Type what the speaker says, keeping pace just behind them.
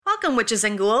Welcome, witches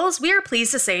and ghouls. We are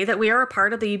pleased to say that we are a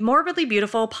part of the Morbidly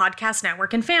Beautiful podcast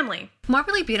network and family.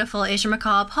 Morbidly Beautiful is your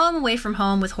macabre home away from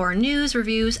home with horror news,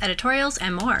 reviews, editorials,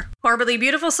 and more. Morbidly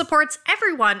Beautiful supports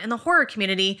everyone in the horror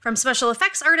community, from special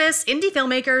effects artists, indie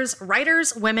filmmakers,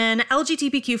 writers, women,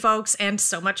 LGBTQ folks, and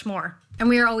so much more. And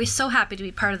we are always so happy to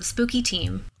be part of the spooky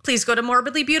team. Please go to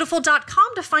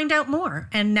morbidlybeautiful.com to find out more.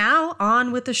 And now,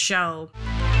 on with the show.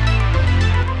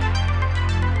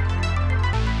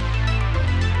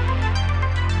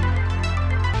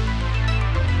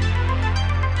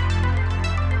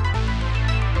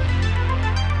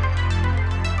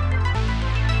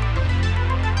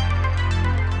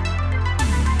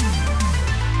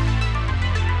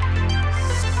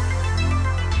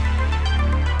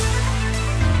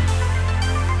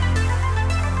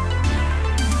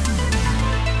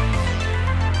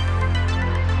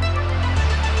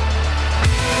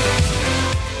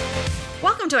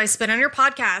 To I Spin on Your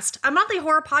Podcast, a monthly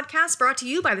horror podcast brought to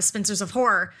you by the Spincers of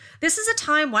Horror. This is a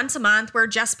time once a month where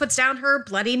Jess puts down her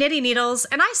bloody knitting needles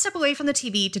and I step away from the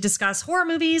TV to discuss horror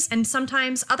movies and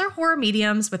sometimes other horror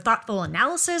mediums with thoughtful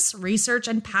analysis, research,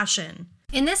 and passion.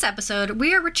 In this episode,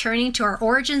 we are returning to our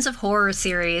Origins of Horror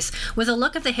series with a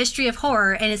look at the history of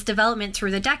horror and its development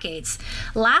through the decades.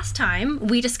 Last time,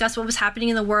 we discussed what was happening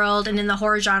in the world and in the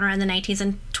horror genre in the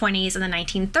 1920s and the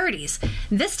 1930s.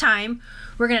 This time,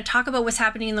 we're going to talk about what's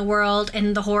happening in the world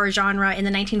and the horror genre in the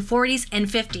 1940s and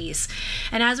 50s.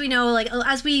 And as we know,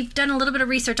 as we've done a little bit of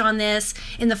research on this,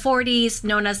 in the 40s,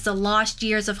 known as the lost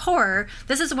years of horror,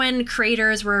 this is when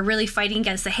creators were really fighting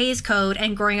against the Hays Code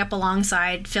and growing up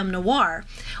alongside film noir.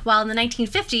 While in the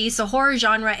 1950s, the horror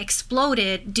genre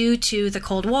exploded due to the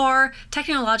Cold War,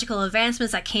 technological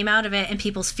advancements that came out of it, and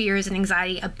people's fears and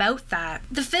anxiety about that.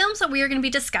 The films that we are going to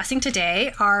be discussing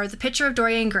today are The Picture of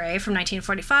Dorian Gray from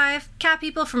 1945, Cat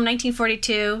People from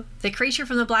 1942, The Creature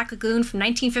from the Black Lagoon from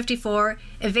 1954,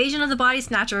 Invasion of the Body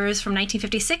Snatchers from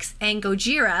 1956, and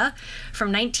Gojira from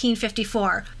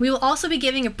 1954. We will also be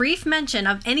giving a brief mention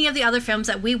of any of the other films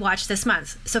that we watched this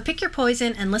month, so pick your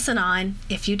poison and listen on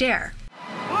if you dare.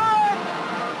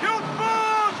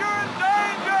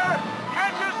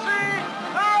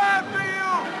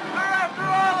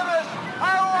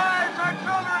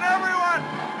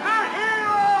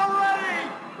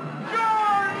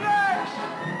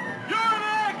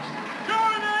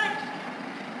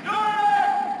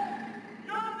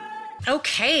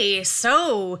 Okay,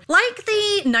 so like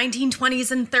the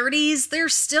 1920s and 30s, there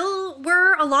still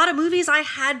were a lot of movies I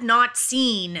had not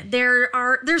seen.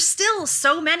 There's still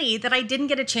so many that I didn't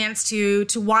get a chance to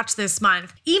watch this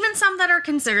month, even some that are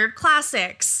considered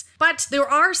classics. But there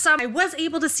are some I was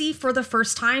able to see for the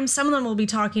first time. Some of them we'll be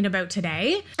talking about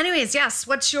today. Anyways, yes,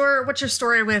 what's your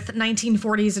story with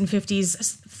 1940s and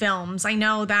 50s films? I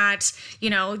know that,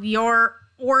 your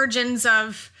origins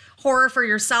of horror for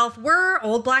yourself were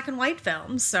old black and white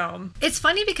films, so. It's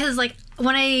funny because,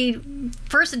 when I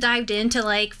first dived in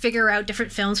to, figure out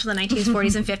different films from the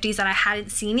 1940s and 50s that I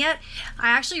hadn't seen yet, I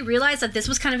actually realized that this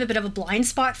was kind of a bit of a blind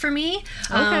spot for me.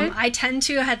 Okay. I tend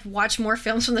to have watched more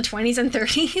films from the 20s and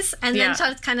 30s, and then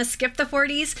kind of skip the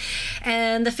 40s.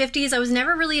 And the 50s, I was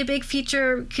never really a big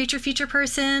creature feature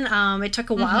person. It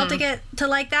took a while to get to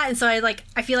like that, and so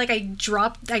I feel like I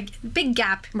dropped, big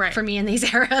gap for me in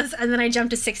these eras, and then I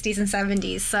jumped to 60s and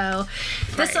 70s, so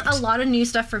this is a lot of new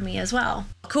stuff for me as well.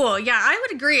 Cool. Yeah, I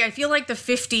would agree. I feel like the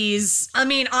 50s,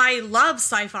 I love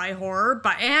sci-fi horror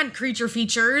and creature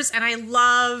features, and I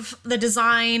love the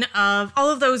design of all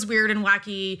of those weird and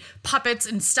wacky puppets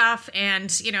and stuff,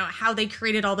 and, how they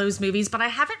created all those movies, but I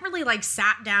haven't really,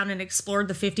 sat down and explored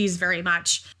the 50s very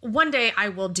much. One day I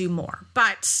will do more,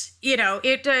 but,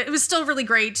 it was still really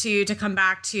great to come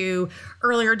back to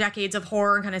earlier decades of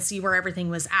horror and kind of see where everything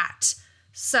was at.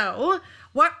 So,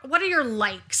 what are your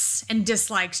likes and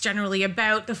dislikes generally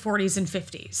about the 40s and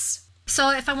 50s? So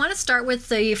if I want to start with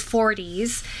the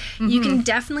 40s, you can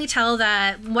definitely tell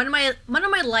that one of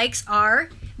my likes are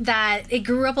that it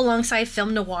grew up alongside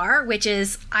film noir, which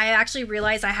is, I actually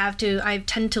realize I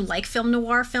tend to like film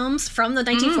noir films from the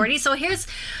 1940s. So here's,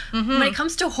 when it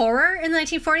comes to horror in the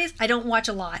 1940s, I don't watch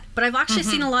a lot, but I've actually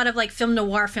seen a lot of film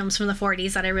noir films from the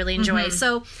 40s that I really enjoy.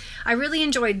 So I really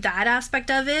enjoyed that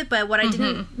aspect of it, but what I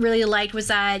didn't really like was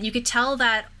that you could tell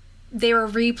that they were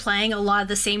replaying a lot of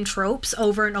the same tropes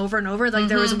over and over and over.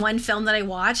 There was one film that I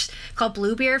watched called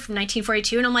Bluebeard from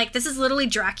 1942, and I'm like, this is literally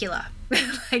Dracula.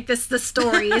 Like the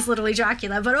story is literally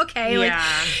Dracula, but okay. Yeah.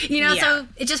 Like, so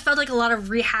it just felt like a lot of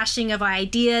rehashing of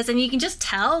ideas, and you can just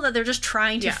tell that they're just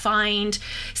trying to find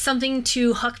something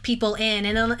to hook people in.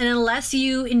 And unless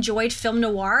you enjoyed film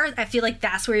noir, I feel like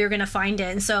that's where you're going to find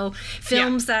it. And so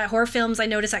horror films, I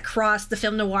notice that cross the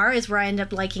film noir is where I end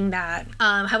up liking that.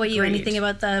 How about you? Anything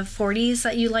about the 40s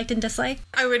that you liked and disliked?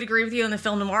 I would agree with you on the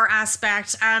film noir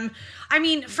aspect. I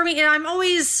mean, for me, I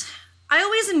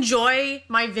always enjoy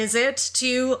my visit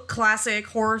to classic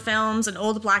horror films and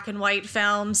old black and white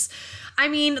films. I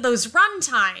mean, those run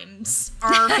times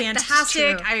are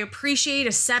fantastic. I appreciate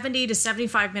a 70 to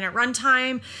 75 minute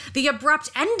runtime. The abrupt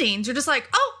endings, you're just like,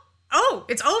 oh,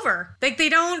 it's over. Like, they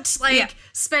don't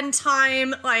spend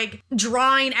time like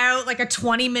drawing out like a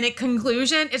 20-minute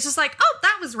conclusion. It's just like, oh,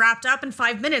 that was wrapped up in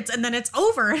 5 minutes and then it's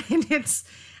over. And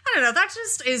I don't know, that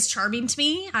just is charming to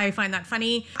me. I find that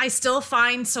funny. I still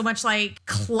find so much like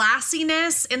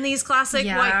classiness in these classic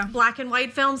black and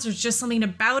white films. There's just something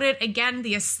about it. Again,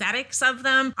 the aesthetics of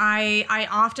them, I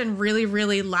often really,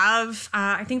 really love.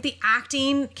 I think the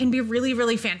acting can be really,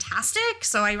 really fantastic.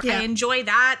 So I enjoy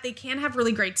that. They can have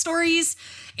really great stories.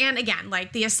 And again,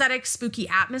 like the aesthetic, spooky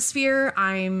atmosphere,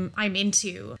 I'm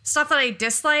into. Stuff that I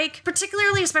dislike,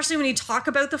 particularly, especially when you talk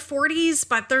about the 40s,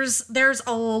 but there's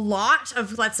a lot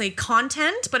of, let's say,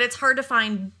 content, but it's hard to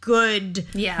find good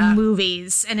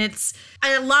movies. And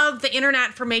I love the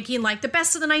internet for making like the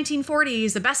best of the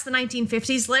 1940s, the best of the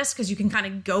 1950s list, because you can kind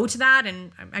of go to that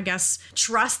and I guess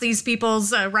trust these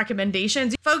people's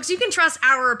recommendations. Folks, you can trust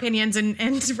our opinions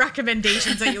and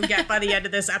recommendations that you'll get by the end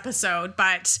of this episode,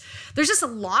 but there's just a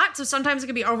lot. So sometimes it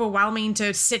can be overwhelming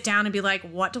to sit down and be like,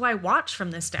 what do I watch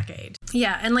from this decade?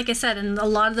 Yeah, and like I said, and a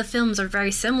lot of the films are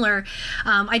very similar.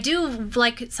 I do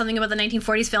like something about the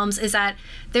 1940s films is that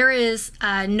there is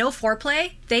no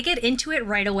foreplay. They get into it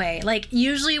right away. Like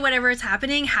usually whatever is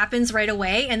happening happens right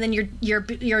away, and then you're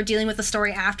dealing with the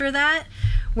story after that.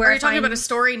 Where Are you talking about a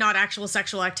story, not actual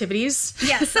sexual activities?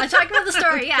 Yes, I'm talking about the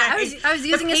story. Yeah, okay. I was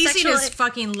using the pacing a sexual. is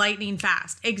fucking lightning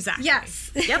fast. Exactly.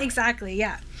 Yes. Yep. Exactly.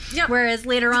 Yeah. Yep. Whereas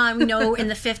later on, we know in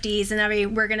the 50s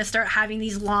and we're going to start having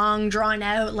these long, drawn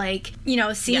out, like,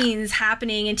 scenes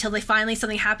happening until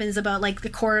something happens about like the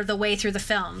quarter of the way through the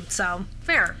film. So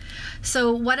fair.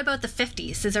 So what about the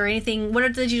 50s? Is there anything,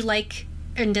 what did you like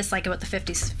and dislike about the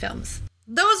 50s films?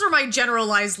 Those are my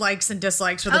generalized likes and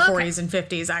dislikes for the 40s and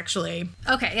 50s, actually.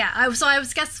 Okay, yeah. So I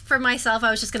was guess for myself,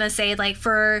 I was just going to say, like,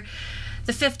 for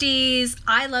the 50s,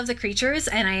 I love the creatures,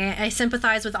 and I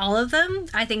sympathize with all of them.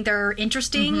 I think they're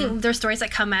interesting. Mm-hmm. They're stories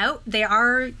that come out. They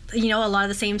are, a lot of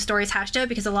the same stories hashed out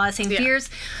because a lot of the same fears.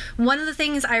 One of the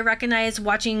things I recognize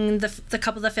watching the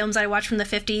couple of the films I watched from the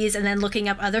 50s and then looking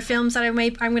up other films that I'm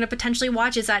going to potentially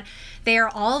watch is that they are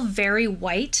all very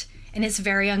white. And it's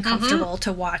very uncomfortable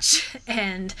to watch.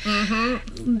 And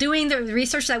doing the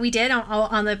research that we did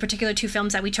on the particular two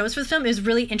films that we chose for the film, it was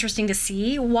really interesting to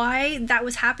see why that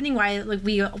was happening. Why, like,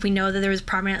 we know that there was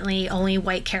prominently only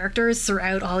white characters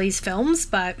throughout all these films,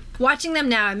 but watching them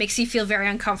now, it makes you feel very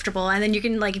uncomfortable. And then you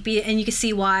can you can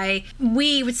see why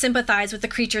we would sympathize with the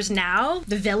creatures now,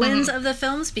 the villains of the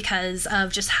films, because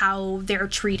of just how they're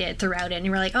treated throughout it. And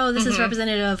you're like, oh, this is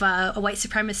representative of a white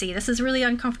supremacy. This is really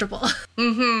uncomfortable.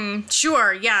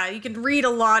 Sure, yeah. You can read a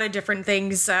lot of different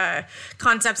things,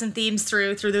 concepts and themes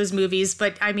through those movies,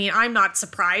 but I mean, I'm not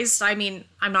surprised. I'm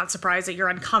not surprised that you're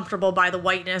uncomfortable by the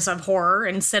whiteness of horror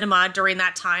and cinema during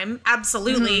that time.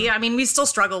 Absolutely. I mean, we still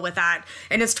struggle with that,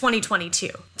 and it's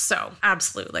 2022, so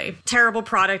absolutely. Terrible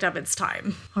product of its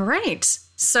time. All right.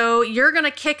 So you're going to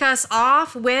kick us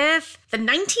off with the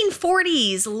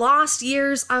 1940s, lost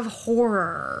years of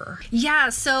horror. Yeah,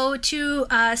 so to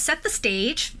set the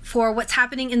stage for what's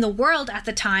happening in the world at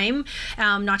the time,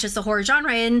 not just the horror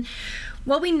genre, and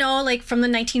what we know like from the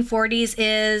 1940s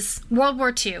is World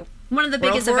War II. One of the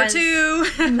biggest events. World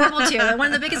War II. One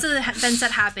of the biggest events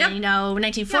that happened.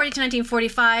 1940 to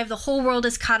 1945, the whole world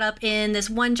is caught up in this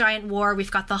one giant war.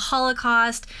 We've got the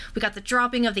Holocaust. We got the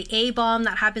dropping of the A-bomb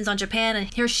that happens on Japan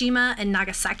and Hiroshima and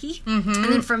Nagasaki. And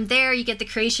then from there, you get the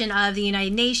creation of the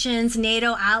United Nations,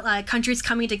 NATO, countries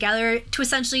coming together to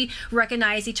essentially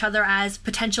recognize each other as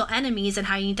potential enemies and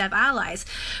how you need to have allies.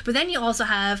 But then you also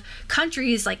have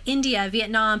countries like India,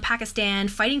 Vietnam, Pakistan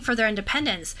fighting for their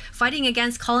independence, fighting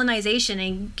against colonization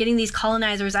and getting these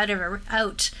colonizers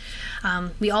out.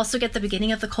 We also get the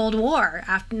beginning of the Cold War.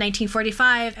 After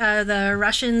 1945, the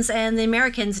Russians and the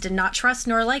Americans did not trust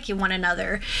nor like one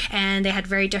another, and they had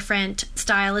very different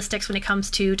stylistics when it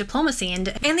comes to diplomacy. And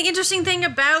the interesting thing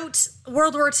about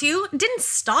World War II didn't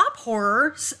stop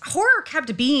horror. Horror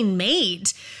kept being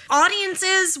made.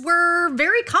 Audiences were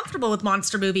very comfortable with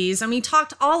monster movies. And we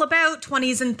talked all about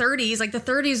 20s and 30s. Like the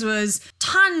 30s was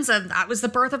tons of that was the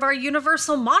birth of our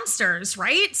universal monsters,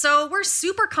 right? So we're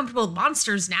super comfortable with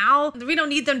monsters now. We don't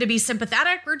need them to be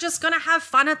sympathetic. We're just going to have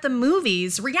fun at the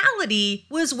movies. Reality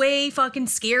was way fucking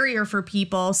scarier for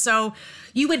people. So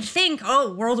you would think,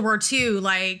 oh, World War II,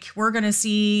 like we're going to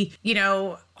see,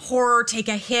 horror take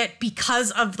a hit because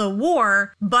of the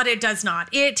war, but it does not.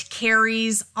 It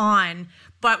carries on.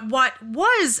 But what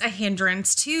was a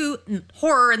hindrance to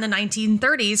horror in the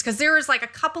 1930s, because there was like a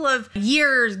couple of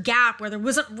years gap where there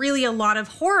wasn't really a lot of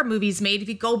horror movies made. If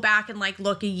you go back and like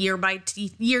look year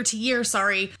to year,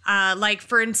 like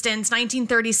for instance,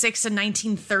 1936 and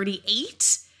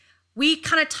 1938. We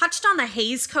kind of touched on the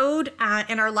Hays Code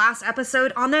in our last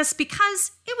episode on this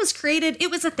because it was created, it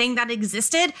was a thing that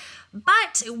existed,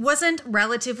 but it wasn't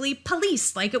relatively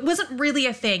policed. Like it wasn't really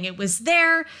a thing. It was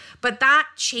there, but that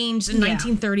changed in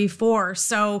 1934.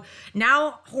 So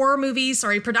now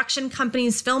production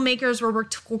companies, filmmakers were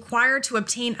required to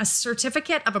obtain a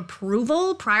certificate of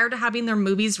approval prior to having their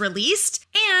movies released.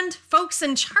 And folks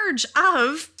in charge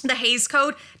of the Hays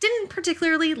Code didn't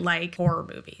particularly like horror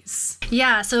movies.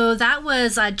 Yeah, so that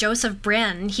was Joseph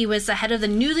Brin. He was the head of the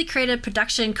newly created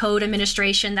Production Code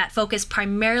Administration that focused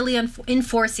primarily on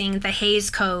enforcing the Hays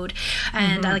Code.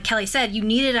 And like Kelly said, you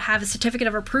needed to have a certificate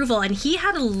of approval. And he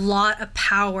had a lot of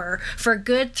power for a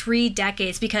good 3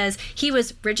 decades because he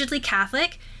was rigidly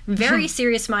Catholic, very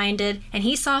serious-minded, and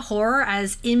he saw horror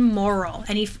as immoral.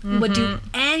 And he would do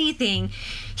anything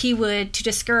he would to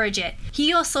discourage it.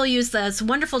 He also used this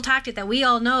wonderful tactic that we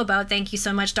all know about, thank you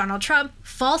so much, Donald Trump,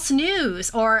 false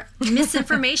news or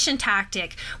misinformation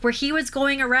tactic, where he was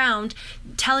going around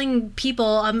telling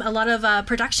people, a lot of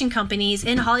production companies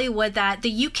in Hollywood, that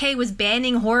the UK was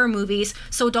banning horror movies,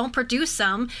 so don't produce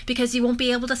them because you won't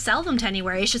be able to sell them to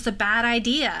anywhere. It's just a bad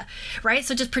idea, right?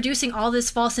 So just producing all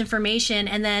this false information,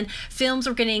 and then films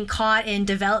were getting caught in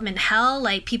development hell.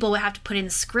 Like people would have to put in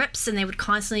scripts and they would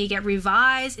constantly get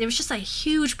revised. It was just a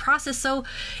huge process. So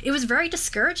it was very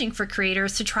discouraging for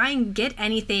creators to try and get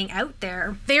anything out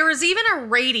there. There was even a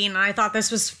rating, and I thought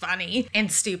this was funny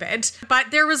and stupid,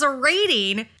 but there was a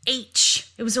rating H.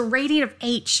 It was a rating of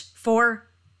H for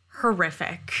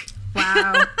horrific.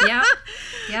 Wow.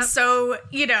 Yep. So,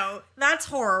 that's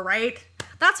horror, right?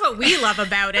 That's what we love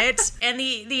about it. And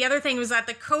the other thing was that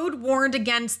the code warned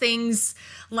against things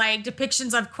like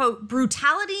depictions of, quote,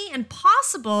 brutality and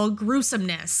possible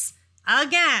gruesomeness.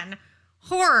 Again,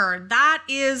 horror. That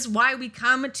is why we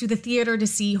come to the theater to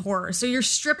see horror. So you're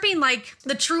stripping like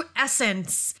the true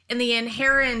essence and the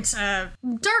inherent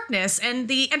darkness and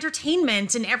the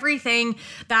entertainment and everything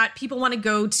that people want to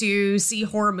go to see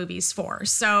horror movies for.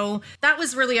 So that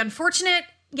was really unfortunate.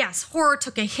 Yes, horror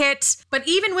took a hit, but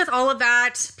even with all of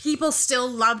that, people still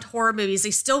loved horror movies.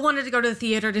 They still wanted to go to the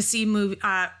theater to see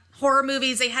horror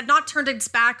movies. They had not turned its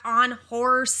back on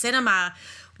horror cinema.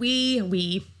 We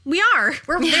are.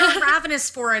 They were ravenous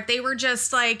for it. They were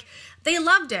just like, they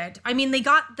loved it. I mean, they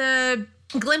got the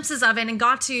glimpses of it and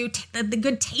got to the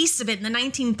good taste of it in the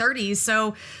 1930s.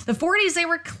 So the 40s, they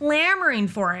were clamoring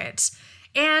for it.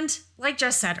 And like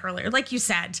Jess said earlier, like you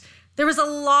said, there was a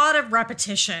lot of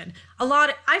repetition.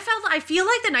 I feel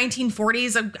like the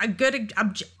 1940s, a good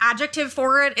adjective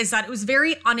for it is that it was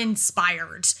very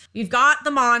uninspired. We've got the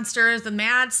monsters, the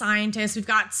mad scientists. We've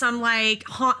got some like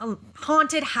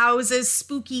haunted houses,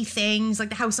 spooky things like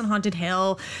the House on Haunted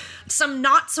Hill. Some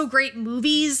not so great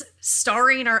movies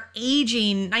starring our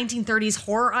aging 1930s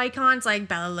horror icons like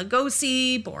Bela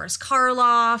Lugosi, Boris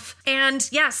Karloff. And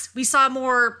yes, we saw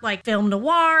more like film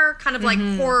noir, kind of like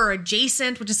horror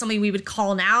adjacent, which is something we would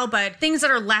call now, but things that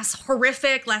are less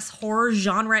horrific, less horror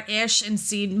genre-ish, and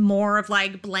see more of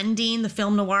like blending the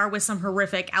film noir with some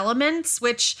horrific elements,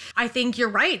 which I think you're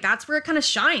right. That's where it kind of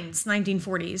shines,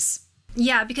 1940s.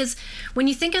 Yeah, because when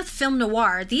you think of film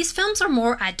noir, these films are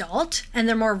more adult and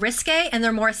they're more risque and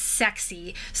they're more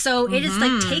sexy. So it is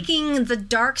like taking the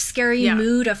dark, scary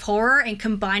mood of horror and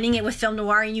combining it with film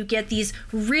noir, and you get these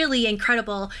really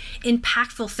incredible,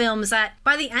 impactful films that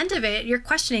by the end of it, you're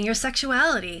questioning your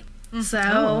sexuality.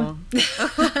 So, and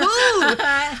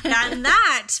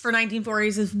that for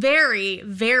 1940s is very,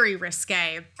 very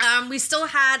risque. We still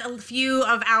had a few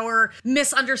of our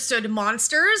misunderstood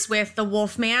monsters with the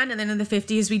Wolfman, and then in the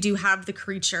 50s we do have the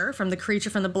Creature from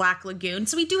the Black Lagoon.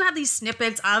 So we do have these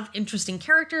snippets of interesting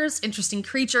characters. Interesting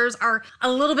creatures are a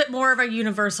little bit more of our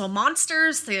universal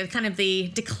monsters, kind of the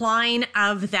decline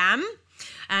of them.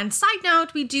 And side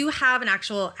note, we do have an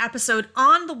actual episode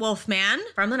on the Wolfman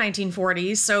from the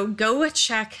 1940s, so go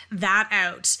check that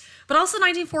out. But also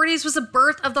 1940s was the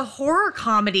birth of the horror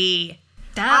comedy.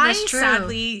 That is true.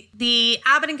 Sadly, the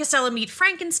Abbott and Costello Meet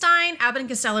Frankenstein, Abbott and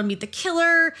Costello Meet the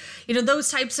Killer, those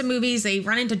types of movies. They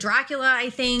run into Dracula, I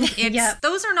think.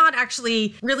 Those are not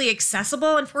actually really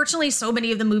accessible. Unfortunately, so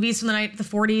many of the movies from the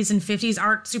 40s and 50s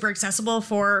aren't super accessible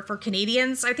for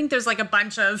Canadians. I think there's like a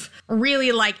bunch of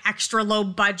really like extra low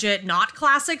budget, not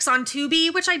classics on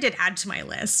Tubi, which I did add to my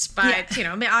list. But,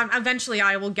 eventually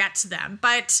I will get to them.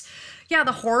 But yeah,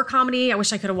 the horror comedy, I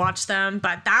wish I could have watched them,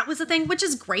 but that was a thing, which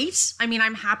is great. I mean,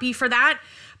 I'm happy for that.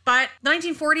 But the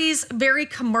 1940s, very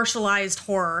commercialized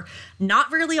horror.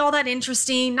 Not really all that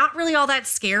interesting, not really all that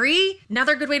scary.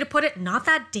 Another good way to put it, not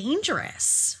that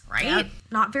dangerous, right? Yep.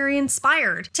 Not very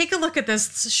inspired. Take a look at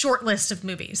this short list of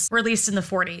movies released in the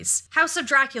 40s. House of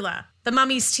Dracula, The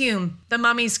Mummy's Tomb, The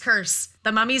Mummy's Curse,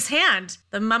 The Mummy's Hand,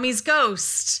 The Mummy's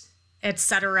Ghost,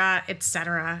 etc.,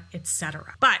 etc.,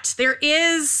 etc. But there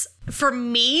is, for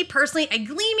me personally, a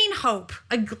gleaming hope,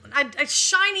 a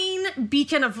shining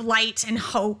beacon of light and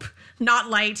hope. Not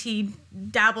light, he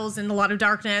dabbles in a lot of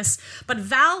darkness. But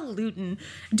Val Lewton,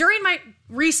 during my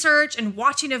research and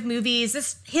watching of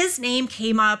movies, his name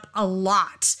came up a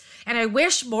lot. And I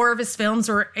wish more of his films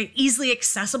were easily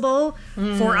accessible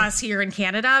for us here in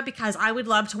Canada, because I would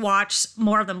love to watch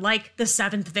more of them, like The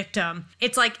Seventh Victim.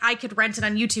 It's like I could rent it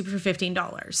on YouTube for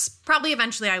 $15. Probably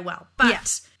eventually I will.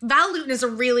 But Val Lewton is a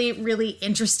really, really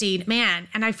interesting man.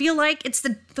 And I feel like it's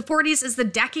the 40s is the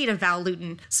decade of Val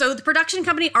Lewton. So the production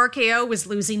company RKO was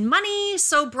losing money,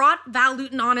 so brought Val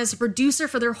Lewton on as a producer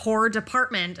for their horror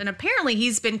department. And apparently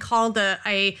he's been called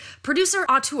a producer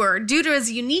auteur due to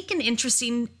his unique and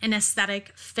interesting and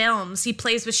aesthetic films. He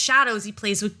plays with shadows, he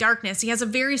plays with darkness. He has a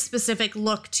very specific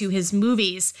look to his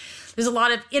movies. There's a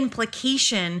lot of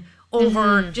implication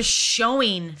over just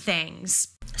showing things.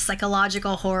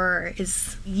 Psychological horror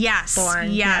is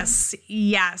born.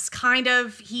 Yes. Kind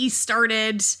of, he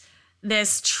started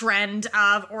this trend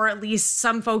of, or at least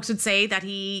some folks would say that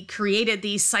he created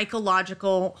the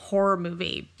psychological horror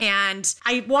movie. And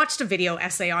I watched a video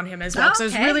essay on him as well, so I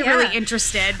was really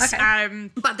interested. Okay.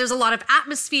 But there's a lot of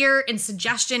atmosphere and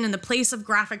suggestion in the place of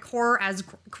graphic horror, as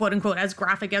quote unquote as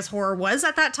graphic as horror was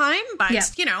at that time.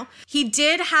 But he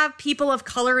did have people of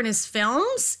color in his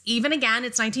films. Even again,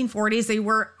 it's 1940s. They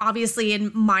were obviously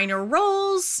in minor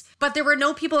roles, but there were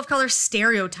no people of color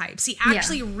stereotypes. He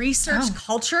actually researched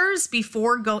cultures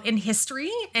before in history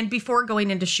and before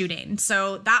going into shooting.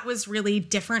 So that was really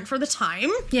different for the time.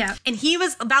 Yeah. And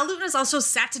Val Lewton is also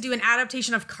set to do an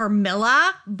adaptation of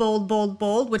Carmilla, Bold, Bold,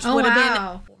 Bold, which would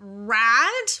have been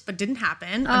rad, but didn't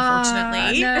happen,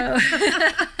 unfortunately. No.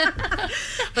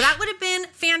 But that would have been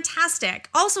fantastic.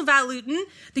 Also, Val Lewton,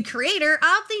 the creator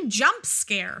of the jump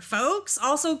scare, folks,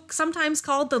 also sometimes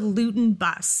called the Lewton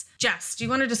bus. Jess, do you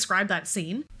want to describe that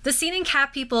scene? The scene in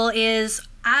Cat People is,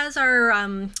 as our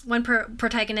one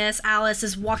protagonist, Alice,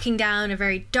 is walking down a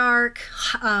very dark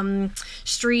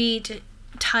street,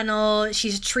 tunnel,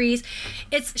 she's trees.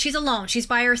 She's alone. She's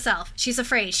by herself. She's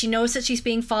afraid. She knows that she's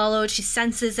being followed. She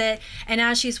senses it. And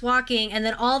as she's walking, and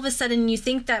then all of a sudden you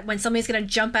think that when somebody's going to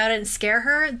jump out and scare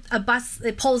her, a bus,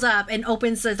 it pulls up and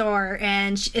opens the door,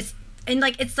 and it's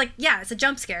a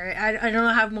jump scare. I don't know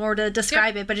how more to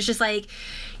describe it, but it's just like,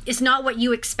 it's not what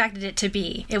you expected it to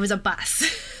be. It was a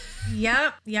bus.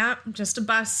 Yep, just a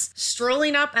bus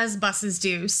strolling up as buses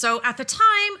do. So at the time,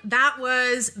 that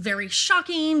was very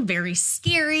shocking, very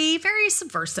scary, very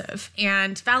subversive.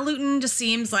 And Val Lewton just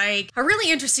seems like a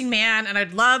really interesting man, and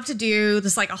I'd love to do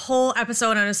this like a whole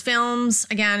episode on his films.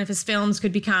 Again, if his films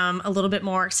could become a little bit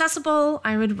more accessible,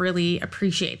 I would really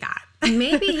appreciate that.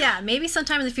 Maybe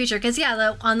sometime in the future, because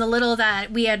on the little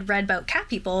that we had read about Cat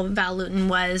People, Val Lewton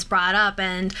was brought up,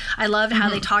 and I loved how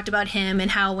they talked about him,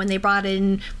 and how when they brought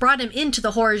him into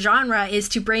the horror genre is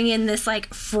to bring in this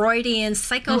like Freudian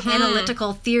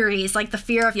psychoanalytical theories, like the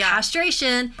fear of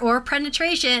castration or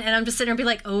penetration, and I'm just sitting there and be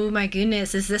like, oh my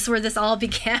goodness, is this where this all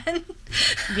began?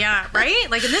 Yeah, right?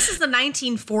 Like, and this is the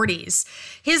 1940s.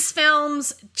 His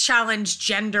films challenge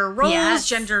gender roles,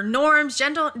 gender norms,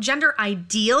 gender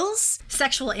ideals,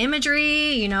 sexual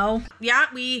imagery, Yeah,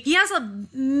 he has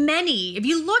many. If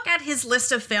you look at his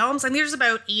list of films, and there's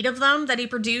about 8 of them that he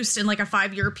produced in like a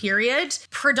 5-year period,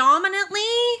 predominantly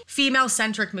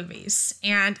female-centric movies.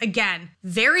 And again,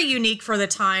 very unique for the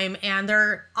time, and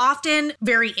they're often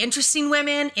very interesting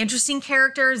women, interesting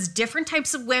characters, different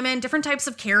types of women, different types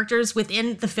of characters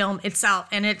within the film itself.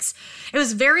 And it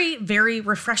was very, very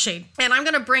refreshing. And I'm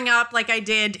going to bring up, like I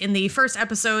did in the first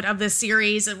episode of this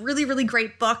series, a really, really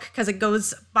great book because it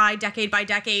goes by decade,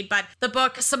 but the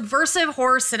book Subversive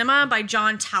Horror Cinema by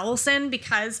John Towelson,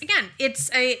 because again,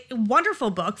 it's a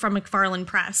wonderful book from McFarlane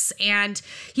Press. And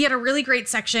he had a really great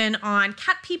section on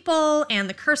cat people and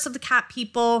the curse of the cat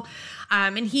people.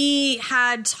 And he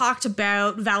had talked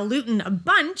about Val Lewton a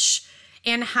bunch,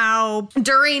 and how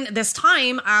during this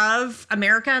time of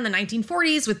America in the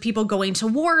 1940s, with people going to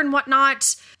war and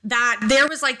whatnot, that there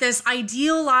was like this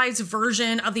idealized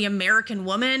version of the American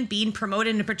woman being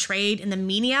promoted and portrayed in the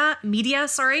media,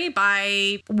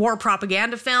 by war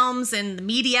propaganda films and the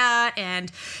media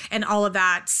and all of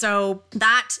that. So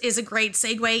that is a great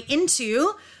segue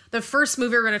into the first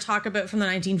movie we're going to talk about from the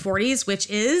 1940s, which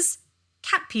is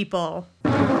Cat People.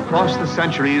 Across the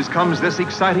centuries comes this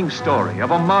exciting story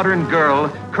of a modern girl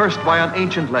cursed by an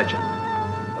ancient legend.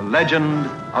 The legend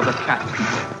of the Cat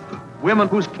People. Women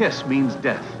whose kiss means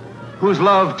death, whose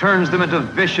love turns them into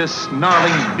vicious,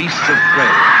 snarling beasts of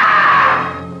prey.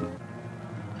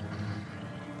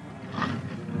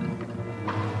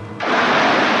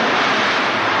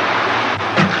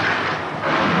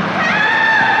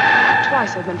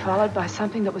 Twice I've been followed by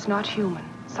something that was not human,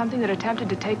 something that attempted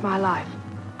to take my life.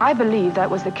 I believe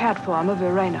that was the cat form of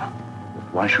Irena.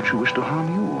 Why should she wish to harm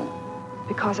you?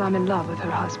 Because I'm in love with her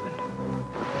husband.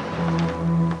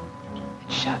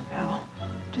 It's shut, Val.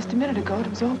 Just a minute ago, it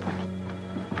was open.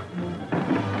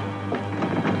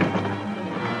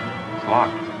 It's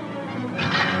locked.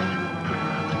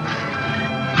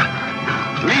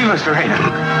 Leave us,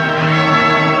 Irena.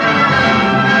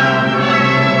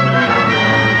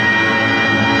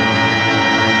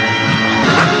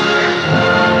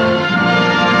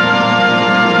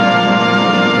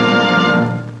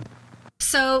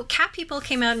 So Cat People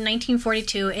came out in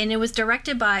 1942, and it was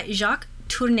directed by Jacques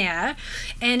Tourneur,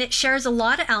 and it shares a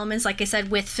lot of elements, like I said,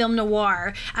 with film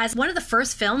noir, as one of the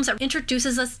first films that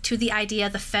introduces us to the idea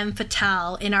of the femme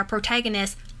fatale in our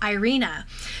protagonist, Irena.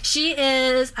 She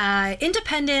is an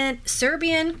independent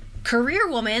Serbian career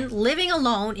woman living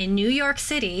alone in New York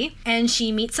City, and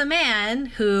she meets a man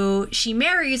who she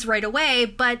marries right away,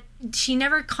 but she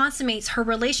never consummates her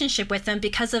relationship with him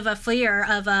because of a fear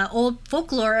of old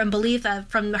folklore and belief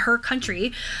from her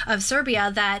country of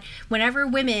Serbia that whenever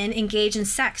women engage in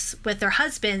sex with their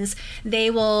husbands,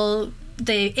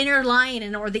 the inner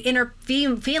lion or the inner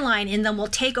feline in them will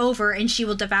take over and she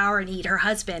will devour and eat her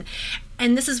husband.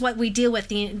 And this is what we deal with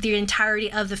the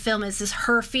entirety of the film, is this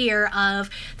her fear of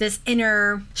this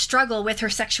inner struggle with her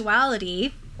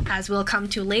sexuality, as we'll come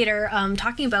to later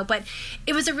talking about. But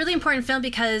it was a really important film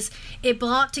because it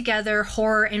brought together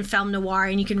horror and film noir,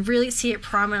 and you can really see it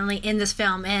prominently in this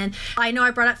film. And I know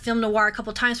I brought up film noir a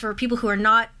couple times. For people who are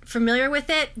not familiar with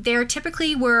it, there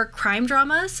typically were crime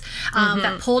dramas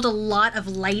that pulled a lot of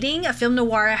lighting. A film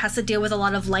noir has to deal with a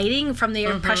lot of lighting from the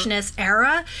Impressionist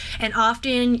era, and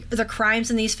often the crimes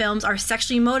in these films are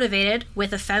sexually motivated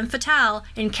with a femme fatale,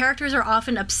 and characters are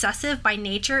often obsessive by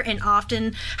nature and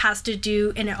often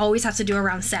it always has to do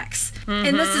around sex.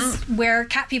 And this is where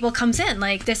Cat People comes in.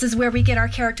 Like, this is where we get our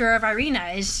character of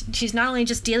Irena. She's not only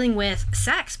just dealing with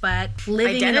sex, but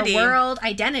living in a world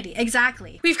identity.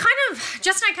 Exactly. We've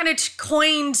Jess and I kind of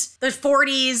coined the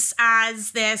 40s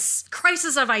as this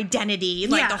crisis of identity.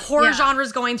 Like, the horror genre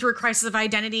is going through a crisis of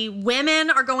identity. Women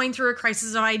are going through a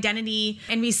crisis of identity.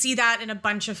 And we see that in a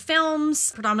bunch of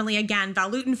films, predominantly, again, Val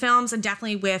Lewton films, and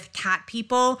definitely with Cat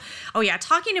People. Oh, yeah.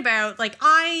 Talking about, like,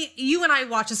 you and I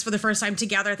watched this for the first time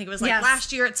together. I think it was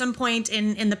last year at some point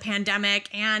in the pandemic.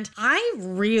 And I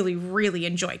really, really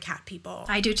enjoy Cat People.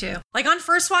 I do too. Like, on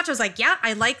first watch, I was like, yeah,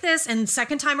 I like this. And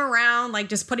second time around, like,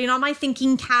 just putting on my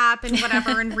thinking cap and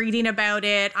whatever and reading about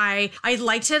it, I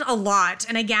liked it a lot.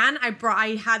 And again,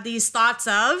 I had these thoughts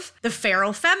of the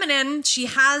feral feminine. She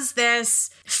has this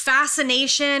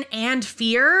fascination and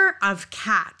fear of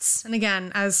cats. And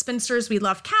again, as spinsters, we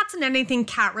love cats and anything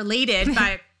cat related,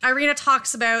 but Irena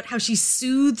talks about how she's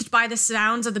soothed by the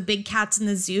sounds of the big cats in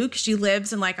the zoo because she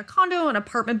lives in like a condo, an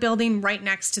apartment building right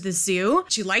next to the zoo.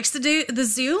 She likes the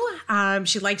zoo.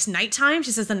 She likes nighttime.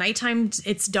 She says the nighttime,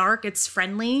 it's dark, it's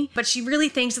friendly, but she really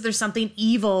thinks that there's something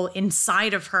evil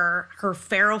inside of her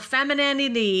feral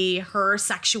femininity, her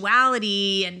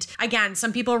sexuality. And again,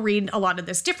 some people read a lot of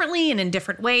this differently and in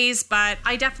different ways, but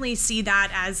I definitely see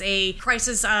that as a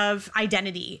crisis of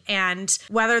identity. And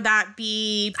whether that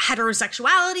be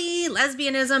heterosexuality homosexuality,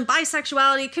 lesbianism,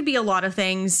 bisexuality. It could be a lot of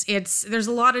things. There's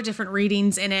a lot of different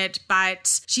readings in it,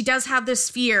 but she does have this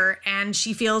fear, and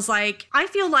she feels like, I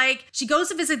feel like she goes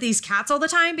to visit these cats all the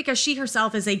time because she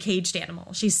herself is a caged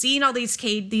animal. She's seen all these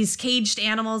caged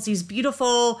animals, these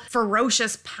beautiful,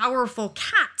 ferocious, powerful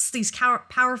cats, these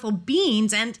powerful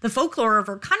beings, and the folklore of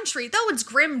her country, though it's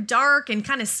grim, dark, and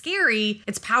kind of scary,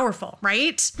 it's powerful,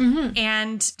 right? Mm-hmm.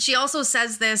 And she also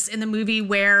says this in the movie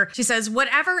where she says,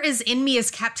 whatever is in me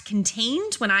is kept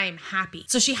contained when I am happy.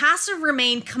 So she has to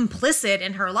remain complicit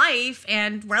in her life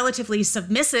and relatively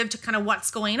submissive to kind of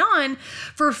what's going on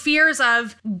for fears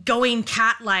of going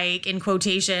cat-like, in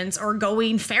quotations, or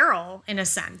going feral in a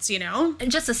sense, you know?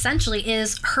 And just essentially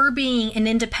is her being an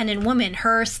independent woman,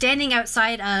 her standing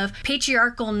outside of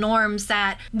patriarchal norms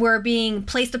that were being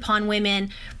placed upon women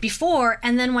before,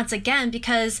 and then once again,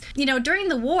 because, you know, during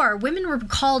the war, women were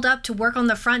called up to work on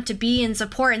the front to be in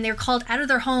support, and they were called out of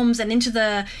their homes and into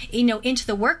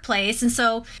the workplace. And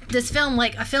so this film,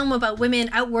 like a film about women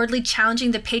outwardly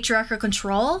challenging the patriarchal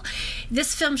control,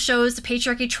 this film shows the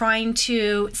patriarchy trying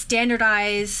to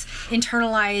standardize,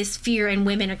 internalize fear in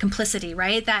women and complicity,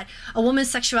 right? That a woman's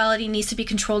sexuality needs to be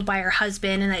controlled by her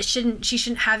husband, and that she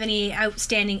shouldn't have any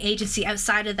outstanding agency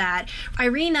outside of that.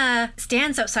 Irina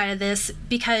stands outside of this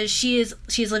because she is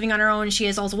living on her own. She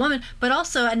is also a woman, but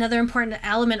also another important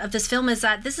element of this film is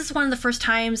that this is one of the first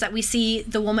times that we see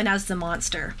the woman as the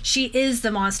monster. She is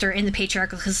the monster in the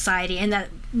patriarchal society, and that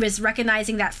is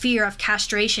recognizing that fear of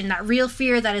castration, that real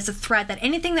fear that is a threat, that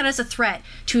anything that is a threat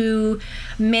to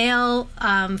male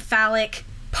phallic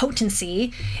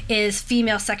potency is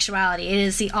female sexuality. It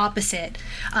is the opposite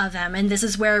of them. And this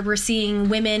is where we're seeing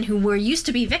women who were used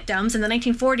to be victims. In the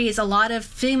 1940s, a lot of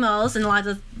females, in a lot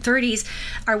of the 30s,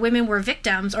 our women were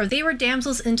victims, or they were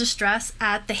damsels in distress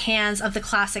at the hands of the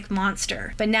classic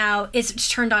monster. But now it's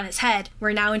turned on its head.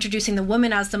 We're now introducing the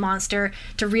woman as the monster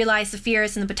to realize the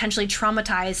fears and potentially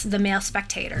traumatize the male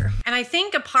spectator. And I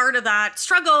think a part of that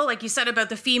struggle, like you said about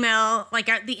the female,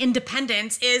 like the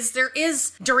independence, is there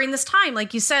is, during this time,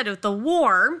 like you said, with the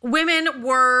war, women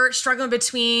were struggling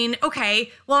between,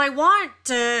 okay, well, I want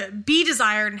to be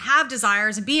desired and have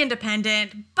desires and be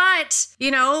independent, but,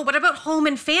 you know, what about home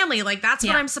and family? Like, that's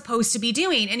what I'm supposed to be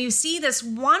doing. And you see this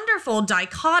wonderful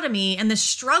dichotomy and this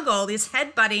struggle, this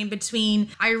headbutting between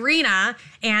Irina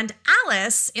and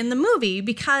Alice in the movie,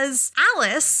 because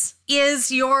Alice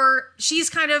is she's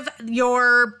kind of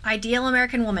your ideal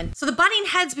American woman. So the butting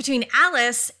heads between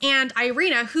Alice and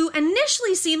Irina, who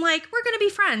initially seem like we're going to be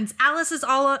friends. Alice is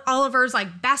Oliver's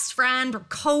like best friend or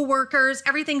co-workers.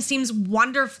 Everything seems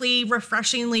wonderfully,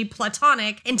 refreshingly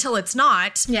platonic until it's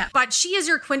not. Yeah. But she is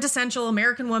your quintessential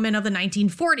American woman of the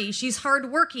 1940s. She's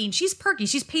hardworking. She's perky.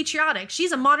 She's patriotic.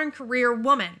 She's a modern career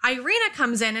woman. Irina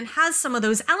comes in and has some of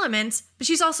those elements, but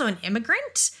she's also an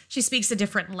immigrant. She speaks a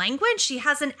different language. She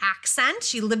has an accent.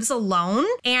 She lives alone.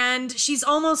 And she's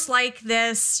almost like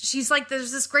this. She's like,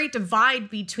 there's this great divide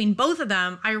between both of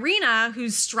them. Irina,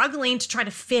 who's struggling to try to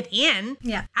fit in.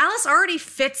 Yeah. Alice already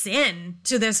fits in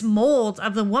to this mold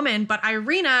of the woman, but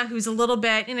Irina, who's a little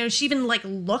bit, you know, she even like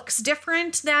looks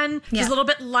different than, she's a little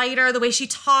bit lighter, the way she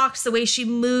talks, the way she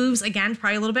moves, again,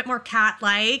 probably a little bit more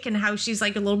cat-like, and how she's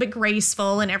like a little bit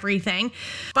graceful and everything.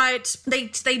 But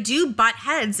they do butt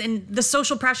heads, and the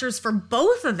social pressures for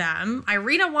both of them.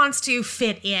 Irina wants to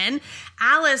fit in.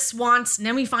 Alice wants, and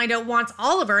then we find out, wants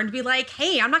Oliver to be like,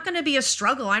 hey, I'm not going to be a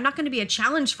struggle. I'm not going to be a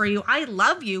challenge for you. I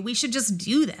love you. We should just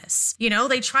do this. You know,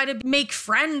 they try to make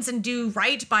friends and do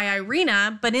right by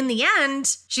Irina, but in the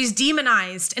end, she's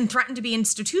demonized and threatened to be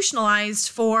institutionalized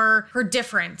for her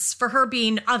difference, for her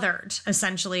being othered,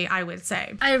 essentially, I would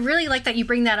say. I really like that you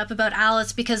bring that up about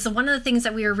Alice, because one of the things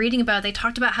that we were reading about, they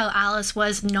talked about how Alice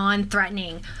was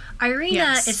non-threatening.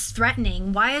 Irina is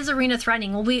threatening. Why is Irina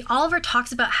threatening? Well, Oliver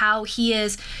talks about how he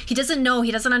doesn't know,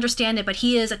 he doesn't understand it, but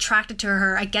he is attracted to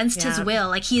her against his will.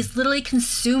 Like, he is literally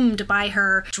consumed by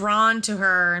her. Drawn to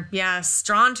her, yes.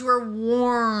 Drawn to her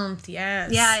warmth,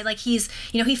 yes. Yeah, like he's,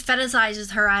 you know, he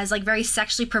fetishizes her as like very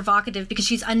sexually provocative because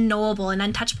she's unknowable and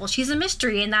untouchable. She's a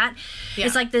mystery, and that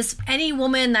is like this, any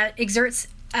woman that exerts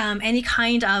any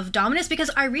kind of dominance, because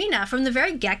Irina, from the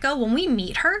very get-go, when we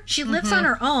meet her, she lives on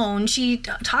her own. She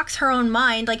talks her own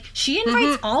mind. Like, she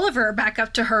invites Oliver back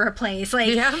up to her place.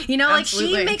 Like, you know, like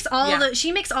she makes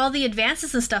all the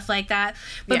advances and stuff like that.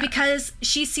 But because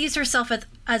she sees herself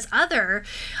as other,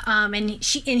 and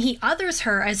he others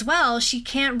her as well, she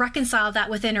can't reconcile that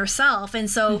within herself, and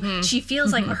so she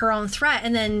feels like her own threat.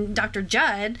 And then Dr.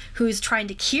 Judd, who's trying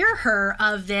to cure her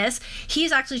of this,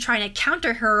 he's actually trying to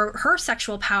counter her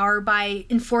sexual power by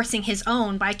enforcing his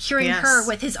own, by curing her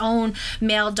with his own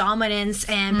male dominance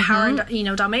and power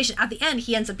and domination. At the end,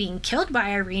 he ends up being killed by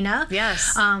Irina.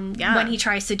 Yes. When he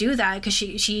tries to do that, because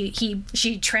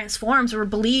she transforms, or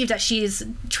believes that she's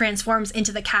transforms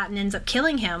into the cat and ends up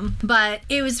killing him. But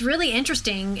it was really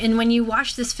interesting, and when you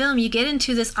watch this film, you get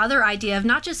into this other idea of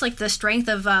not just like the strength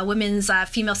of women's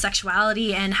female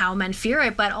sexuality and how men fear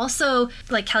it, but also,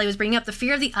 like Kelly was bringing up, the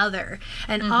fear of the other.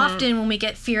 And often when we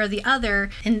get fear of the other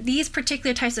in these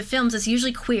particular types of films, it's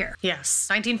usually queer. Yes,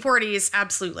 1940s,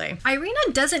 absolutely. Irina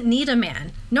doesn't need a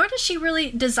man, nor does she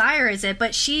really desire it,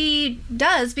 but she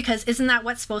does, because isn't that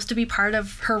what's supposed to be part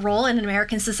of her role in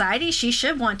American society? She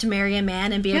should want to marry a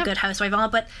man and be a good housewife,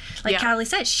 but like Callie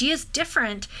said, she is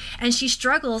different and she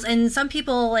struggles. And some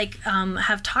people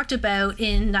have talked about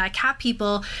in Cat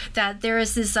People that there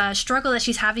is this struggle that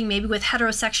she's having maybe with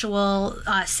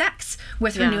heterosexual sex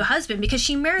with her new husband, because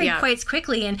she married quite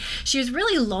quickly and she was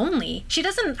really lonely. She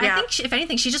doesn't, I think if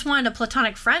anything, she just wanted a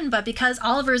platonic friend, but because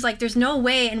Oliver's like, there's no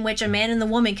way in which a man and the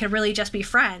woman could really just be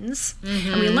friends.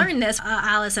 And we learned this,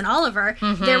 Alice and Oliver,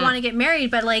 they want to get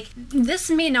married, but like, this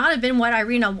may not have been what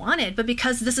Irina wanted, but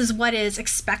because this is what is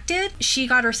expected, she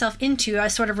got herself into a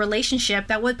sort of relationship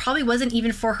that probably wasn't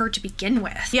even for her to begin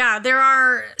with. Yeah, there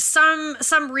are some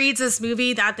reads this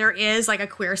movie that there is like a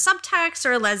queer subtext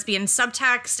or a lesbian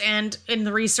subtext, and in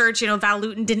the research, Val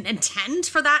Lewton didn't intend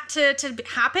for that to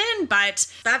happen, but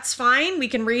that's fine. We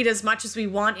can read as much as we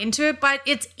want into it, but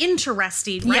it's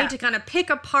interesting, right? To kind of pick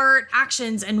apart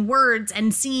actions and words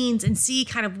and scenes and see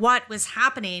kind of what was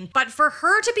happening. But for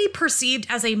her to be perceived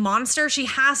as a monster, she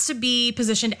has to be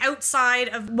positioned outside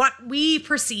of what we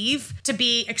perceive to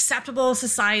be acceptable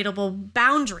societal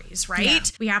boundaries, right?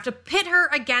 Yeah. We have to pit her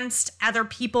against other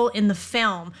people in the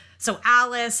film. So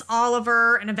Alice,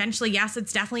 Oliver, and eventually, yes,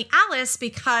 it's definitely Alice,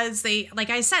 because they, like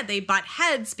I said, they butt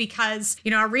heads because,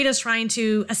 Irina's trying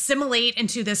to assimilate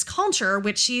into this culture,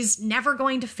 which she's never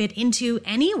going to fit into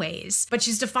anyways. But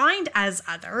she's defined as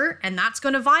other, and that's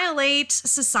going to violate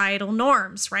societal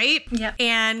norms, right? Yeah.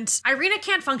 And Irina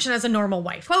can't function as a normal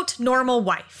wife. Quote, normal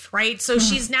wife, right? So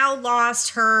she's now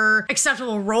lost her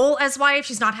acceptable role as wife.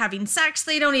 She's not having sex.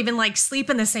 They don't even sleep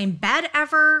in the same bed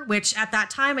ever, which at that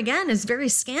time, again, is very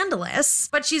scandalous.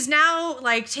 But she's now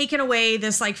taken away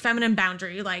this feminine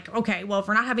boundary. Okay, well, if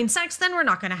we're not having sex, then we're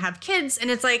not going to have kids. And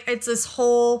it's it's this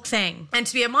whole thing. And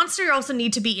to be a monster, you also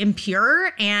need to be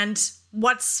impure, and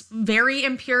what's very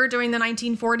impure during the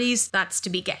 1940s, that's to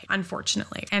be gay,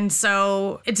 unfortunately. And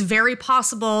so it's very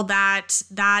possible that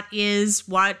that is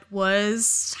what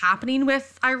was happening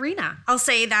with Irina. I'll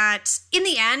say that in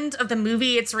the end of the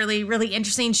movie, it's really, really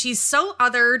interesting. She's so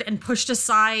othered and pushed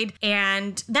aside,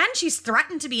 and then she's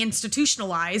threatened to be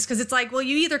institutionalized, because it's well,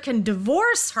 you either can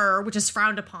divorce her, which is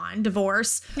frowned upon,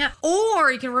 divorce, or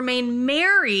you can remain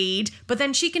married, but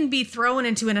then she can be thrown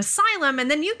into an asylum, and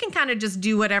then you can kind of just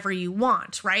do whatever you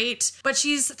want, right? But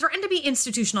she's threatened to be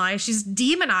institutionalized. She's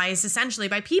demonized essentially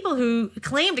by people who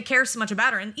claim to care so much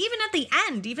about her. And even at the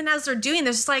end, even as they're doing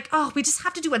this, it's oh, we just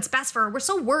have to do what's best for her. We're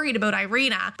so worried about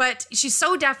Irina, but she's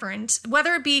so different,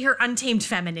 whether it be her untamed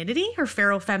femininity, her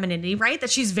feral femininity, right?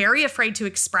 That she's very afraid to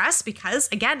express, because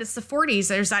again, it's the 40s.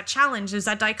 There's that challenge. There's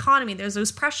that dichotomy. There's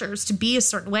those pressures to be a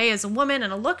certain way as a woman and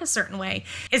to look a certain way.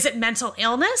 Is it mental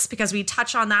illness? Because we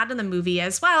touch on that in the movie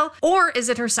as well. Or is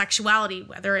it her sexuality?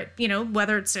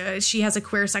 Whether it's she has a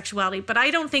queer sexuality, but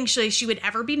I don't think she would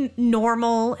ever be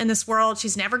normal in this world.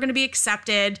 She's never going to be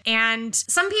accepted. And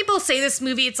some people say this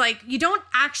movie, it's you don't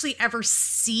actually ever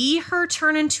see her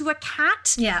turn into a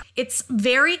cat. Yeah. It's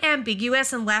very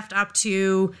ambiguous and left up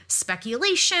to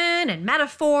speculation and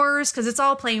metaphors, because it's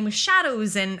all playing with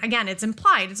shadows. And again, it's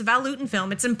implied. It's a Val Lewton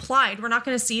film. It's implied. We're not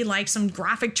going to see some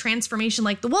graphic transformation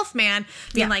like the Wolfman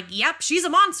being yep, she's a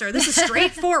monster. This is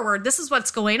straightforward. This is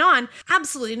what's going on.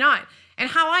 Absolutely not. And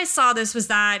how I saw this was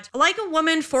that, like a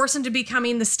woman forced into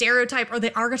becoming the stereotype or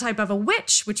the archetype of a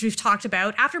witch, which we've talked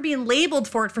about, after being labeled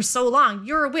for it for so long,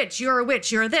 you're a witch,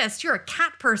 you're this, you're a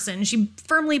cat person. She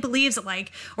firmly believes it,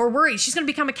 or worries she's going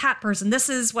to become a cat person. This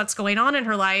is what's going on in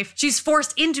her life. She's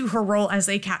forced into her role as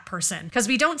a cat person, because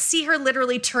we don't see her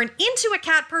literally turn into a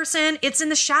cat person. It's in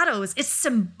the shadows. It's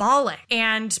symbolic.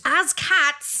 And as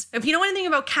cats, if you know anything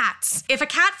about cats, if a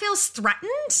cat feels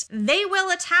threatened, they will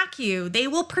attack you. They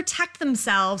will protect themselves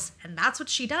themselves, and that's what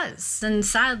she does. And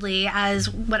sadly, as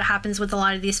what happens with a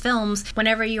lot of these films,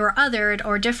 whenever you are othered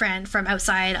or different from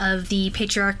outside of the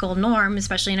patriarchal norm,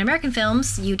 especially in American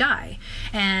films, you die.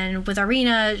 And with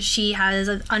Irina, she has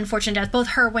an unfortunate death. Both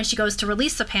her, when she goes to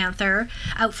release the panther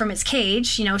out from its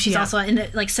cage, you know, she's also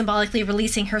symbolically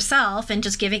releasing herself and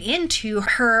just giving into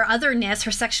her otherness,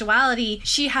 her sexuality.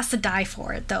 She has to die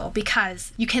for it, though,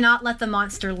 because you cannot let the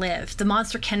monster live. The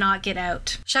monster cannot get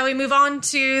out. Shall we move on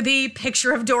to the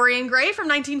Picture of Dorian Gray from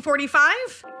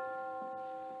 1945?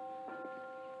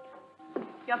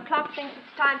 Your clock thinks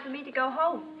it's time for me to go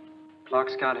home.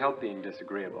 Clocks can't help being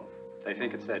disagreeable. They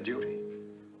think it's their duty.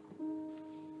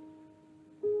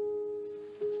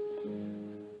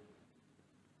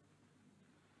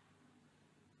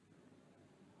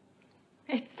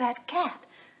 It's that cat.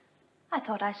 I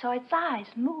thought I saw its eyes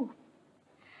move.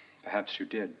 Perhaps you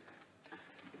did.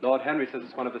 Lord Henry says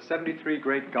it's one of the 73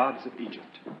 great gods of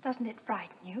Egypt. Doesn't it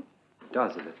frighten you? It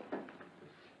does a little.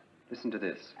 Listen to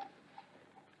this.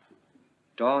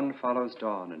 Dawn follows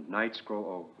dawn, and nights grow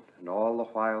old, and all the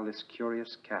while this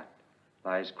curious cat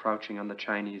lies crouching on the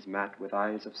Chinese mat with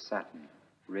eyes of satin,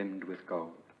 rimmed with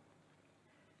gold.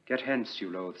 Get hence, you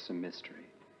loathsome mystery.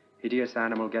 Hideous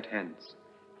animal, get hence.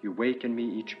 You wake in me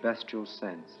each bestial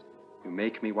sense. You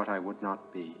make me what I would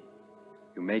not be.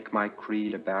 You make my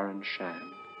creed a barren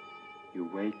sham. You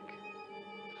wake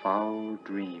foul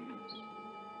dreams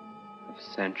of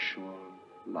sensual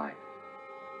life.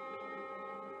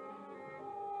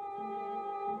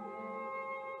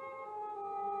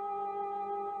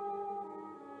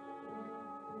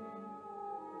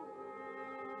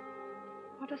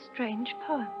 What a strange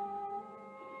poem.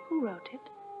 Who wrote it?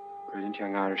 Brilliant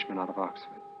young Irishman out of Oxford.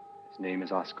 His name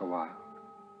is Oscar Wilde.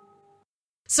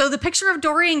 So The Picture of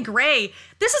Dorian Gray.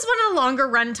 This is one of the longer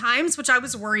run times, which I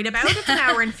was worried about. It's an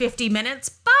hour and 50 minutes,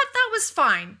 but that was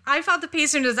fine. I thought the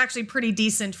pacing was actually pretty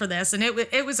decent for this, and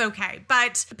it was okay.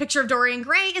 But The Picture of Dorian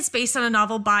Gray is based on a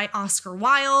novel by Oscar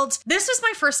Wilde. This was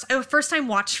my first time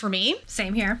watch for me.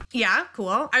 Same here. Yeah,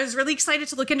 cool. I was really excited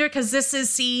to look into it because this is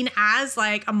seen as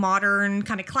like a modern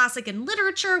kind of classic in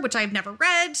literature, which I've never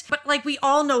read. But like we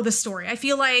all know the story. I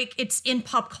feel like it's in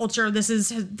pop culture. This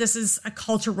is a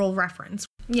cultural reference.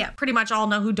 Yeah. Pretty much all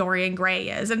know who Dorian Gray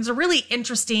is. And it's a really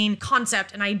interesting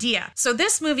concept and idea. So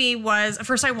this movie was a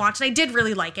first time watch, and I did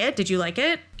really like it. Did you like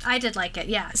it? I did like it,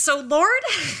 yeah. So Lord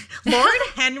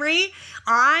Henry,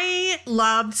 I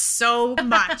loved so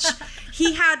much.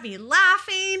 He had me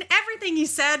laughing. Everything he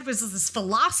said was this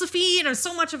philosophy, and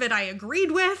so much of it I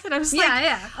agreed with. And I was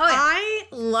I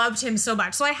loved him so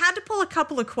much. So I had to pull a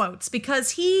couple of quotes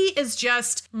because he is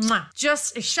just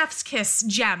a chef's kiss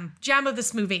gem of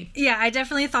this movie. Yeah, I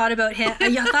definitely thought about him.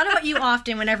 I thought about you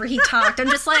often whenever he talked. I'm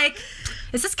just like,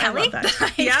 is this Kelly? I love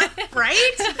that. Yeah,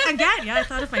 right? Again, yeah, I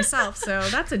thought of myself. So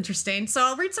that's interesting. So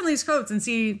I'll read some of these quotes and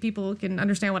see if people can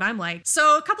understand what I'm like.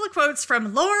 So a couple of quotes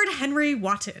from Lord Henry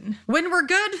Wotton. When we're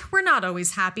good, we're not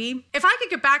always happy. If I could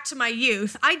get back to my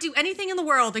youth, I'd do anything in the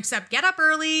world except get up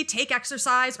early, take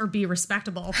exercise, or be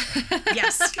respectable.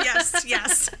 Yes, yes,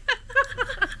 yes.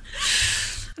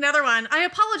 Another one. I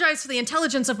apologize for the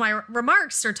intelligence of my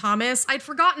remarks, Sir Thomas. I'd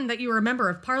forgotten that you were a member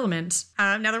of Parliament.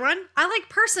 Another one. I like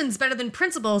persons better than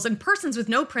principles, and persons with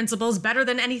no principles better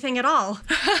than anything at all.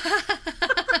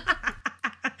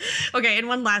 Okay, and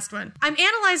one last one. I'm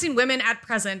analyzing women at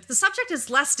present. The subject is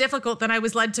less difficult than I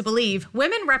was led to believe.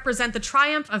 Women represent the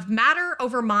triumph of matter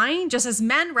over mind, just as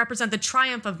men represent the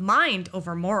triumph of mind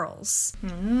over morals.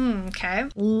 Okay.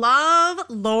 Love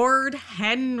Lord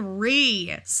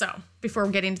Henry. So, before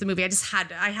we get into the movie,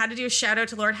 I had to do a shout out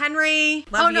to Lord Henry.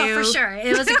 Love you. For sure.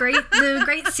 It was the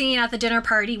great scene at the dinner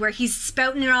party where he's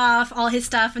spouting off all his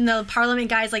stuff, and the Parliament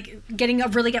guy's like getting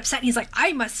really upset, and he's like,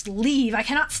 I must leave. I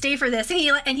cannot stay for this.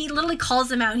 And he literally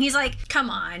calls him out, and he's like, come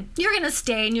on, you're gonna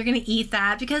stay and you're gonna eat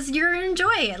that because you're gonna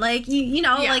enjoy it. Like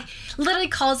like literally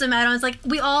calls him out on. It's like,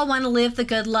 we all want to live the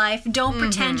good life. Don't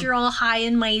pretend you're all high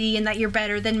and mighty and that you're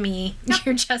better than me. Yep.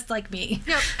 You're just like me.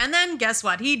 Yep. And then guess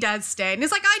what? He does stay, and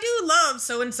he's like, I do love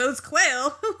so-and-so's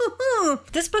quail.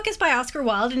 This book is by Oscar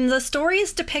Wilde, and the story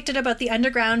is depicted about the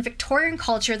underground Victorian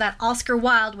culture that Oscar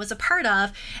Wilde was a part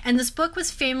of, and this book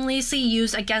was famously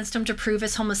used against him to prove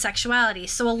his homosexuality.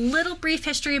 So a little brief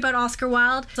history about Oscar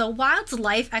Wilde. So Wilde's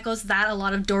life echoes that a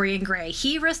lot of Dorian Gray.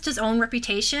 He risked his own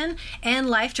reputation and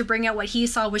life to bring out what he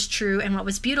saw was true and what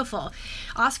was beautiful.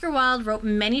 Oscar Wilde wrote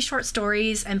many short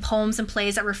stories and poems and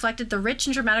plays that reflected the rich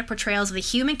and dramatic portrayals of the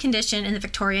human condition in the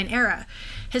Victorian era.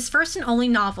 His first first and only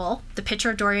novel, The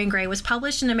Picture of Dorian Gray, was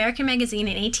published in American Magazine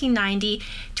in 1890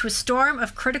 to a storm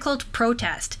of critical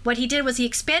protest. What he did was he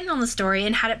expanded on the story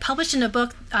and had it published in a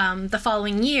book the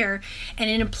following year,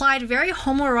 and it implied very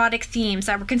homoerotic themes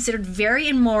that were considered very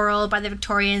immoral by the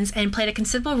Victorians and played a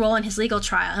considerable role in his legal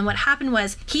trial. And what happened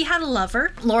was he had a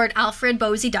lover, Lord Alfred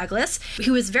Bosie Douglas,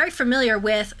 who was very familiar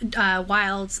with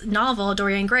Wilde's novel,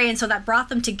 Dorian Gray, and so that brought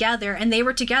them together, and they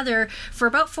were together for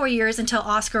about 4 years until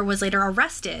Oscar was later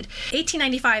arrested.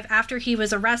 1895, after he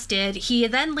was arrested, he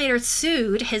then later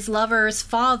sued his lover's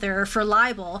father for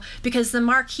libel because the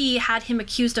Marquis had him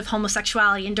accused of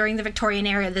homosexuality, and during the Victorian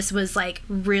era, this was like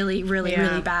really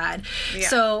bad. Yeah.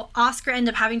 So Oscar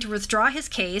ended up having to withdraw his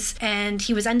case, and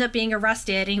he was ended up being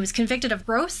arrested, and he was convicted of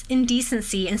gross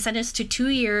indecency and sentenced to 2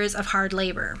 years of hard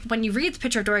labor. When you read The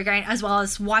Picture of Dorian Gray as well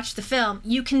as watch the film,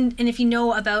 you can, and if you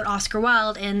know about Oscar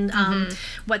Wilde and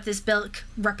what this book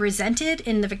represented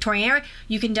in the Victorian era,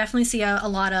 you can definitely see a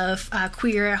lot of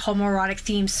queer homoerotic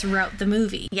themes throughout the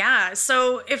movie. Yeah,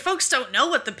 so if folks don't know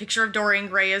what The Picture of Dorian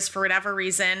Gray is for whatever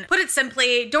reason, put it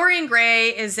simply, Dorian Gray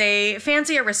is a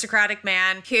fancy aristocratic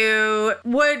man who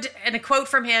would, and a quote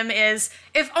from him is,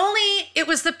 "If only it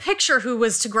was the picture who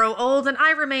was to grow old and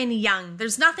I remain young.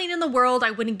 There's nothing in the world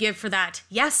I wouldn't give for that.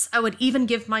 Yes, I would even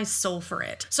give my soul for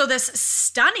it." So this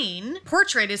stunning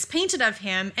portrait is painted of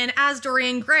him, and as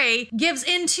Dorian Gray gives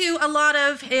into a lot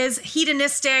of his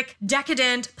hedonistic,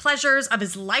 decadent pleasures of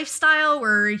his lifestyle,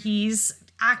 where he's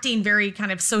acting very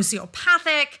kind of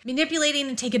sociopathic, manipulating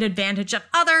and taking advantage of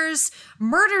others,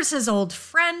 murders his old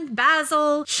friend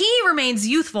Basil. He remains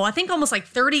youthful. I think almost like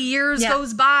 30 years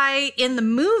goes by in the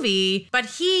movie, but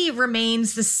he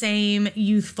remains the same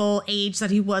youthful age that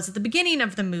he was at the beginning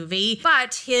of the movie.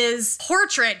 But his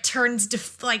portrait turns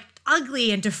ugly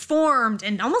and deformed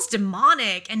and almost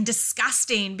demonic and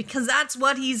disgusting because that's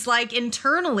what he's like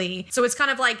internally. So it's kind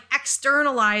of like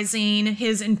externalizing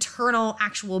his internal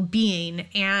actual being.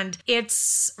 And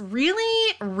it's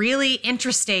really, really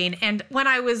interesting. And when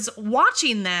I was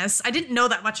watching this, I didn't know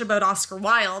that much about Oscar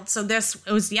Wilde. So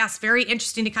it was very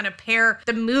interesting to kind of pair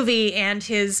the movie and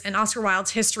Oscar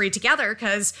Wilde's history together.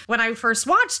 Because when I first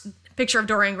watched Picture of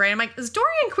Dorian Gray, I'm like, is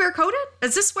Dorian queer-coded?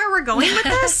 Is this where we're going with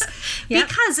this? Yep.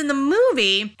 Because in the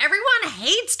movie, everyone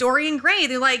hates Dorian Gray.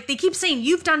 They keep saying,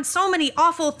 you've done so many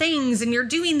awful things and you're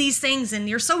doing these things and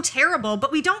you're so terrible,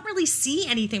 but we don't really see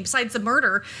anything besides the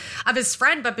murder of his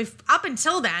friend. But up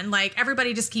until then,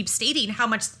 everybody just keeps stating how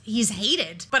much he's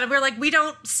hated. But we're like, we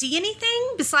don't see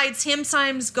anything besides him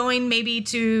sometimes going maybe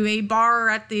to a bar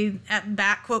at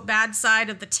quote bad side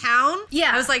of the town.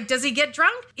 Yeah. I was like, does he get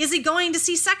drunk? Is he going to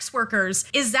see sex workers?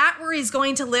 Is that where he's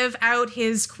going to live out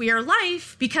his queer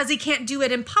life? Because he can't do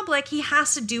it in public, he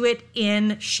has to do it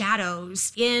in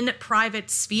shadows, in private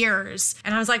spheres.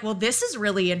 And I was like, well, this is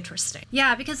really interesting.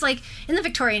 Yeah, because in the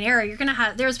Victorian era,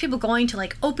 there was people going to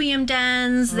opium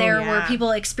dens, there were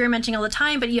people experimenting all the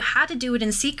time, but you had to do it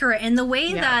in secret. And the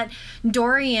way that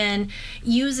Dorian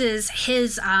uses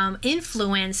his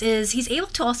influence is he's able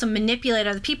to also manipulate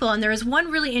other people. And there is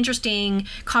one really interesting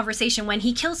conversation when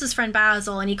he kills his friend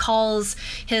Basil and he calls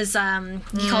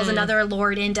another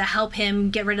lord in to help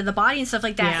him get rid of the body and stuff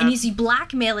like that, and he's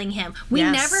blackmailing him. We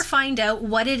never find out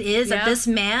what it is that this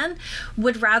man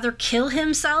would rather kill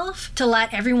himself to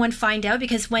let everyone find out,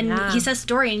 because when he says to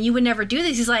Dorian, you would never do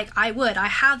this, he's like, I would. I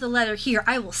have the letter here.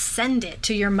 I will send it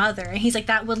to your mother. And he's like,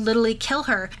 that would literally kill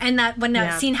her. And that when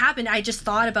that scene happened, I just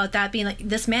thought about that being like,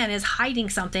 this man is hiding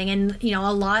something. And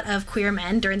a lot of queer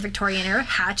men during the Victorian era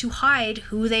had to hide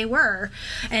who they were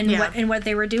and what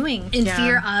they were doing in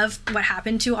fear of what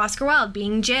happened to Oscar Wilde,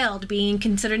 being jailed, being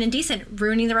considered indecent,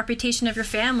 ruining the reputation of your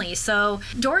family. So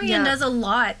Dorian does a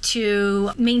lot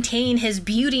to maintain his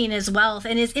beauty and his wealth.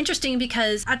 And it's interesting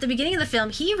because at the beginning of the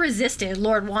film, he resisted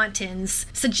Lord Wanton's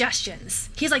suggestions.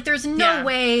 He's like, there's no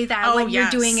way that what you're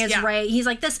doing is right. He's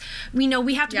like, we know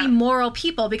we have to be moral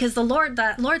people, because the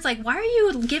Lord's like, why are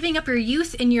you giving up your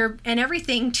youth and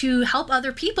everything to help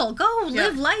other people? Go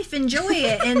live life, enjoy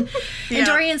it. And and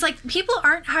Dorian's like, people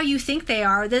aren't how you think they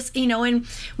are. And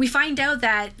we find out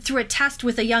that through a test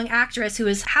with a young actress who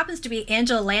happens to be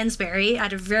Angela Lansbury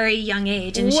at a very young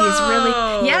age, and she's really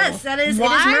it is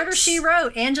Murder, She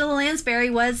Wrote. Angela Lansbury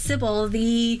was Sybil,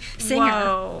 the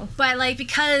singer. But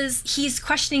because he's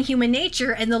questioning human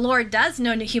nature, and the Lord does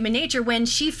know human nature, when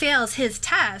she fails his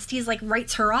test, he's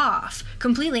writes her off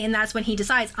completely, and that's when he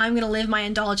decides, I'm going to live my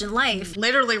indulgent life.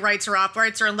 Literally writes her off,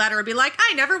 writes her a letter and be like,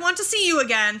 I never want to see you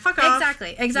again. Fuck off.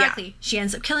 Exactly. She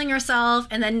ends up killing herself,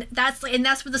 and then that's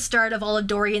where the start of all of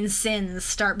Dorian's sins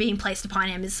start being placed upon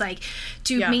him. It's like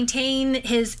to maintain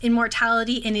his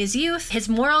immortality in his youth, his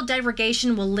moral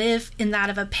degradation will live in that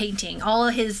of a painting. All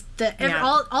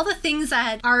the things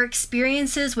that our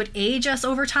experiences would age us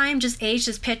over time just age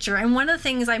this picture. And one of the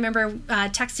things I remember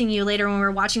texting you later when we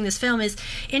were watching this film is,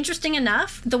 interesting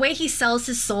enough, the way he sells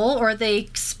his soul, or the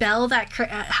spell that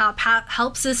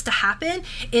helps this to happen,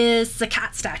 is the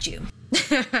cat statue.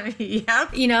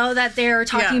 Yep. You know, that they're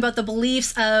talking about the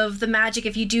beliefs of the magic.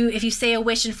 If you say a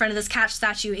wish in front of this cat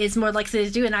statue, is more likely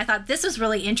to do. And I thought this was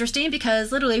really interesting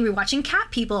because literally we're watching cat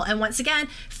people, and once again,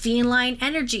 feline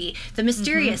energy, the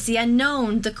mysterious, the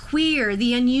unknown, the queer,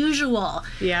 the unusual.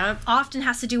 Yeah. Often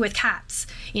has to do with cats.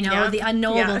 You know, the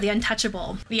unknowable, the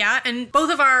untouchable. Yeah, and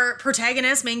both of our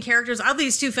protagonists, main characters of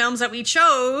these two films that we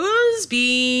chose,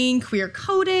 being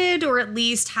queer-coded, or at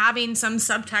least having some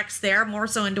subtext there, more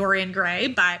so in Dorian Gray.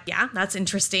 But yeah, that's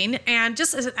interesting. And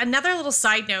just as another little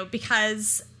side note,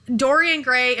 because Dorian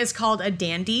Gray is called a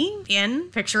dandy in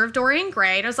Picture of Dorian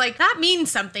Gray, and I was like, that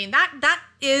means something. That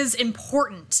is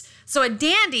important. So a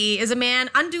dandy is a man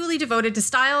unduly devoted to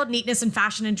style, neatness, and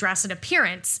fashion and dress and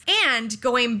appearance. And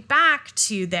going back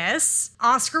to this,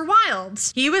 Oscar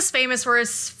Wilde. He was famous for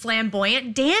his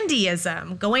flamboyant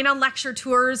dandyism, going on lecture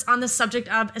tours on the subject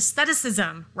of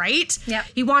aestheticism, right? Yeah.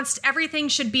 He wants everything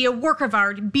should be a work of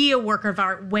art,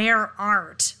 wear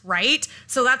art, right?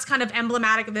 So that's kind of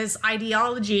emblematic of this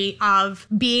ideology of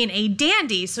being a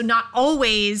dandy. So not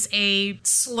always a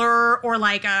slur or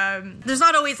like there's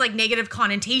not always like negative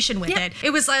connotation with it. It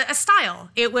was a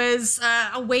style. It was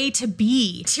a way to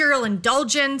be. Material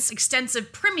indulgence,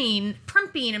 extensive primping,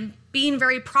 and being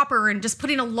very proper and just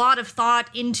putting a lot of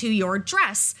thought into your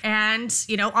dress. And,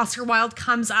 you know, Oscar Wilde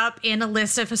comes up in a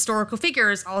list of historical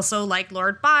figures, also like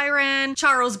Lord Byron,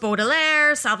 Charles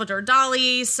Baudelaire, Salvador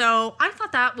Dali. So I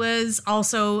thought that was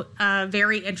also a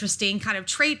very interesting kind of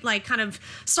trait, like kind of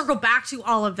circle back to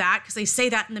all of that, because they say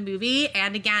that in the movie.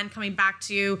 And again, coming back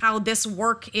to how this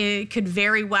work could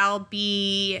very well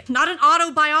be not an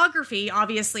autobiography,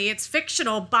 obviously, it's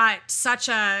fictional, but such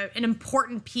an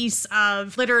important piece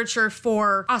of literature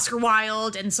for Oscar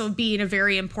Wilde, and so being a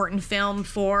very important film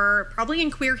for probably in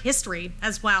queer history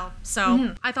as well.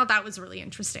 So I thought that was really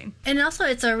interesting. And also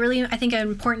it's a really, I think, an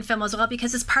important film as well,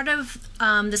 because it's part of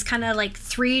this kind of like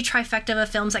three trifecta of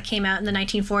films that came out in the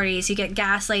 1940s. You get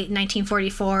Gaslight in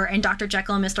 1944 and Dr.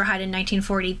 Jekyll and Mr. Hyde in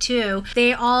 1942.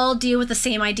 They all deal with the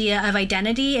same idea of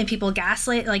identity, and people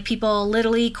gaslight, like people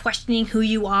literally questioning who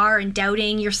you are and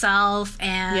doubting yourself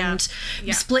and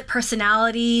split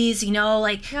personalities, you know,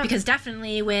 like because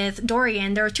definitely with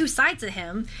Dorian, there are two sides of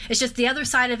him. It's just the other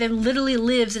side of him literally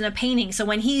lives in a painting. So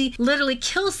when he literally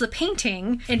kills the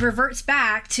painting, it reverts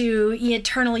back to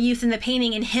eternal youth in the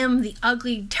painting, and him, the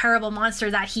ugly, terrible monster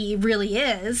that he really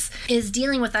is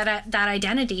dealing with that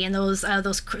identity and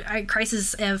those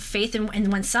crises of faith in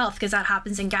oneself, because that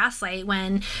happens in Gaslight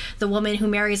when the woman who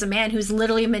marries a man who's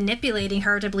literally manipulating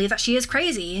her to believe that she is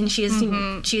crazy, and she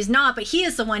is not, but he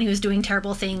is the one who's doing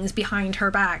terrible things behind her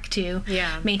back to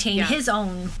maintain his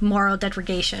own moral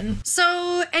degradation.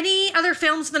 So any other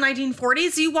films in the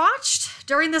 1940s you watched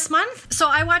during this month? So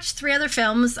I watched 3 other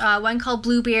films, one called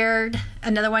Bluebeard,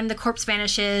 another one The Corpse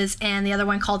Vanishes, and the other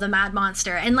one called The Mad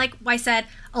Monster. And like I said,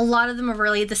 a lot of them are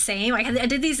really the same. I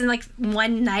did these in like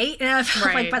one night, and I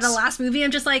felt like by the last movie,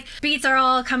 I'm just like, beats are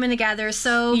all coming together.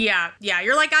 So yeah,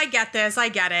 you're like, I get this, I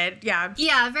get it.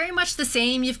 Yeah, very much the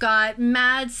same. You've got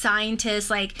mad scientists.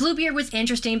 Like Bluebeard was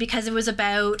interesting because it was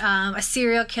about a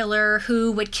serial killer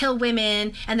who would kill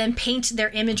women and then paint their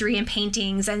imagery in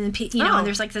paintings, and then and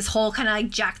there's like this whole kind of like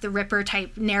Jack the Ripper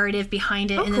type narrative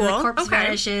behind it. And then The Corpse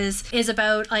Vanishes is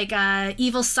about like a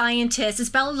evil scientist. It's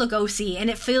Bela Lugosi, and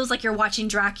it feels like you're watching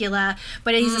Dracula,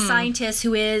 but he's a scientist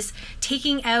who is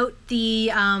taking out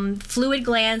the fluid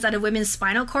glands out of women's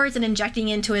spinal cords and injecting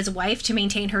into his wife to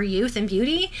maintain her youth and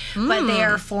beauty. But they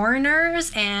are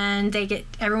foreigners, and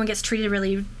everyone gets treated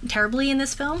really terribly in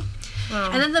this film.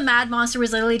 And then The Mad Monster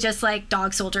was literally just like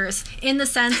Dog Soldiers, in the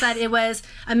sense that it was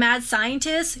a mad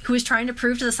scientist who was trying to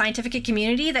prove to the scientific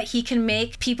community that he can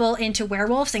make people into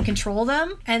werewolves and control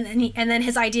them. And then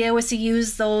his idea was to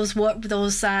use those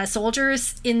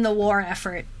soldiers in the war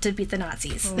effort to beat the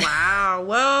Nazis. Wow.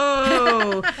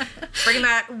 Whoa. Bringing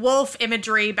that wolf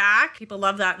imagery back. People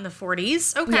love that in the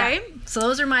 40s. Okay. Yeah. So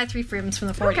those are my 3 films from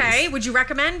the 40s. Okay. Would you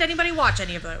recommend anybody watch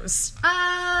any of those? The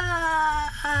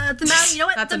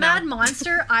Mad Monster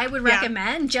Monster I would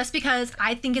recommend just because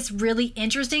I think it's really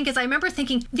interesting, because I remember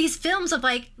thinking these films of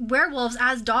like werewolves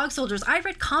as dog soldiers. I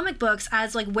read comic books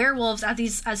as like werewolves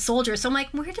as soldiers. So I'm like,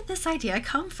 where did this idea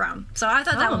come from? So I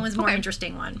thought that one was more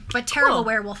interesting one. But terrible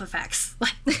werewolf effects.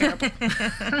 Like terrible.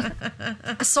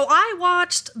 So I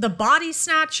watched The Body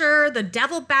Snatcher, The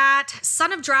Devil Bat,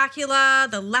 Son of Dracula,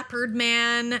 The Leopard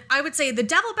Man. I would say The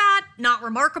Devil Bat, not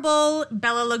remarkable.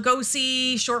 Bela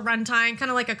Lugosi, short runtime,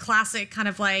 kind of like a classic kind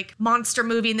of like monster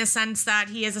movie in the sense that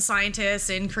he is a scientist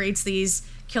and creates these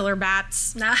killer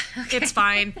bats. Okay. It's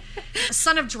fine.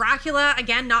 Son of Dracula,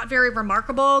 again, not very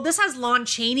remarkable. This has Lon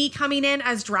Chaney coming in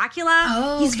as Dracula.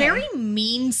 Oh, He's very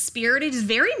mean-spirited. He's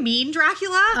very mean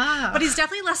Dracula, but he's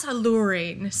definitely less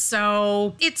alluring.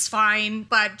 So it's fine,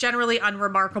 but generally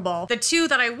unremarkable. The two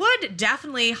that I would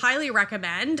definitely highly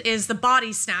recommend is The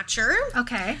Body Snatcher.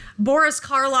 Okay. Boris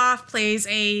Karloff plays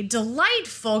a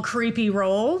delightfully creepy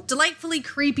role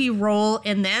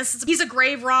in this. He's a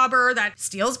grave robber that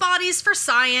steals bodies for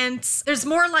science. There's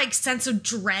more like sense of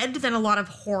dread than a lot of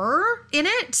horror in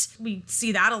it. We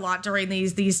see that a lot during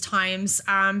these times,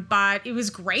 but it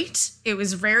was great. It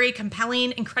was very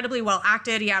compelling, incredibly well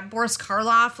acted. Yeah, Boris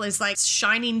Karloff is like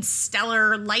shining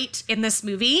stellar light in this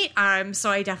movie,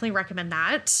 so I definitely recommend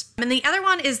that. And the other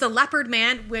one is The Leopard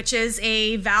Man, which is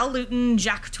a Val Lewton,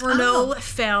 Jacques Tourneur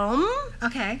film.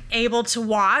 Okay. Able to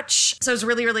watch. So I was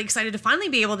really, really excited to finally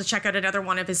be able to check out another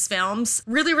one of his films.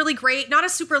 Really, really great. Not a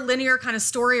super linear kind of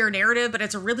story or narrative, but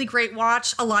it's a really great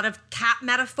watch. A lot of cat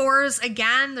metaphors.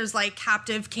 Again, there's like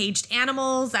captive caged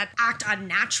animals that act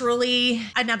unnaturally.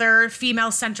 Another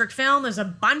female-centric film. There's a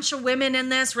bunch of women in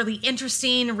this. Really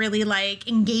interesting, really like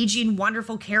engaging,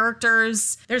 wonderful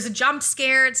characters. There's a jump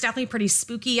scare. It's definitely pretty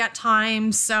spooky at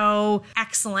times. So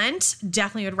excellent.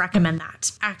 Definitely would recommend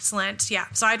that. Excellent. Yeah.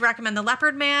 So I'd recommend The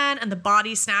Leopard Man and The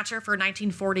Body Snatcher for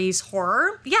 1940s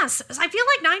horror. Yes, I feel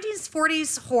like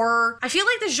 1940s horror, I feel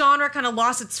like the genre kind of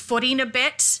lost its footing a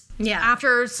bit. Yeah.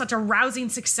 After such a rousing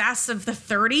success of the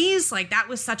 30s, like that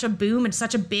was such a boom and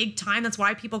such a big time. That's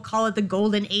why people call it the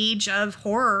golden age of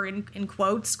horror, in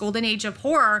quotes, golden age of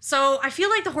horror. So I feel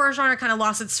like the horror genre kind of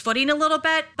lost its footing a little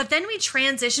bit, but then we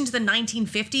transitioned to the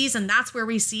 1950s and that's where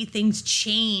we see things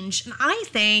change. And I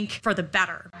think for the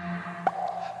better.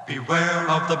 Beware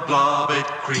of the blob, it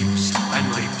creeps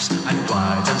and leaps and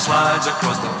glides and slides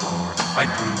across the floor, right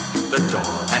through the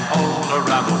door and all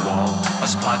around the wall. A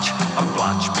splotch, a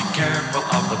blotch, be careful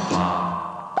of the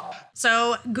blob.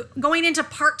 So going into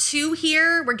part 2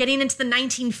 here, we're getting into the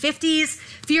 1950s.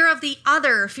 Fear of the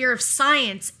other, fear of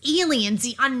science, aliens,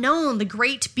 the unknown, the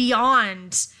great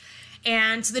beyond.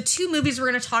 And the two movies we're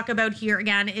going to talk about here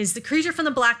again is The Creature from the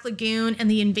Black Lagoon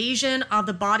and The Invasion of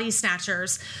the Body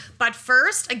Snatchers. But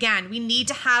first, again, we need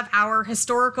to have our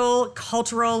historical,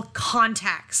 cultural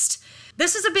context.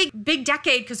 This is a big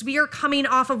decade because we are coming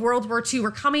off of World War II.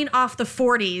 We're coming off the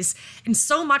 40s. And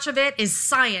so much of it is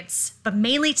science, but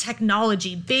mainly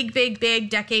technology. Big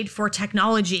decade for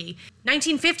technology.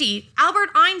 1950, Albert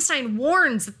Einstein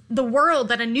warns the world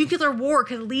that a nuclear war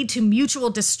could lead to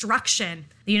mutual destruction.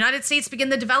 The United States began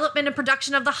the development and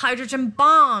production of the hydrogen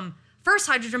bomb. First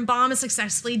hydrogen bomb is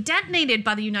successfully detonated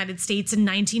by the United States in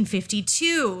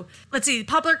 1952. Let's see,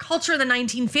 popular culture in the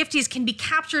 1950s can be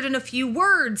captured in a few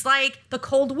words like the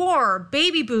Cold War,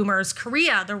 baby boomers,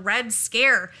 Korea, the Red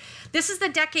Scare. This is the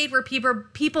decade where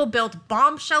people built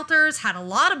bomb shelters, had a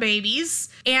lot of babies,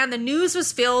 and the news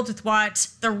was filled with what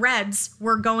the Reds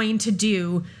were going to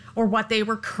do or what they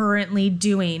were currently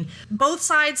doing. Both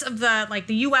sides of the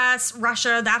US,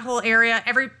 Russia, that whole area,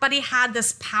 everybody had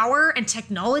this power and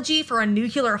technology for a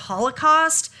nuclear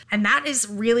holocaust, and that is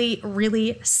really,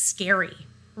 really scary.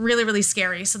 Really, really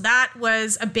scary. So that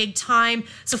was a big time.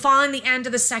 So following the end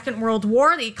of the Second World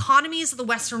War, the economies of the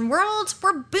Western world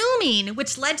were booming,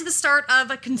 which led to the start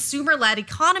of a consumer-led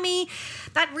economy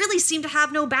that really seemed to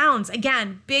have no bounds.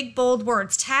 Again, big, bold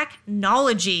words,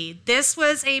 technology. This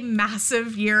was a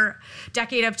massive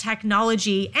decade of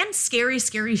technology and scary,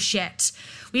 scary shit.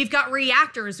 We've got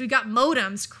reactors, we've got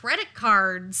modems, credit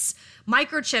cards,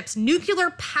 microchips, nuclear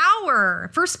power.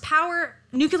 First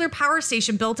nuclear power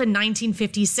station built in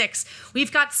 1956.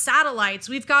 We've got satellites,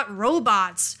 we've got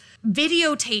robots,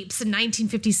 videotapes in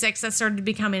 1956 that started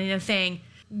becoming a thing.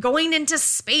 Going into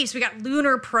space, we got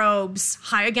lunar probes.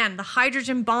 Again, the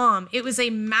hydrogen bomb. It was a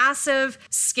massive,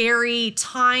 scary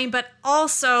time, but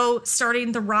also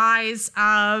starting the rise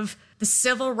of the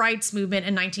civil rights movement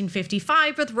in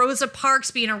 1955 with Rosa Parks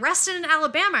being arrested in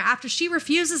Alabama after she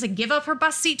refuses to give up her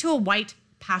bus seat to a white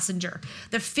passenger.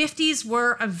 The 50s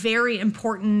were a very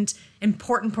important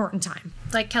important time.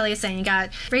 Like Kelly is saying, you got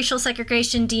racial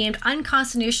segregation deemed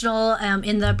unconstitutional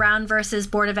in the Brown versus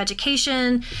Board of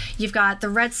Education. You've got the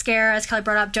Red Scare, as Kelly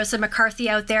brought up, Joseph McCarthy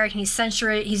out there, and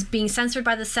he's being censored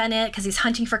by the Senate because he's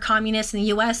hunting for communists in the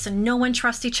U.S. and no one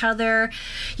trusts each other.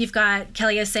 You've got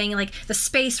Kelly is saying, like, the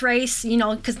space race,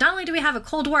 because not only do we have a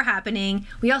Cold War happening,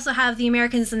 we also have the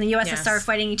Americans and the USSR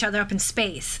fighting each other up in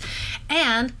space.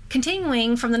 And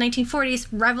continuing from the 1940s,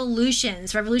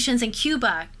 revolutions in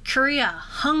Cuba, Korea,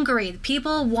 Hungary.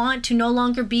 People want to no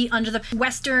longer be under the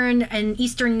Western and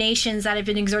Eastern nations that have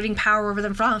been exerting power over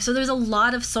them for long. So there's a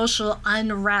lot of social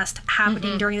unrest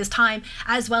happening during this time,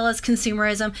 as well as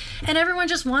consumerism. And everyone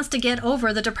just wants to get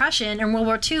over the Depression and World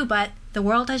War II, but the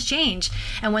world has changed.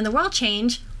 And when the world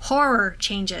changed, horror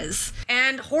changes.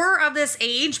 And horror of this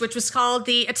age, which was called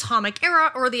the Atomic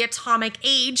Era or the Atomic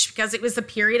Age, because it was the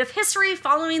period of history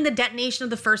following the detonation of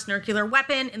the first nuclear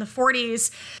weapon in the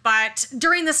 40s. But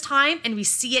during this time, and we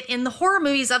see it in the horror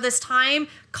movies of this time,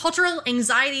 cultural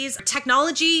anxieties,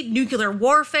 technology, nuclear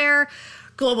warfare,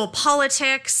 global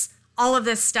politics, all of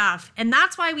this stuff. And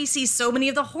that's why we see so many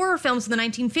of the horror films in the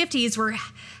 1950s were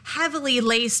heavily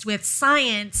laced with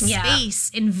science, space,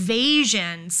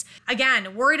 invasions.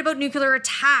 Again, worried about nuclear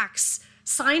attacks,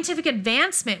 scientific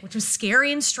advancement, which was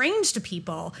scary and strange to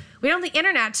people. We don't have the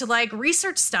internet to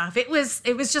research stuff. It was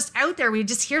just out there.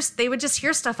 They would just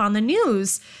hear stuff on the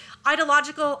news.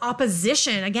 Ideological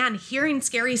opposition, again, hearing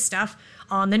scary stuff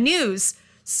on the news.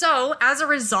 So as a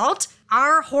result,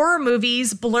 our horror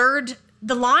movies blurred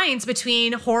the lines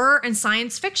between horror and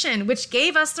science fiction, which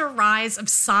gave us the rise of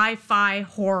sci-fi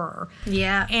horror.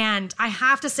 Yeah. And I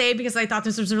have to say, because I thought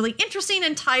this was really interesting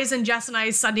and ties in Jess and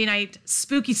I's Sunday night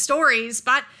spooky stories,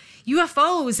 but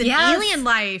UFOs and alien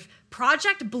life,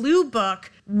 Project Blue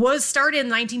Book was started in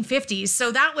the 1950s.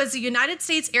 So that was the United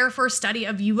States Air Force study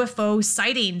of UFO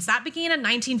sightings. That began in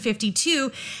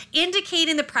 1952,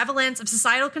 indicating the prevalence of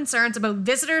societal concerns about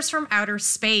visitors from outer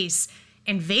space.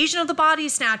 Invasion of the Body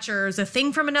Snatchers, A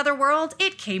Thing from Another World,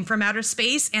 It Came from Outer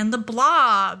Space, and The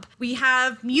Blob. We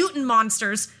have mutant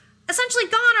monsters. Essentially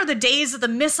gone are the days of the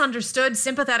misunderstood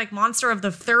sympathetic monster of the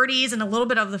 30s and a little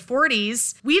bit of the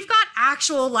 40s. We've got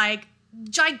actual,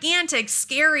 gigantic,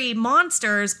 scary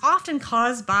monsters, often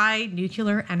caused by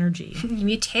nuclear energy.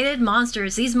 Mutated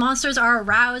monsters. These monsters are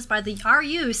aroused by our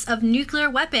use of nuclear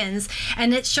weapons,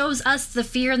 and it shows us the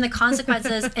fear and the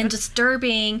consequences and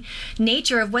disturbing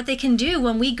nature of what they can do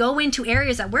when we go into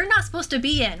areas that we're not supposed to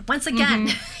be in. Once again,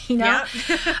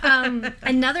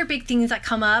 another big thing that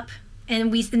come up,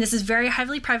 and this is very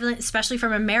heavily prevalent, especially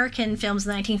from American films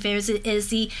in the 1950s, is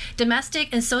the domestic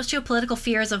and socio-political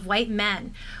fears of white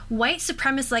men. White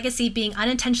supremacist legacy being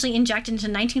unintentionally injected into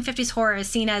 1950s horror is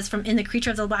seen as, in The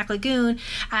Creature of the Black Lagoon,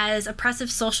 as oppressive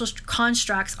social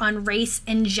constructs on race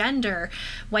and gender.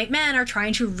 White men are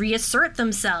trying to reassert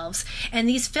themselves, and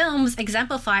these films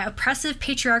exemplify oppressive,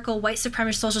 patriarchal, white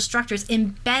supremacist social structures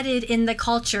embedded in the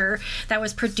culture that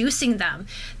was producing them.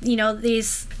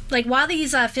 While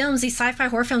these films, these sci-fi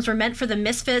horror films, were meant for the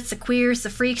misfits, the queers, the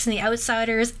freaks, and the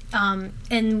outsiders,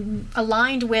 and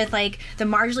aligned with the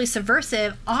marginally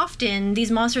subversive, often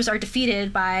these monsters are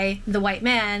defeated by the white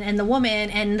man and the woman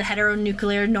and the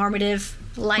heteronuclear normative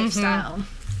lifestyle.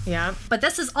 Yeah. But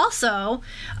this is also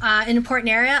an important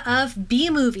area of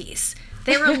B movies.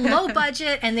 They were low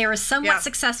budget and they were somewhat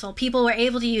successful. People were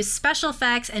able to use special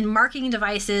effects and marketing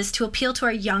devices to appeal to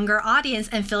our younger audience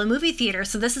and fill a movie theater.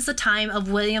 So this is the time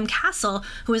of William Castle,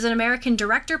 who was an American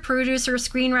director, producer,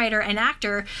 screenwriter, and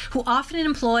actor who often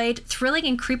employed thrilling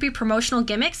and creepy promotional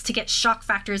gimmicks to get shock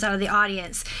factors out of the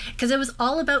audience. Because it was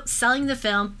all about selling the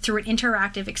film through an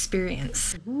interactive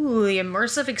experience. Ooh, the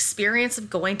immersive experience of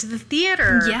going to the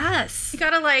theater. Yes. You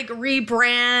gotta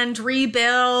rebrand,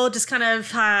 rebuild, just kind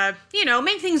of,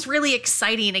 make things really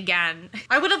exciting again.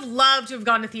 I would have loved to have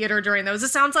gone to theater during those. It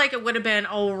sounds like it would have been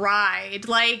a ride.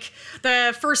 Like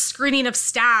the first screening of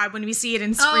Stab when we see it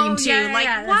in Scream 2.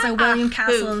 That's a William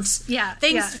Castle.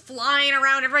 Things flying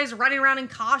around. Everybody's running around in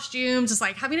costumes. Just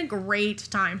having a great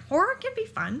time. Horror can be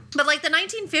fun. But the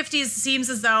 1950s seems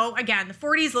as though, again, the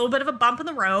 40s, a little bit of a bump in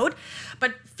the road.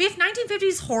 But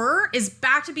 1950s horror is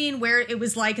back to being where it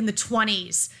was in the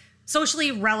 20s.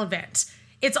 Socially relevant.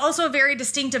 It's also a very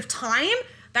distinctive time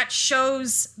that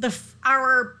shows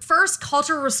our first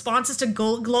cultural responses to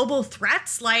global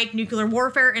threats like nuclear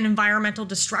warfare and environmental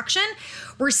destruction.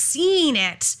 We're seeing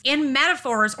it in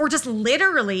metaphors or just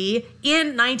literally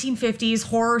in 1950s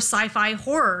horror, sci-fi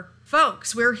horror.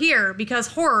 Folks, we're here because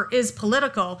horror is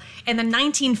political, and the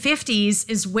 1950s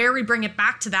is where we bring it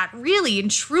back to that, really and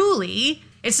truly.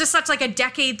 It's just such a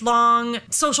decade-long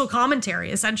social commentary,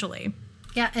 essentially.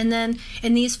 Yeah, and then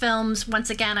in these films, once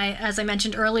again, as I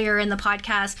mentioned earlier in the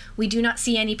podcast, we do not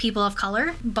see any people of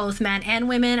color, both men and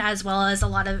women, as well as a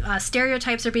lot of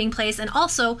stereotypes are being placed, and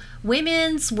also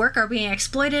women's work are being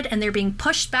exploited, and they're being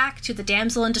pushed back to the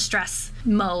damsel in distress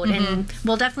mode. And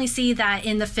we'll definitely see that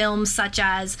in the films such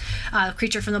as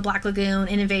Creature from the Black Lagoon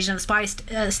and Invasion of the Spy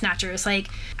Snatchers. Like,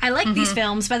 I like these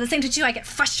films, but at the same time too, I get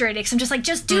frustrated because I'm just like,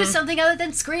 just do something other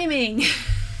than screaming.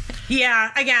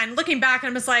 Yeah, again, looking back,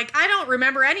 I'm just like, I don't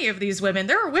remember any of these women.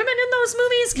 There are women in those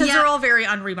movies because they're all very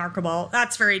unremarkable.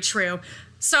 That's very true.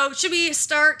 So should we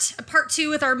start part 2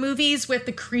 with our movies with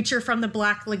The Creature from the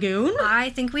Black Lagoon? I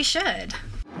think we should.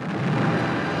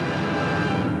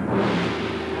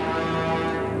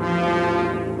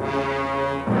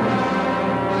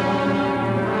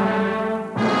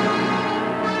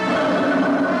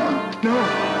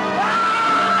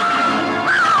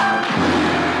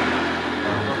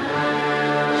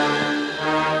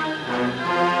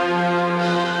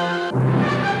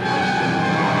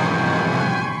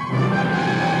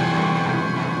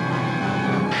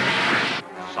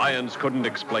 Science couldn't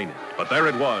explain it, but there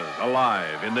it was,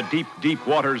 alive in the deep, deep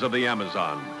waters of the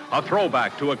Amazon. A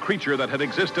throwback to a creature that had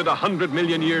existed 100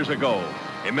 million years ago,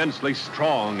 immensely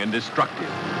strong and destructive.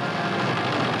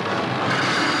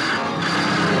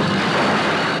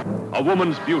 A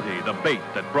woman's beauty, the bait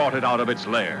that brought it out of its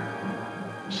lair.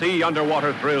 See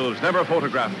underwater thrills never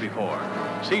photographed before.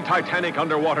 See titanic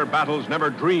underwater battles never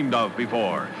dreamed of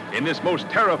before in this most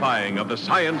terrifying of the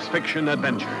science fiction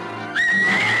adventures.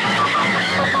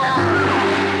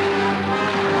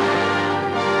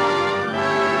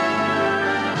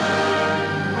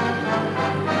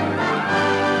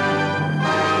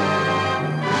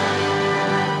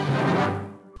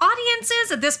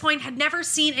 Audiences at this point had never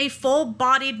seen a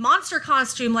full-bodied monster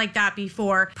costume like that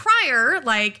before. Prior,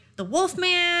 like the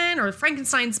Wolfman or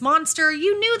Frankenstein's monster,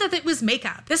 you knew that it was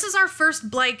makeup. This is our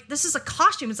first, like, this is a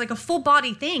costume. It's like a full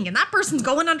body thing. And that person's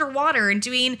going underwater and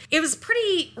doing, it was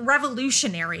pretty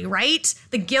revolutionary, right?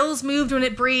 The gills moved when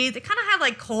it breathed. It kind of had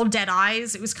like cold, dead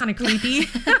eyes. It was kind of creepy.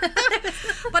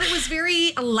 But it was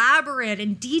very elaborate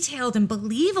and detailed and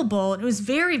believable. It was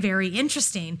very, very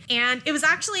interesting. And it was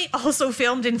actually also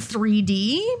filmed in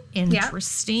 3D.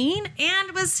 Interesting.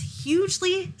 And was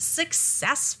hugely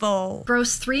successful.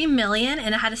 Grossed $3 million,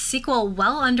 and it had a sequel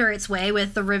well under its way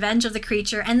with The Revenge of the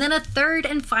Creature, and then a third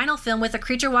and final film with A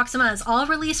Creature Walks Among Us, all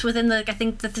released within the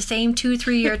same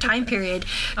 2-3 year time period,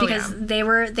 because they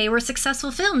were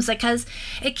successful films, because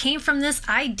it came from this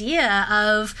idea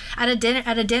of at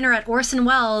a dinner at Orson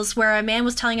Welles, where a man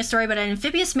was telling a story about an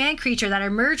amphibious man creature that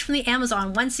emerged from the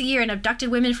Amazon once a year and abducted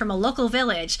women from a local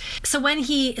village. So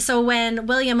when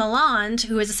William Lalonde,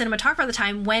 who was a cinematographer at the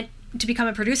time, went to become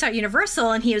a producer at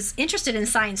Universal, and he was interested in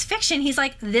science fiction, he's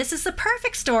like, this is the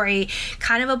perfect story,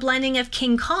 kind of a blending of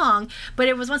King Kong, but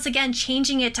it was once again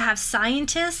changing it to have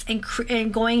scientists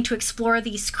and going to explore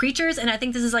these creatures. And I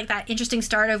think this is like that interesting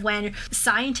start of when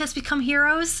scientists become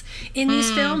heroes in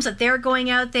these films, that they're going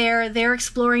out there, they're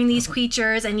exploring these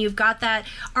creatures, and you've got that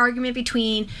argument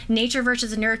between nature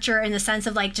versus nurture, in the sense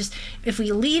of like, just if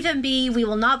we leave him be, we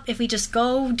will not, if we just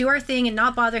go do our thing and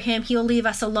not bother him, he'll leave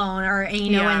us alone, or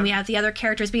and we have the other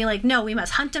characters being like, no, we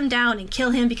must hunt him down and kill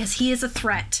him because he is a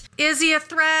threat. Is he a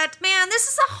threat? Man, this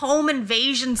is a home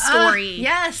invasion story.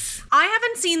 Yes. I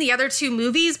haven't seen the other 2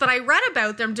 movies, but I read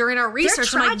about them during our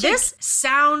research. I'm like, this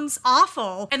sounds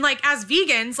awful. And like, as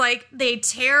vegans, like, they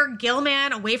tear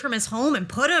Gilman away from his home and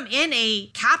put him in a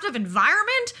captive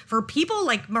environment for people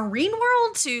like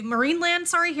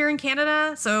Marineland here in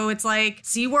Canada. So it's like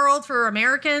SeaWorld for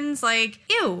Americans. Like,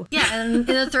 ew. Yeah, and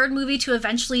in the third movie, to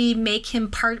eventually make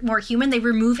him part more human, they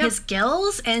remove his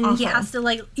gills, and he has to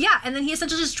and then he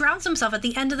essentially just drowns himself at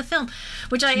the end of the film,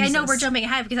 which I know we're jumping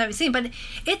ahead because I haven't seen, but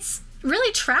it's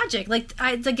really tragic. Like,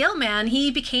 the Gill Man, he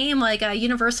became like a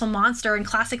universal monster and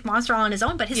classic monster all on his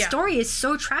own, but his story is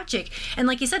so tragic. And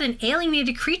like you said, an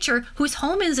alienated creature whose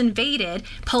home is invaded,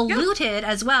 polluted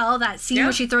as well. That scene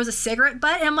where she throws a cigarette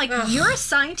butt, and I'm like, you're a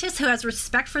scientist who has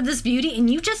respect for this beauty, and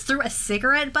you just threw a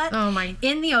cigarette butt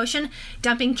in the ocean,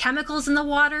 dumping chemicals in the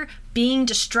water, being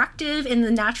destructive in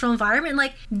the natural environment.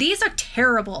 Like, these are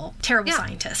terrible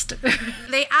scientists.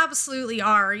 They absolutely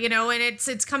are, and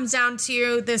it comes down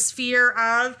to this fear fear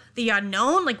of the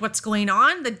unknown, like what's going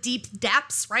on, the deep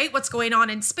depths, right? What's going on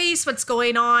in space, what's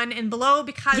going on in below,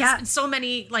 because so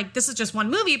many, like, this is just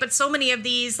one movie, but so many of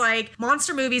these, like,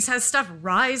 monster movies has stuff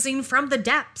rising from the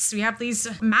depths. We have these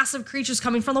massive creatures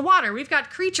coming from the water. We've got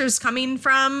creatures coming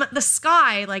from the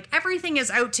sky. Like, everything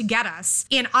is out to get us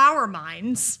in our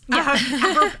minds,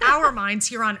 our minds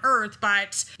here on Earth.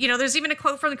 But, you know, there's even a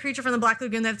quote from the creature from the Black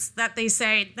Lagoon that they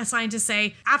say, the scientists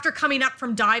say, after coming up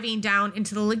from diving down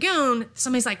into the lagoon,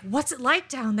 somebody's like, what's it like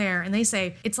down there? And they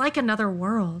say, it's like another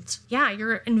world. Yeah,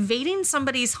 you're invading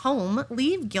somebody's home.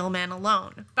 Leave Gilman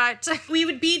alone. But we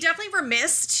would be definitely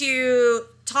remiss to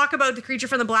talk about the creature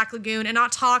from the Black Lagoon and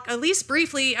not talk at least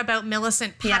briefly about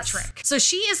Millicent Patrick. Yes. So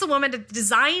she is the woman that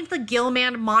designed the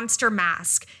Gilman monster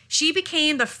mask. She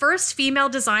became the first female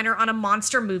designer on a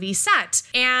monster movie set,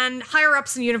 and higher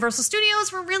ups in Universal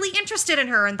Studios were really interested in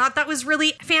her and thought that was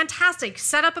really fantastic.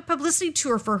 Set up a publicity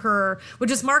tour for her, which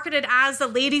is marketed as the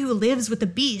lady who lives with the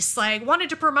beast, like wanted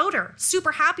to promote her.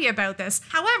 Super happy about this.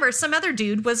 However, some other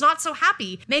dude was not so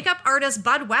happy. Makeup artist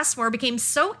Bud Westmore became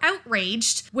so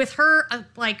outraged with her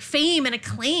like fame and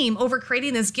acclaim over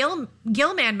creating this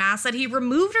Gilman mask that he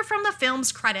removed her from the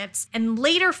film's credits and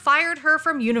later fired her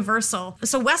from Universal.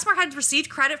 So Westmore had received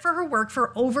credit for her work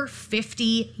for over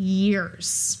 50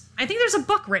 years. I think there's a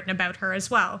book written about her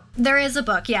as well. There is a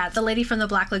book, yeah, The Lady from the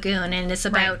Black Lagoon, and it's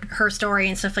about her story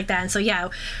and stuff like that. And so, yeah,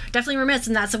 definitely remiss.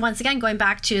 And that's, once again, going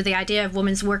back to the idea of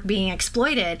women's work being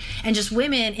exploited and just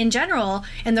women in general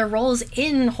and their roles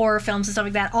in horror films and stuff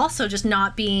like that also just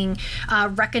not being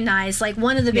recognized. Like,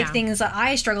 one of the big things that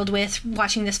I struggled with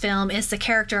watching this film is the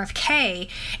character of Kay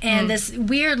and this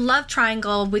weird love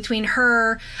triangle between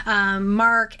her,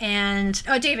 Mark, and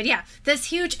David. Yeah, this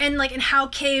huge, and like, and how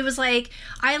Kay was like,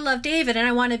 I love David and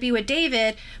I want to be with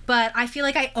David, but I feel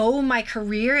like I owe my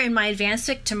career and my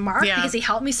advancement to Mark because he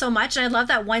helped me so much. And I love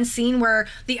that one scene where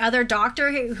the other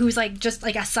doctor, who's like just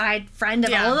like a side friend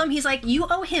of all of them, he's like, you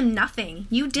owe him nothing.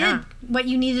 You did what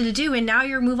you needed to do and now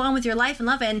you're move on with your life and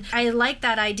love it. And I like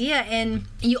that idea. And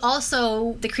you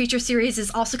also, the Creature series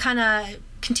is also kind of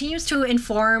continues to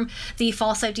inform the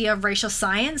false idea of racial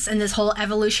science and this whole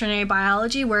evolutionary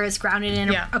biology where it's grounded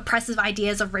in oppressive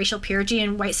ideas of racial purity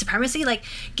and white supremacy. Like,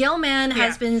 Gilman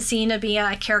has been seen to be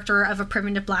a character of a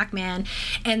primitive black man,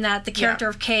 and that the character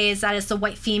of Kay is that it's the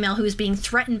white female who's being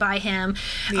threatened by him,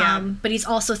 but he's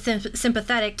also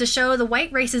sympathetic to show the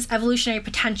white race's evolutionary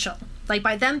potential. Like,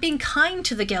 by them being kind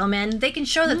to the Gilman, they can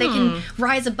show that they can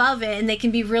rise above it and they can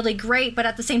be really great, but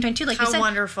at the same time, too, like you said... How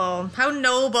wonderful. How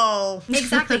noble.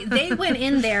 Exactly. They went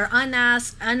in there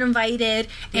unasked, uninvited,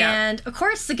 and, of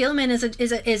course, the Gilman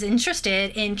is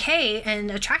interested in Kay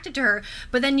and attracted to her,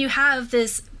 but then you have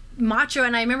this macho,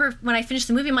 and I remember when I finished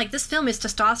the movie, I'm like, this film is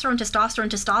testosterone, testosterone,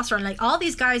 testosterone. Like, all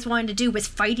these guys wanted to do was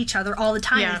fight each other all the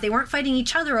time. If they weren't fighting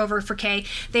each other over for Kay,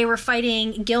 they were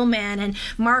fighting Gilman, and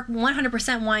Mark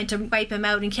 100% wanted to wipe him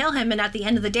out and kill him, and at the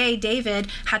end of the day, David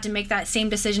had to make that same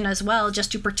decision as well,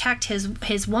 just to protect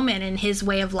his woman and his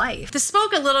way of life. This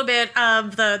spoke a little bit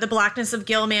of the blackness of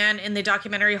Gilman in the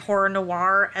documentary Horror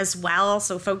Noir as well,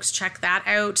 so folks check that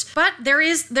out. But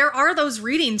there are those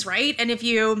readings, right? And if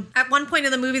you, at one point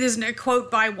in the movie, there's a quote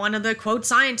by one of the quote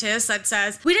scientists that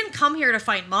says, we didn't come here to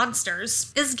fight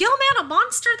monsters. Is Gilman a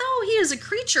monster though? He is a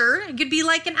creature. It could be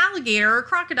like an alligator or a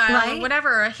crocodile or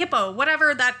whatever, a hippo,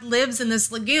 whatever that lives in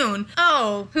this lagoon.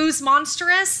 Oh, who's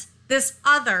monstrous? This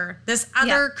other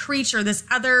creature, this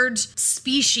othered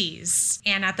species.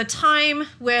 And at the time,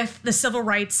 with the civil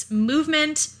rights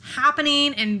movement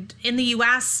happening and in the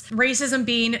US, racism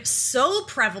being so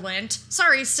prevalent,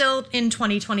 still in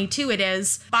 2022 it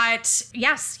is, but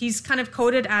yes, he's kind of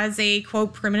coded as a,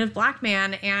 quote, primitive black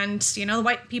man, and, you know, the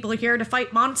white people are here to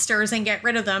fight monsters and get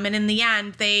rid of them, and in the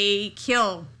end, they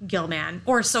kill Gilman,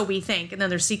 or so we think, and then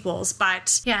there's sequels,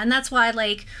 but... Yeah, and that's why,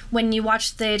 like, when you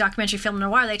watch the documentary Film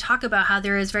Noir, they talk about how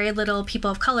there is very little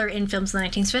people of color in films in the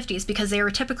 1950s because they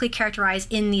were typically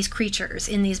characterized in these creatures,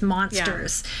 in these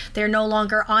monsters. They're no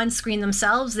longer on screen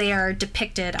themselves, they are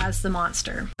depicted as the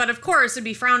monster. But of course, it'd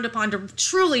be frowned upon to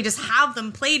truly just have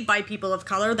them played by people of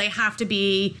color. They have to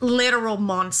be literal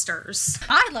monsters.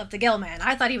 I love the Gilman.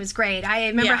 I thought he was great. I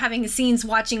remember having scenes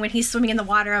watching when he's swimming in the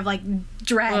water of, like,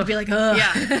 dread. Be like, ugh.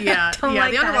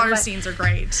 The underwater scenes are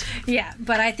great. Yeah,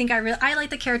 but I think I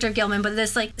like the character of Gilman, but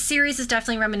this, like, series is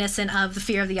definitely reminiscent of the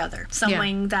fear of the other.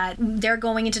 Someone that they're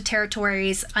going into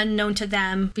territories unknown to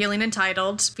them. Feeling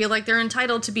entitled. Feel like they're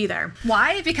entitled to be there.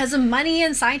 Why? Because of money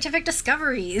and scientific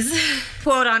discoveries.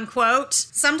 Quote unquote.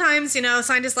 Sometimes, you know,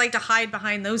 scientists like to hide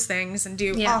behind those things and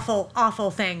do awful,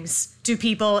 awful things. to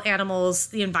people, animals,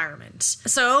 the environment.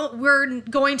 So we're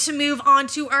going to move on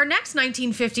to our next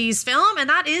 1950s film, and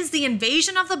that is The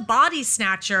Invasion of the Body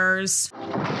Snatchers.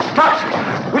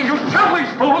 But will you tell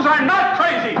these fools I'm not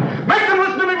crazy? Make them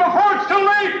listen to me before it's too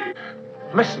late!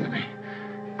 Listen to me.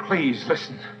 Please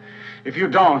listen. If you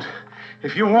don't,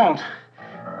 if you won't,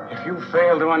 if you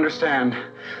fail to understand,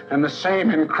 then the same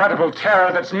incredible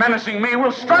terror that's menacing me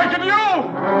will strike at you!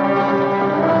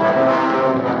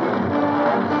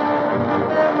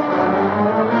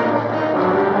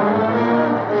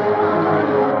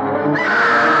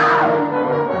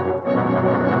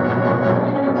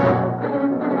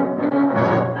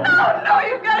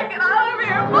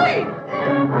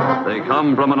 They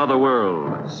come from another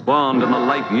world, spawned in the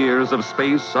light years of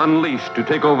space, unleashed to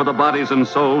take over the bodies and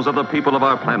souls of the people of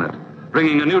our planet,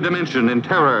 bringing a new dimension in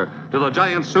terror to the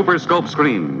giant Super Scope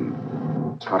screen.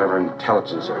 Whatever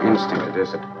intelligence or instinct it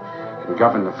is that can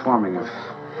govern the forming of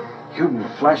human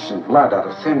flesh and blood out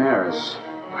of thin air is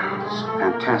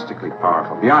fantastically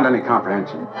powerful, beyond any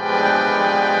comprehension.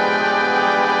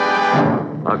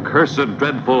 A cursed,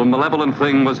 dreadful, malevolent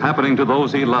thing was happening to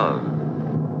those he loved.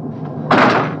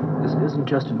 This isn't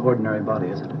just an ordinary body,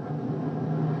 is it?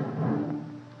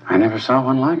 I never saw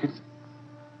one like it.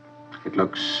 It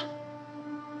looks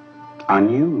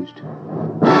unused.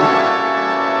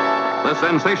 The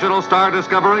sensational star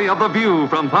discovery of The View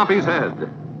from Pompey's Head.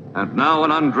 And now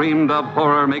an undreamed-of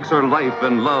horror makes her life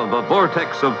and love a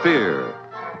vortex of fear.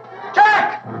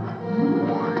 Jack!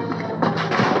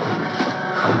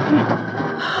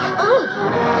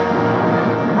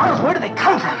 Miles, where do they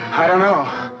come from? I don't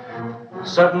know.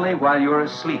 Suddenly, while you're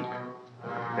asleep,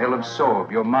 they'll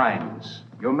absorb your minds,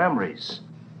 your memories.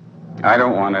 I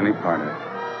don't want any part of it.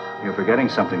 You're forgetting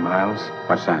something, Miles.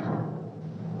 What's that?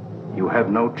 You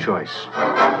have no choice.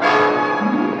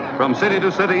 From city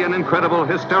to city, an incredible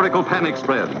hysterical panic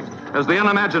spreads. As the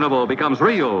unimaginable becomes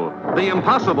real, the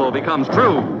impossible becomes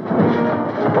true.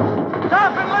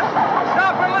 Stop and listen!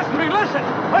 Stop and listen to me! Listen!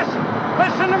 Listen!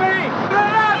 Listen to me! They're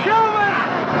not human!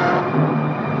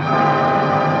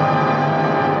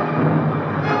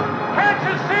 Can't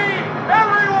you see?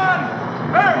 Everyone!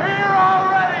 They're here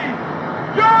already!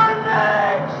 You're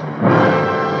next!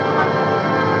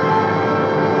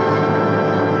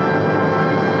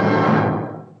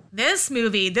 This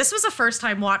movie, this was a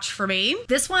first-time watch for me.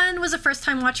 This one was a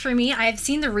first-time watch for me. I've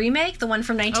seen the remake, the one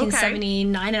from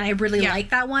 1979, and I really like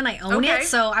that one. I own it,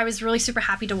 so I was really super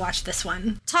happy to watch this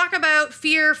one. Talk about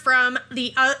fear from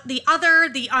the other,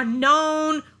 the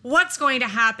unknown. What's going to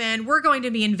happen? We're going to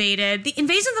be invaded. The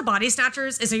Invasion of the Body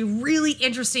Snatchers is a really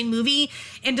interesting movie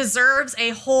and deserves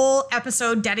a whole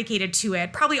episode dedicated to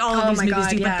it. Probably all of these movies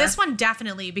do, but this one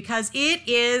definitely, because it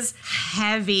is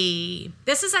heavy.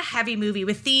 This is a heavy movie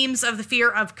with themes of the fear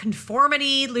of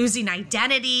conformity, losing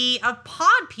identity, of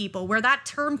pod people, where that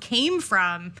term came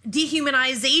from,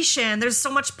 dehumanization. There's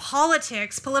so much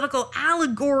politics, political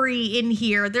allegory in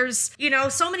here. There's,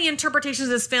 so many interpretations of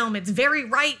this film. It's very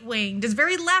right-winged. It's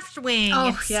very left wing.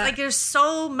 Like there's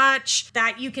so much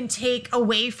that you can take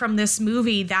away from this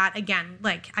movie that, again,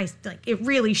 it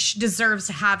really deserves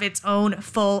to have its own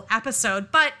full episode.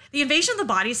 But The Invasion of the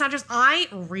Body Snatchers, I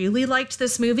really liked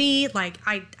this movie.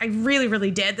 I really,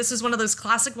 really did. This was one of those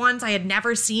classic ones I had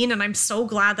never seen, and I'm so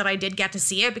glad that I did get to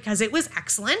see it because it was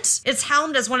excellent. It's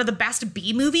helmed as one of the best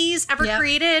B movies ever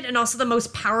created, and also the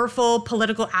most powerful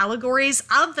political allegories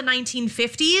of the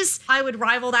 1950s. I would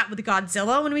rival that with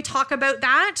Godzilla when we talk about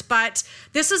that. But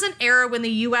this was an era when the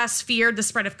U.S. feared the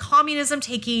spread of communism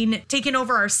taking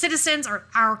over our citizens, or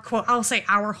I'll say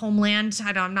our homeland.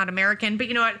 I'm not American, but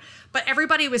you know what? But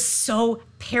everybody was so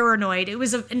paranoid. It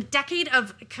was a decade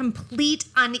of complete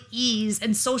unease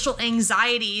and social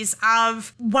anxieties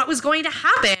of what was going to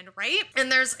happen, right? And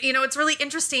there's, it's really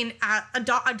interesting.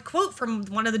 A quote from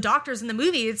one of the doctors in the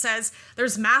movie, it says,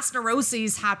 there's mass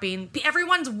neuroses happening.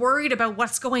 Everyone's worried about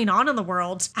what's going on in the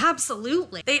world.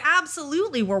 Absolutely. They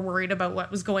absolutely were worried about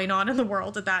what was going on in the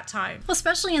world at that time. Well,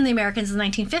 especially in the Americans in the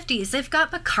 1950s, they've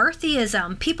got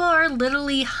McCarthyism. People are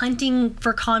literally hunting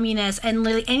for communists, and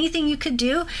literally anything you could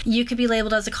do, you could be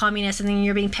labeled as a communist, and then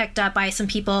you're being picked up by some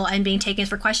people and being taken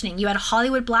for questioning. You had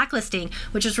Hollywood blacklisting,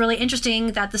 which was really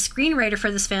interesting that the screenwriter for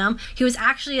this film, he was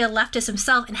actually a leftist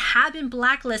himself and had been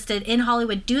blacklisted in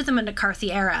Hollywood due to the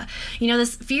McCarthy era.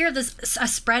 This fear of a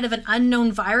spread of an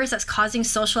unknown virus that's causing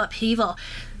social upheaval.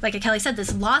 Like Kelly said,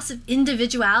 this loss of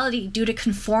individuality due to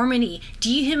conformity,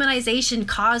 dehumanization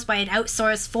caused by an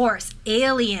outsourced force,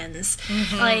 aliens.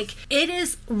 It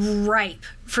is ripe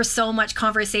for so much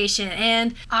conversation,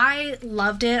 and I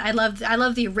loved it. I love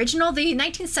the original. The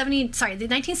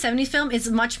 1970 film is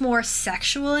much more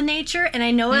sexual in nature, and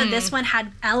I know that this one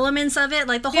had elements of it,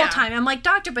 like the whole time. I'm like,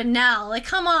 Dr. Bennell, like,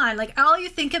 come on, like, all you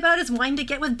think about is wanting to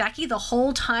get with Becky the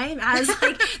whole time, as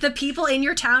like the people in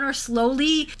your town are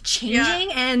slowly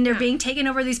changing and they're being taken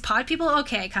over these pod people.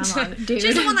 Okay, come on, dude.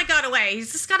 She's the one that got away.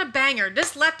 He's just got a banger.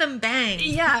 Just let them bang.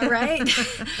 Yeah, right.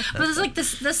 But it's like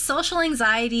this social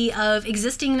anxiety of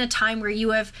existing in a time where you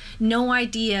have no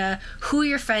idea who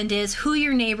your friend is, who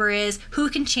your neighbor is, who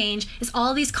can change. It's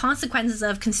all these consequences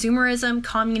of consumerism,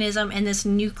 communism, and this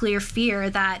nuclear fear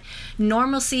that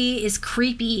normalcy is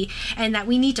creepy and that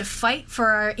we need to fight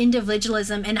for our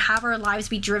individualism and have our lives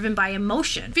be driven by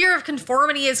emotion. Fear of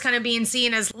conformity is kind of being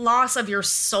seen as loss of your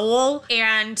soul,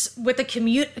 and with the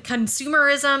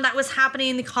consumerism that was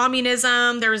happening, the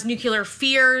communism, there was nuclear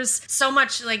fears, so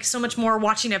much more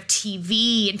watching of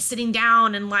TV and sitting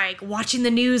down and like watching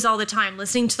the news all the time,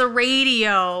 listening to the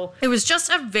radio. It was just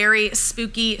a very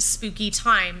spooky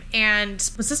time. And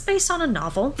was this based on a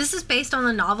novel? This is based on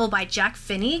a novel by Jack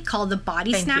Finney called The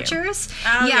Body Snatchers.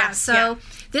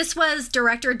 This was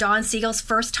director Don Siegel's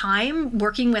first time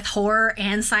working with horror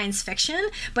and science fiction,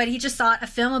 but he just thought a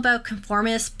film about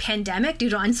conformist pandemic due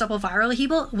to unstoppable viral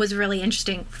evil was really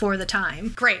interesting for the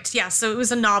time. Great, yeah, so it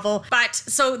was a novel. But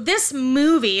so this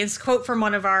movie is a quote from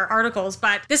one of our articles,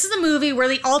 but this is a movie where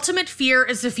the ultimate fear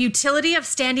is the futility of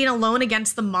standing alone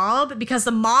against the mob because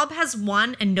the mob has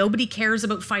won and nobody cares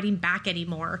about fighting back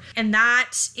anymore. And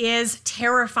that is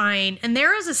terrifying. And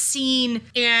there is a scene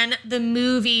in the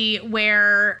movie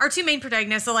where our two main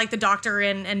protagonists are like the doctor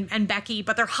and Becky,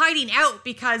 but they're hiding out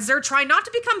because they're trying not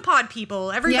to become pod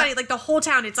people. Everybody, like the whole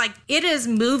town, it's like it is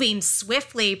moving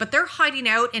swiftly, but they're hiding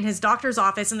out in his doctor's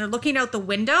office and they're looking out the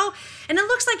window and it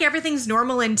looks like everything's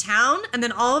normal in town. And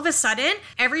then all of a sudden,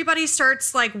 everybody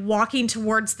starts like walking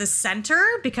towards the center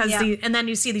because and then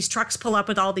you see these trucks pull up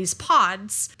with all these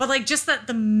pods, but like just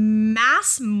the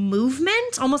mass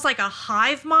movement, almost like a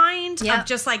hive mind of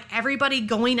just like everybody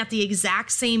going at the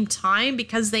exact same time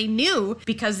because they knew,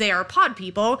 because they are pod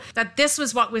people, that this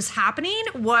was what was happening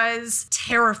was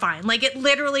terrifying. Like it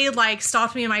literally like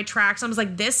stopped me in my tracks. I was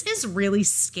like, this is really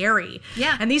scary.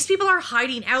 Yeah. And these people are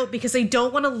hiding out because they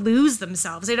don't want to lose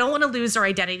themselves. They don't want to lose their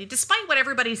identity, despite what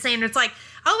everybody's saying. It's like,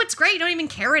 oh, it's great. You don't even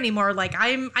care anymore. Like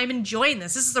I'm enjoying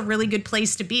this. This is a really good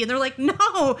place to be. And they're like,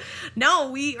 no,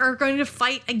 we are going to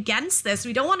fight against this.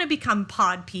 We don't want to become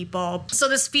pod people. So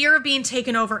this fear of being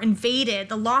taken over, invaded,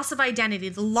 the loss of identity,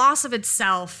 the loss of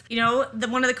itself. You know,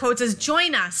 one of the quotes is,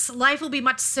 join us. Life will be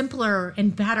much simpler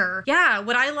and better. Yeah.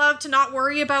 Would I love to not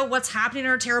worry about what's happening in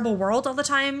our terrible world all the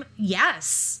time?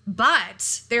 Yes.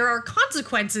 But there are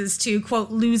consequences to, quote,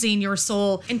 losing your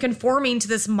soul and conforming to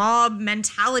this mob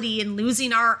mentality and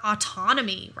losing our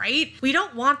autonomy, right? We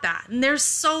don't want that. And that's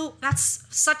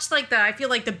such like I feel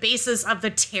like the basis of the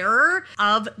terror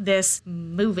of this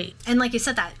movie. And like you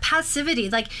said, that passivity,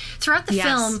 like throughout the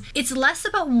film, it's less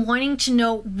about wanting to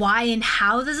know why and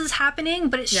how this is happening,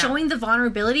 but it's showing the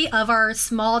vulnerability of our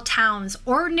small towns,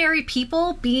 ordinary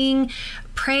people being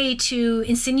prey to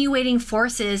insinuating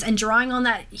forces and drawing on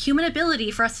that human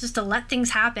ability for us just to let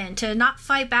things happen, to not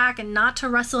fight back and not to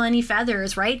rustle any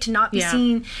feathers, right? To not be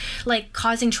seen like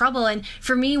causing trouble. And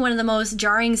for me, one of the most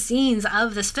jarring scenes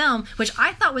of this film, which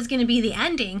I thought was going to be the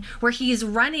ending, where he's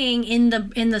running in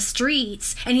the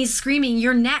streets and he's screaming,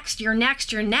 "You're next, you're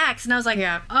next, you're next." And I was like,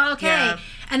 oh, okay. Yeah.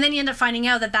 And then you end up finding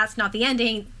out that that's not the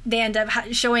ending. They end up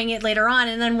showing it later on.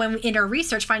 And then when in our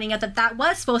research, finding out that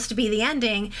was supposed to be the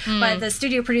ending, but the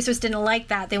studio producers didn't like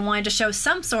that. They wanted to show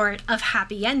some sort of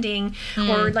happy ending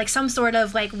or like some sort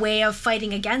of like way of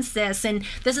fighting against this. And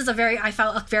this is I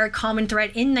felt a very common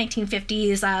thread in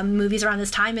 1950s movies around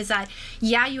this time, is that,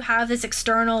 you have this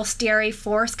external scary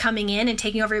force coming in and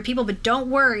taking over your people, but don't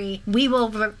worry, we will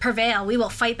prevail. We will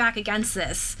fight back against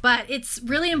this. But it's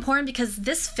really important because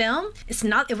this film,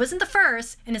 it wasn't the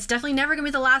first, and it's definitely never going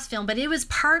to be the last film, but it was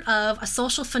part of a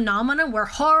social phenomenon where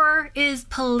horror is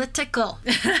political.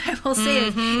 I will say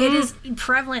it is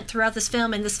prevalent throughout this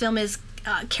film, and this film is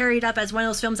carried up as one of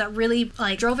those films that really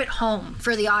like drove it home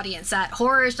for the audience, that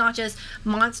horror is not just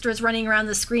monsters running around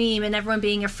the screen and everyone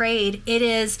being afraid. It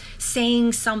is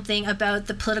saying something about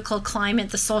the political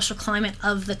climate, the social climate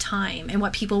of the time, and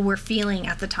what people were feeling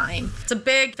at the time. It's a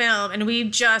big film, and we've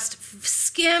just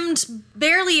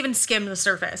barely even skimmed the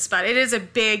surface, but it is a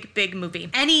big, big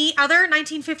movie. Any other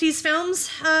 1950s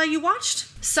films you watched?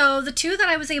 So the two that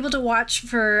I was able to watch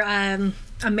for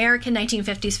American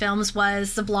 1950s films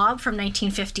was The Blob from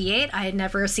 1958. I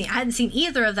hadn't seen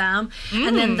either of them.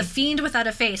 And then The Fiend Without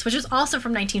a Face, which is also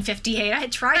from 1958. I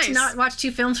had tried to not watch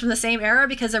two films from the same era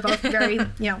because they're both very,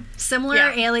 similar.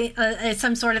 Yeah.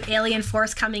 Some sort of alien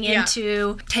force coming in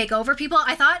to take over people.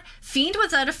 I thought Fiend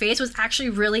Without a Face was actually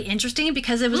really interesting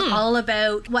because it was all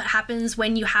about what happens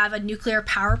when you have a nuclear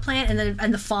power plant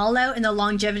and the fallout and the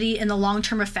longevity and the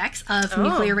long-term effects of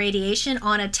nuclear radiation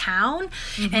on a town,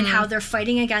 and how they're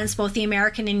fighting against both the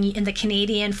American and the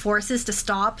Canadian forces to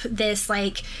stop this,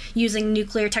 like, using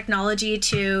nuclear technology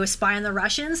to spy on the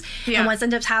Russians. And what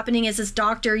ends up happening is this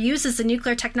doctor uses the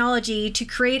nuclear technology to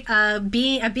create a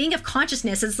being of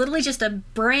consciousness. It's literally just a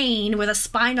brain with a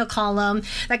spinal column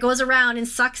that goes around and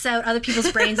sucks out other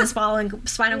people's brains and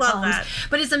spinal columns.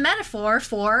 But it's a metaphor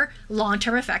for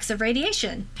long-term effects of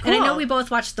radiation. Cool. And I know we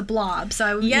both watched The Blob,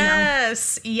 so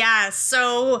yes.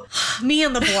 So me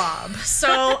and The Blob.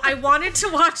 So I wanted to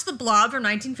watch The Blob from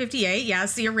 1958.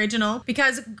 Yes, the original,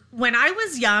 because when I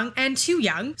was young and too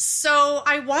young, so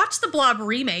I watched the Blob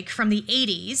remake from the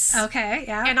 80s. Okay,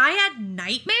 yeah. And I had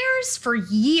nightmares for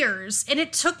years, and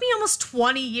it took me almost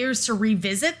 20 years to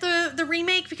revisit the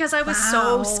remake because I was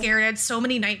so scared. I had so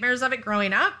many nightmares of it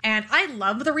growing up, and I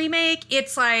love the remake.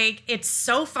 It's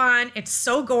so fun. It's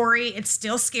so gory. It's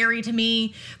still scary to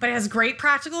me, but it has great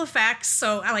practical effects,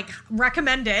 so I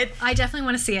recommend it. I definitely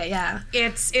want to see it, yeah.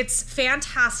 It's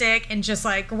fantastic and just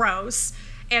gross.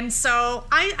 And so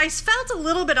I felt a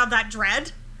little bit of that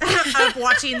dread of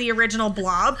watching the original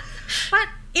Blob, but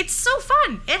it's so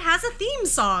fun. It has a theme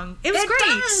song. It was great.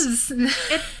 Does.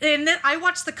 And then I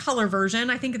watched the color version.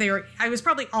 I think I was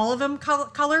probably all of them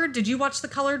colored. Did you watch the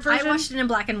colored version? I watched it in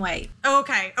black and white.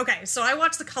 Okay. So I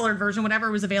watched the colored version,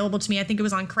 whatever was available to me. I think it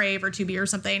was on Crave or Tubi or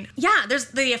something. Yeah,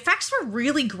 the effects were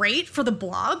really great for the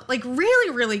Blob.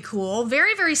 Really, really cool.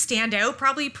 Very, very standout.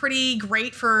 Probably pretty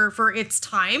great for its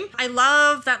time. I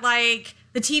love that,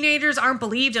 the teenagers aren't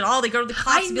believed at all. They go to the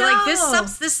cops and be like,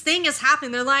 this thing is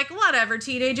happening. They're like, whatever,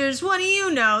 teenagers, what do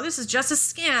you know? This is just a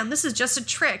scam. This is just a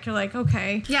trick. You're like,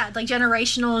 okay. Yeah,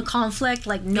 generational conflict.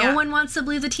 No one wants to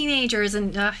believe the teenagers.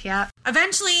 And, yeah.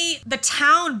 Eventually, the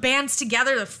town bands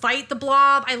together to fight the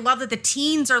Blob. I love that the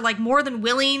teens are, more than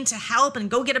willing to help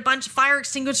and go get a bunch of fire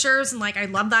extinguishers. And, I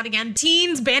love that again.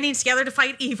 Teens banding together to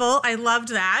fight evil. I loved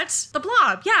that. The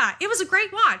Blob. Yeah, it was a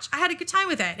great watch. I had a good time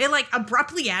with it. It,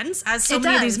 abruptly ends, as so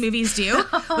many of these movies do,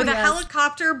 with a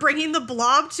helicopter bringing the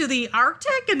Blob to the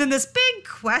Arctic, and then this big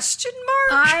question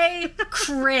mark. I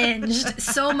cringed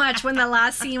so much when the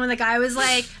last scene, when the guy was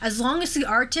like, as long as the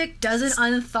Arctic doesn't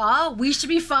unthaw, we should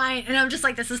be fine. And I'm just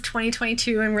like, this is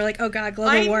 2022, and we're like, oh god,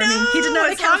 global warming. He did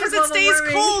not account for global warming. As long as it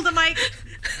stays cold, I'm like,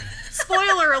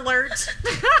 spoiler alert.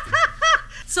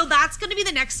 So that's going to be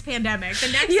the next pandemic. The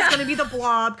next is going to be the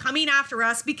Blob coming after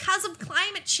us because of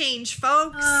climate change,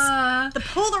 folks. The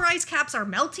polar ice caps are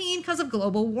melting because of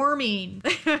global warming.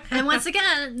 And once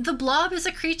again, the Blob is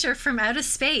a creature from outer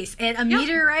space. And a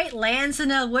meteorite lands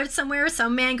in a wood somewhere.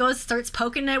 Some man starts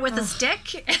poking it with a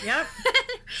stick. Yep.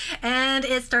 And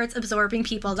it starts absorbing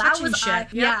people. Touching was shit.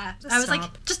 I was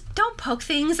like, just don't poke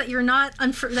things that you're not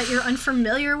that you're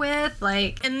unfamiliar with.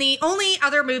 And the only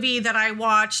other movie that I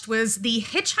watched was The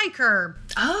Hitchhiker.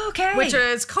 Oh, okay. Which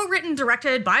is co-written,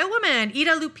 directed by a woman,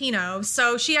 Ida Lupino.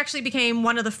 So she actually became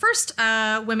one of the first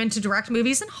women to direct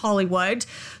movies in Hollywood.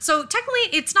 So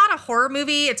technically, it's not a horror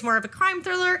movie. It's more of a crime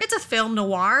thriller. It's a film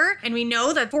noir. And we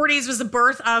know that 40s was the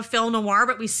birth of film noir,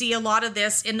 but we see a lot of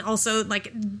this in also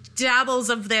dabbles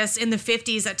of this in the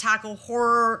 50s that tackle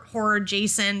horror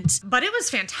adjacent. But it was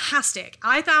fantastic.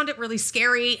 I found it really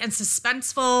scary and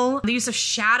suspenseful. The use of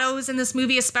shadows in this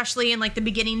movie, especially in the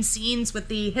beginning scenes with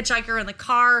the hitchhiker in the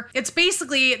car. It's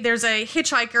basically, there's a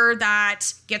hitchhiker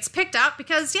that gets picked up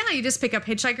because, you just pick up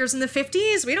hitchhikers in the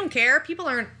 50s. We don't care.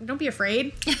 Don't be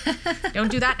afraid.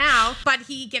 Don't do that now. But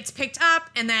he gets picked up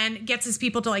and then gets his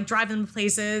people to drive them to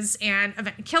places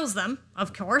and kills them,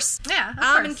 of course. Yeah, of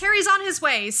course. And carries on his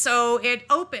way. So it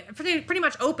pretty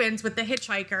much opens with the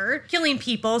hitchhiker killing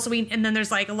people. And then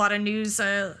there's a lot of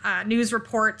news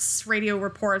reports, radio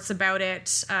reports about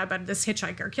it, about this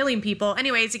hitchhiker killing people.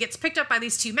 Anyways, he gets picked up by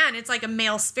these two men. It's a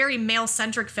very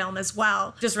male-centric film as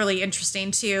well, which is really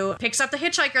interesting too. Picks up the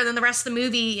hitchhiker, and then the rest of the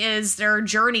movie is their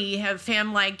journey of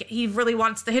him,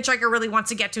 the hitchhiker really wants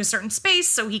to get to a certain space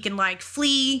so he can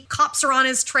flee. Cops are on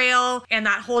his trail, and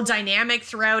that whole dynamic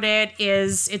throughout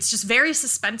it's just very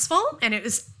suspenseful, and it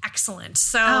was excellent.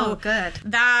 So good.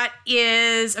 That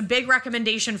is a big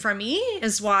recommendation from me,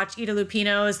 is watch Ida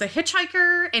Lupino's The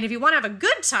Hitchhiker. And if you want to have a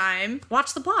good time,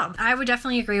 watch The Blob. I would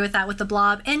definitely agree with that with The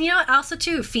Blob. And you know what, also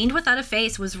too, Fiend Without a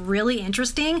Face was really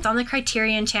interesting. It's on the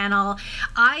Criterion Channel.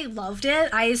 I loved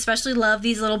it. I especially love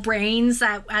these little brains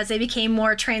that as they became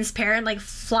more transparent, like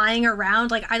flying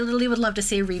around. Like I literally would love to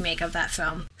see a remake of that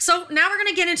film. So now we're going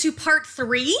to get into part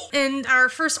 3. In our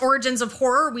first Origins of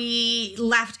Horror, we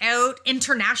left out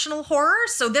international horror.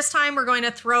 So this time we're going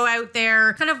to throw out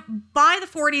there kind of by the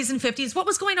 40s and 50s, what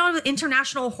was going on with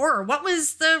international horror? What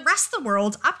was the rest of the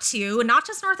world up to? Not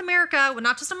just North America,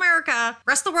 not just America.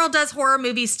 Rest of the world does horror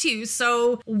movies too.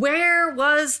 So where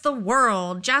was the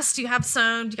world? Jess, do you got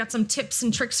some tips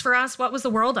and tricks for us? What was the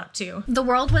world up to? The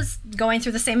world was going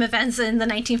through the same events in the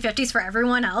 1950s for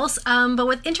everyone else. But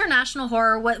with international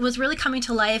horror, what was really coming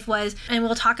to life was, and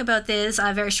we'll talk about this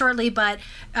very shortly, but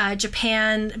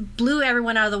Japan blew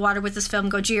everyone out of the water with this film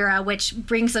Gojira, which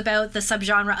brings about the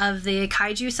subgenre of the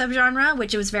kaiju subgenre,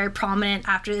 which was very prominent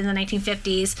after in the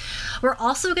 1950s. We're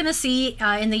also going to see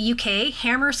in the UK,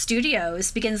 Hammer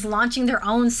Studios begins launching their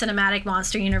own cinematic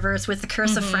monster universe with The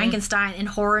Curse of Frankenstein and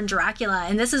Horror and Dracula.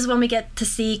 And this is when we get to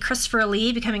see Christopher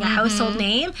Lee becoming a household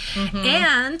name.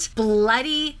 And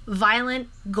bloody, violent,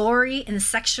 gory, and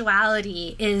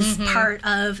sexuality is part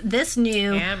of this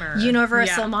new Hammer.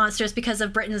 Universal Monsters because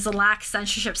of Britain's lax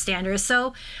censorship standards.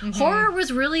 So horror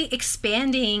was really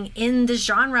expanding in this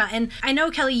genre. And I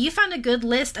know, Kelly, you found a good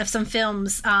list of some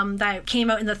films that came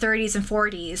out in the 30s and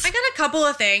 40s. I got a couple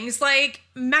of things. Like,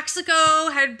 Mexico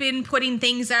had been putting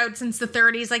things out since the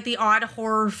 30s, like the odd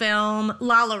horror film.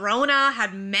 La Llorona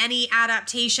had many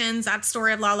adaptations. That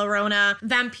story of La Llorona.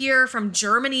 Vampire from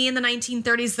Germany in the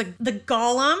 1930s. The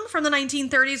Golem from the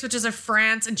 1930s, which is a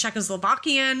France and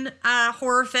Czechoslovakian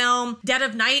horror film. Dead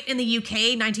of Night in the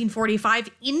UK, 1945.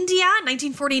 India,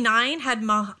 1949, had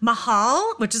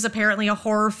Mahal, which is apparently a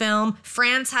horror film.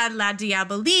 France had La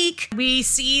Diabolique. We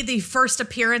see the first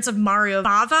appearance of Mario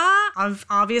Bava, of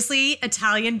obviously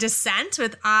Italian descent,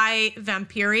 with I,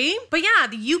 Vampiri. But yeah,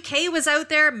 the UK was out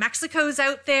there, Mexico's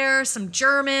out there, some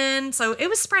German, so it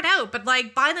was spread out. But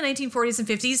like by the 1940s and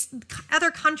 50s, other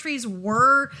countries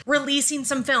were releasing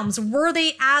some films. Were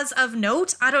they as of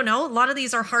note? I don't know. A lot of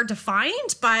these are hard to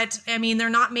find, but I mean, they're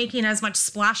not making as much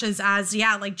splashes as,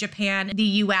 like Japan, the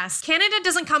US. Canada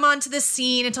doesn't come onto the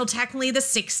scene until technically the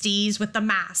 60s with The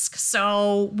Mask.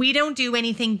 So we don't do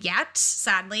anything yet,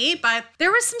 sadly, but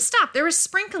there was some stuff. There was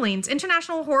sprinklings,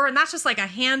 international horror, and that's just like a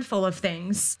handful of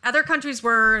things. Other countries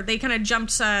they kind of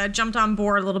jumped on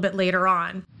board a little bit later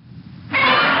on.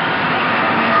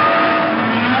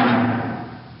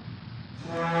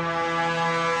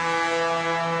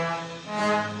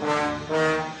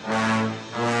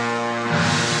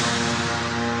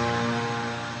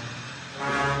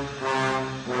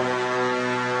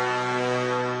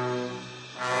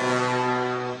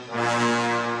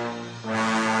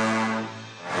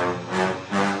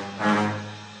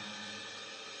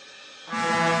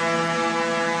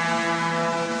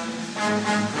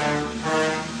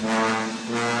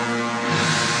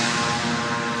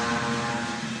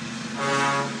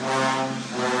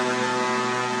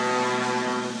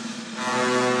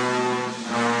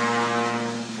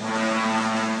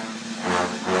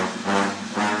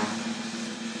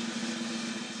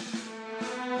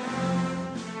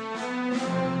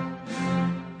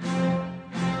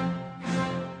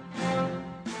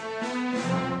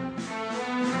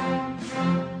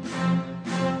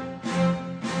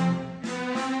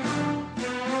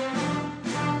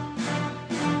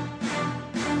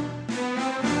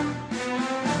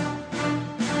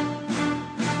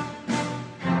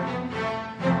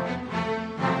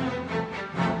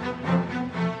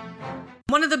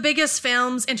 One of the biggest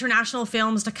films, international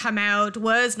films to come out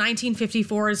was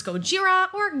 1954's Gojira,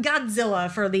 or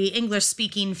Godzilla for the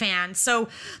English-speaking fans. So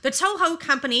the Toho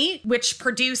Company, which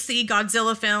produced the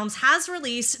Godzilla films, has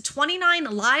released 29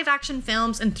 live-action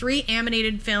films and 3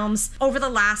 animated films over the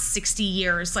last 60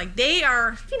 years. Like, they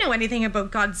are, if you know anything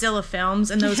about Godzilla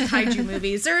films and those kaiju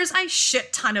movies, there's a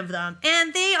shit ton of them,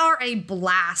 and they are a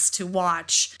blast to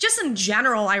watch. Just in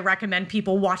general, I recommend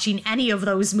people watching any of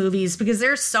those movies because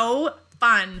they're so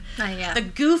fun.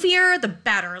 The goofier, the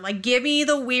better. Like, give me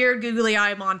the weird googly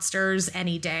eye monsters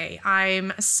any day.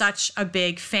 I'm such a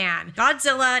big fan.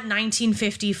 Godzilla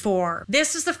 1954.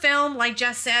 This is the film, like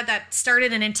Jess said, that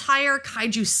started an entire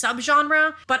kaiju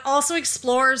subgenre, but also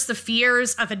explores the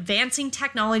fears of advancing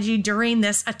technology during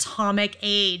this atomic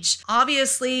age.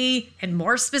 Obviously, and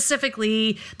more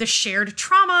specifically, the shared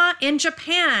trauma in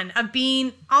Japan of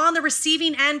being on the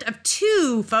receiving end of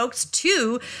two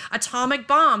atomic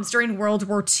bombs during World World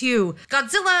War II.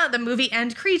 Godzilla, the movie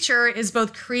and creature, is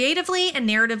both creatively and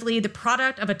narratively the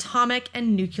product of atomic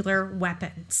and nuclear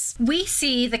weapons. We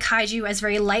see the kaiju as a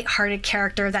very light-hearted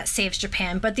character that saves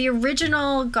Japan, but the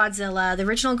original Godzilla, the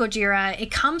original Gojira,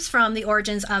 it comes from the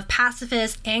origins of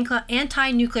pacifist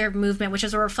anti-nuclear movement, which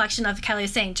is a reflection of, Kelly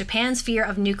was saying, Japan's fear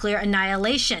of nuclear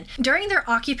annihilation. During their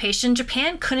occupation,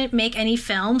 Japan couldn't make any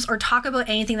films or talk about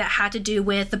anything that had to do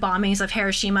with the bombings of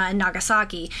Hiroshima and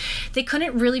Nagasaki. They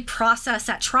couldn't really process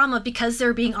that trauma because they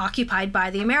were being occupied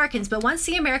by the Americans. But once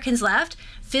the Americans left,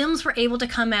 films were able to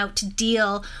come out to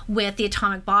deal with the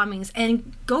atomic bombings,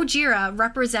 and Gojira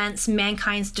represents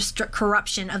mankind's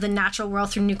corruption of the natural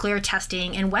world through nuclear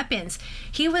testing and weapons.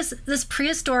 He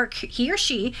or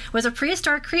she was a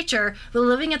prehistoric creature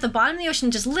living at the bottom of the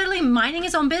ocean, just literally minding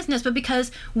his own business, but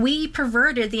because we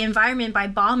perverted the environment by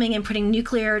bombing and putting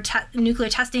nuclear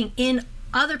testing in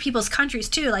other people's countries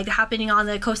too, like happening on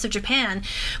the coast of Japan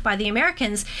by the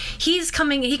Americans, he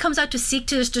comes out to seek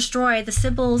to destroy the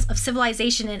symbols of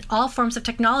civilization and all forms of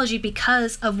technology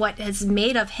because of what is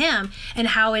made of him and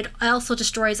how it also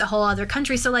destroys a whole other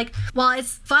country. So like, while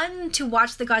it's fun to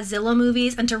watch the Godzilla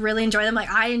movies and to really enjoy them, like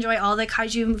I enjoy all the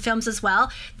kaiju films as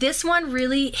well, this one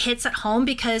really hits at home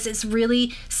because it's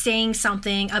really saying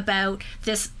something about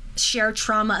this shared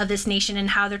trauma of this nation and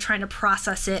how they're trying to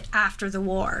process it after the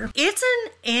war. It's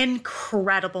an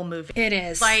incredible movie. It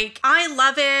is. Like, I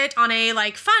love it on a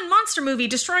like fun monster movie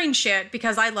destroying shit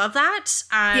because I love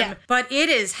that. But it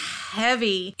is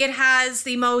heavy. It has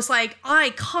the most like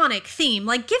iconic theme.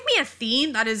 Like, give me a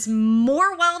theme that is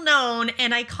more well known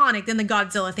and iconic than the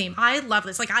Godzilla theme. I love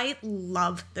this. Like, I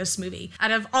love this movie.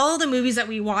 Out of all the movies that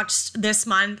we watched this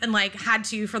month and like had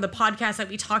to for the podcast that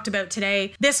we talked about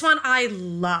today, this one I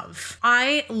love.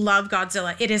 I love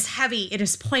Godzilla. It is heavy. It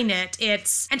is poignant.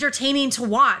 It's entertaining to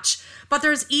watch. But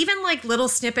there's even like little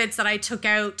snippets that I took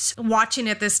out watching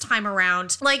it this time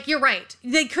around. Like, you're right.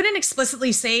 They couldn't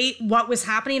explicitly say what was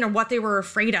happening or what they were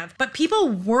afraid of, but people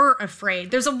were afraid.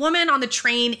 There's a woman on the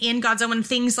train in Godzilla when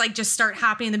things like just start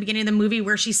happening in the beginning of the movie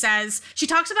where she talks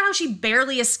about how she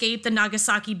barely escaped the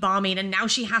Nagasaki bombing and now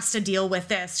she has to deal with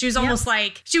this. She was almost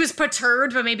like, she was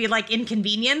perturbed, but maybe like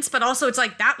inconvenienced, but also it's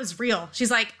like, that was real. She's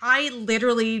like, I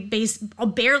literally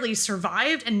barely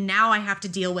survived and now I have to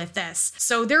deal with this.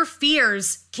 So their fears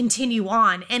continue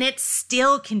on, and it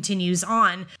still continues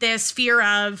on. This fear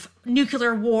of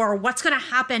nuclear war, what's going to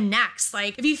happen next?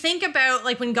 Like, if you think about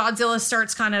like when Godzilla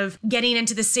starts kind of getting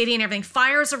into the city and everything,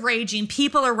 fires are raging,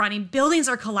 people are running, buildings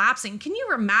are collapsing. Can you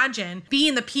imagine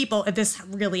being the people if this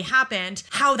really happened?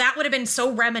 How that would have been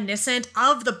so reminiscent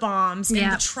of the bombs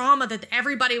and the trauma that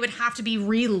everybody would have to be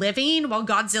reliving while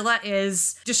Godzilla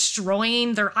is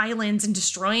destroying their islands and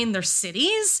destroying their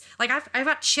cities. Like, I've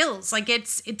got chills. Like,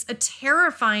 it's a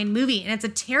terrifying movie and it's a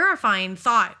terrifying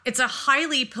thought. It's a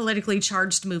highly politically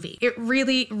charged movie. It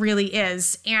really, really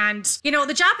is. And, you know,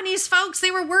 the Japanese folks,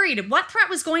 they were worried what threat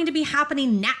was going to be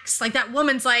happening next. Like, that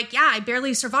woman's like, yeah, I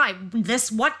barely survived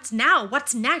this. What's now?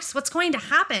 What's next? What's going to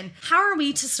happen? How are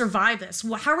we to survive this?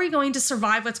 How are we going to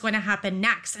survive what's going to happen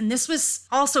next? And this was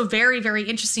also very, very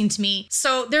interesting to me.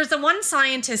 So there's the one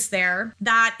scientist there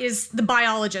that is the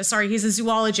biologist. Sorry, he's a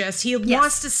zoologist. He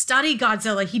wants to study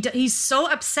Godzilla. He's so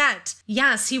upset.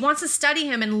 Yes, he wants to study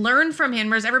him and learn from him,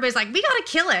 whereas everybody's like, we got to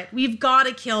kill it. We've got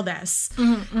to kill this.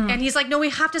 And he's like, no, we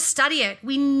have to study it.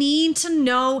 We need to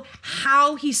know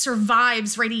how he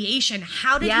survives radiation.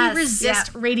 How did he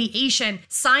resist radiation?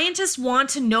 Scientists want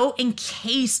to know in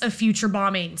case of future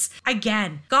bombings.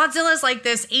 Again, Godzilla's like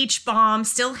this H-bomb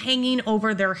still hanging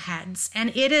over their heads.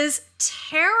 And it is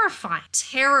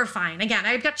terrifying. Again,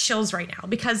 I've got chills right now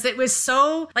because it was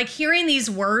so, like, hearing these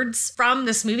words from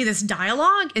this movie, this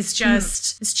dialogue is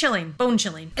just, it's chilling, bone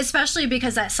chilling. Especially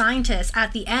because that scientist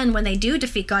at the end, when they do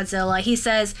defeat Godzilla, he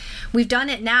says, we've done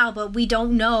it now, but we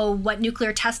don't know what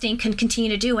nuclear testing can continue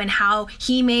to do and how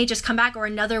he may just come back or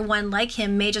another one like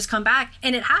him may just come back.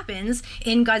 And it happens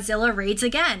in Godzilla Raids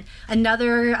Again.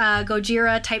 Another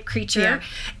Gojira type creature,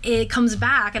 it comes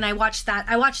back, and I watched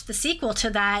the sequel to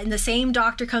that, and the same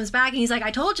doctor comes back and he's like,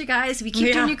 I told you guys, if we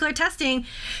keep doing nuclear testing,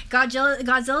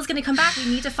 Godzilla's going to come back. We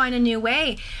need to find a new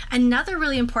way. Another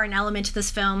really important element to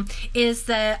this film is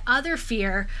the other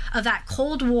fear of that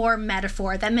Cold War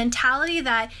metaphor, that mentality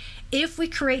that if we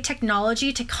create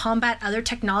technology to combat other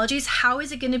technologies, how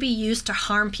is it going to be used to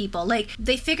harm people? Like,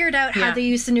 they figured out how they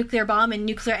use the nuclear bomb and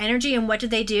nuclear energy, and what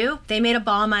did they do? They made a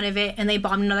bomb out of it, and they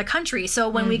bombed another country. So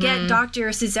when we get Dr.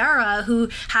 Caesara, who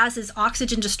has his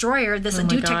oxygen destroyer, this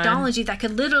new technology that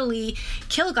could literally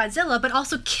kill Godzilla, but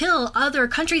also kill other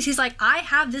countries, he's like, I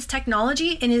have this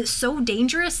technology, and it's so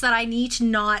dangerous that I need to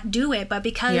not do it. But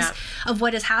because of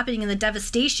what is happening and the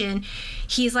devastation,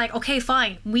 he's like, okay,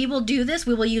 fine, we will do this.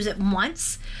 We will use it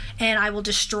once, and I will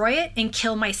destroy it and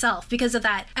kill myself, because of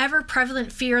that ever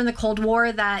prevalent fear in the Cold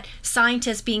War that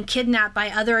scientists being kidnapped by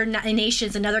other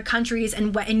nations and other countries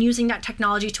and using that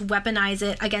technology to weaponize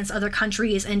it against other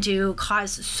countries and to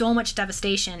cause so much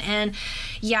devastation. And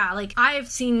yeah, like, I've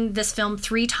seen this film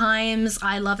 3 times.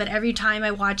 I love it every time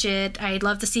I watch it. I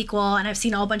love the sequel, and I've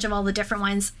seen a whole bunch of all the different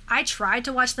ones. I tried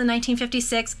to watch the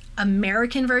 1956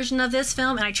 American version of this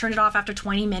film, and I turned it off after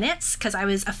 20 minutes because I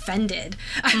was offended.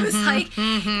 I was like,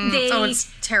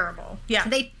 it's terrible.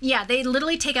 They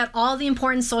literally take out all the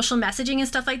important social messaging and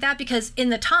stuff like that, because at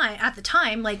the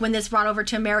time, like, when this brought over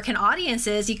to American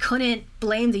audiences, you couldn't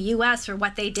blame the U.S. for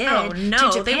what they did to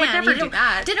Japan. They would never do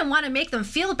that. Didn't want to make them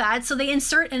feel bad, so they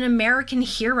insert an American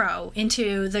hero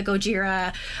into the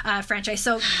Gojira franchise.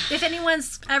 So if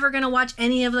anyone's ever going to watch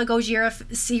any of the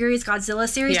Gojira series, Godzilla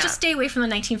series, just stay away from the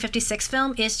 1956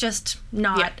 film. It's just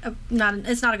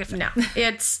it's not a good film. No,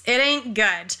 it ain't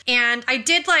good. And I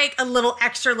did like a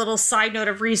little side note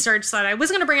of research that I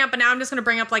was going to bring up, but now I'm just going to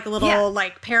bring up like a little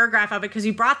like paragraph of it because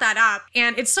you brought that up.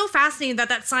 And it's so fascinating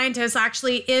that scientist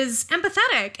actually is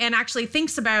empathetic and actually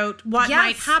thinks about what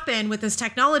might happen with this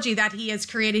technology that he has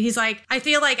created. He's like, I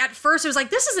feel like at first it was like,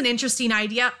 this is an interesting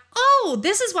idea. Oh,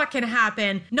 this is what can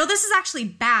happen. No, this is actually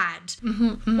bad.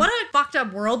 What a fucked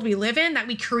up world we live in, that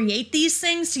we create these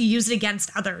things to use it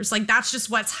against others. Like, that's just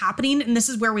what's happening, and this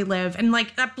is where we live. And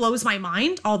like, that blows my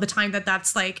mind all the time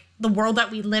that's like the world that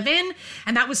we live in.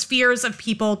 And that was fears of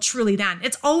people truly then.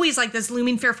 It's always like this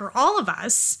looming fear for all of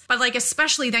us, but like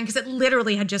especially then because it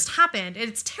literally had just happened.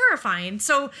 It's terrifying.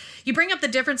 So you bring up the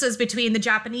differences between the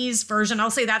Japanese version. I'll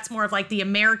say that's more of like the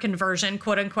American version,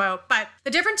 quote unquote, but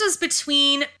the differences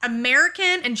between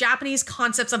American and Japanese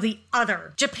concepts of the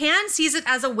other. Japan sees it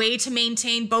as a way to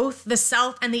maintain both the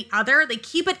self and the other. They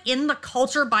keep it in the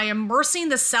culture by immersing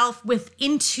the self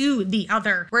into the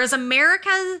other. Whereas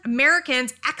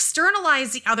Americans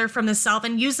externalize the other from the self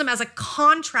and use them as a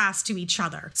contrast to each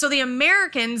other. So the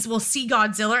Americans will see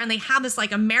Godzilla and they have this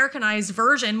like Americanized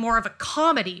version, more of a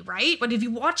comedy, right? But if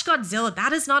you watch Godzilla,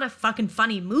 that is not a fucking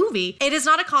funny movie. It is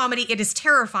not a comedy. It is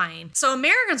terrifying. So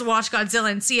Americans watch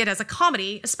Godzilla and see it as a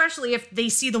comedy, especially if they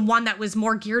see the one that was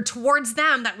more geared towards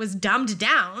them, that was dumbed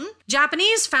down.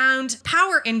 Japanese found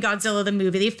power in Godzilla the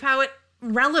movie. They found it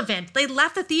relevant. They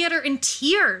left the theater in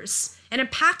tears. And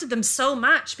impacted them so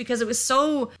much because it was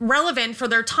so relevant for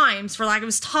their times, for like it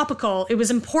was topical, it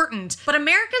was important. But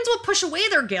Americans will push away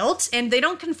their guilt and they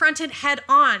don't confront it head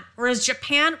on, whereas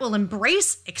Japan will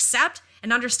embrace, accept,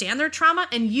 and understand their trauma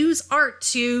and use art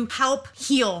to help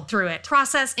heal through it,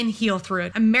 process and heal through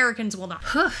it. Americans will not.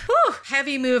 Whew,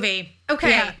 heavy movie.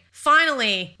 Okay. Yeah.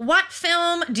 Finally, what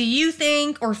film do you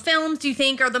think, or films do you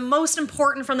think, are the most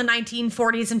important from the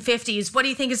 1940s and 50s? What do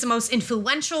you think is the most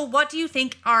influential? What do you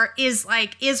think are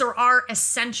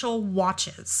essential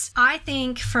watches? I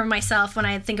think for myself, when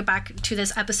I think back to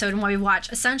this episode and what we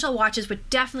watch, essential watches would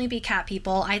definitely be Cat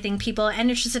People. I think people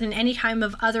interested in any kind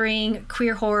of othering,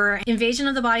 queer horror, Invasion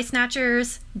of the Body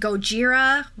Snatchers,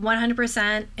 Gojira,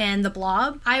 100%, and The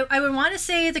Blob. I would want to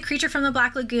say The Creature from the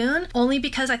Black Lagoon, only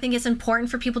because I think it's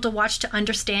important for people to watch to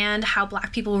understand how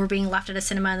Black people were being left at a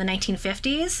cinema in the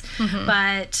 1950s.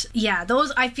 But yeah,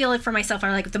 those I feel like for myself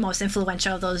are like the most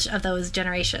influential of those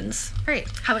generations. Great.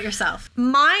 How about yourself?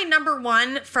 My number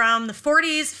one from the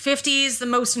 40s, 50s, the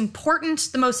most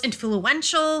important, the most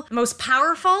influential, the most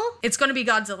powerful, it's going to be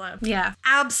Godzilla. Yeah.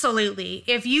 Absolutely.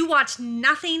 If you watch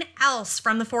nothing else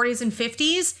from the 40s and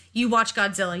 50s, you watch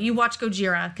Godzilla, you watch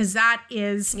Gojira, because that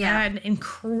is an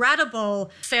incredible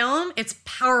film. It's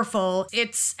powerful.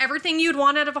 It's everything you'd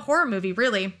want out of a horror movie,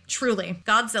 really, truly.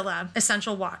 Godzilla,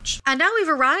 essential watch. And now we've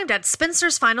arrived at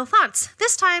Spinster's Final Thoughts,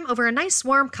 this time over a nice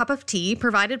warm cup of tea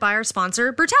provided by our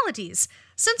sponsor, Brutalities.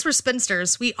 Since we're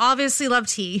spinsters, we obviously love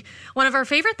tea. One of our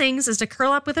favorite things is to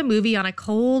curl up with a movie on a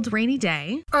cold, rainy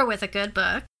day. Or with a good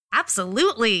book.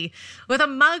 Absolutely. With a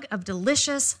mug of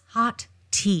delicious, hot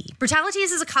tea.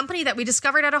 Brutalities is a company that we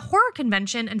discovered at a horror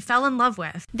convention and fell in love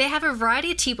with. They have a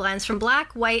variety of tea blends from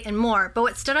black, white, and more, but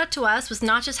what stood out to us was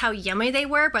not just how yummy they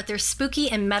were, but their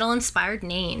spooky and metal-inspired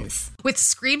names. With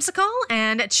Screamsicle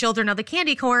and Children of the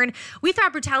Candy Corn, we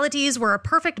thought Brutalities were a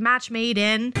perfect match made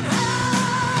in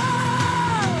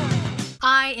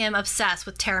I am obsessed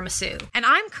with tiramisu. And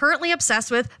I'm currently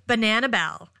obsessed with Banana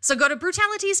Bell. So go to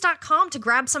brutalities.com to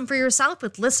grab some for yourself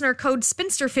with listener code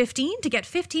SPINSTER15 to get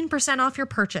 15% off your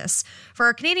purchase. For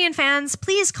our Canadian fans,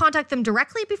 please contact them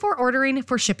directly before ordering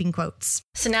for shipping quotes.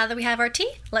 So now that we have our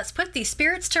tea, let's put these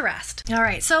spirits to rest. All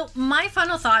right, so my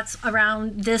final thoughts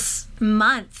around this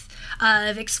month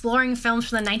of exploring films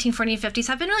from the 1940s and 50s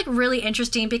have been really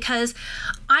interesting because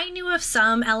I knew of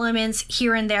some elements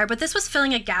here and there, but this was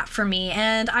filling a gap for me,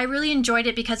 and I really enjoyed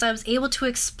it because I was able to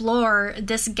explore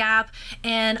this gap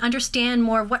and understand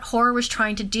more of what horror was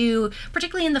trying to do,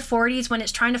 particularly in the 40s when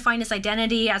it's trying to find its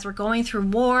identity as we're going through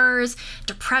wars,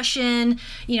 depression.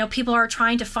 People are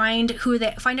trying to find out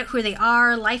who they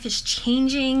are. Life is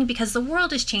changing because the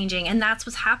world is changing, and that's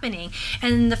what's happening.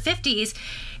 And in the 50s,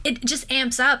 it just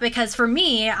amps up because for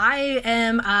me, I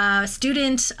am a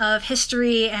student of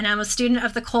history and I'm a student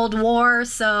of the Cold War.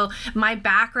 So my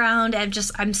background,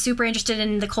 I'm super interested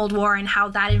in the Cold War and how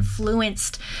that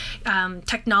influenced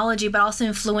technology, but also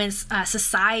influenced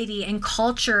society and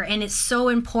culture. And it's so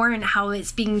important how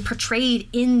it's being portrayed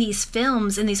in these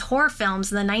films, in these horror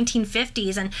films in the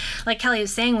 1950s. And like Kelly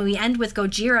was saying, when we end with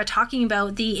Gojira talking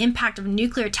about the impact of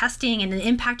nuclear testing and the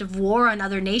impact of war on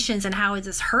other nations and how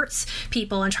this hurts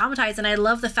people and traumatized. And I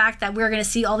love the fact that we're going to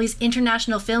see all these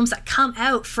international films that come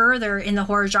out further in the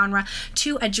horror genre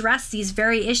to address these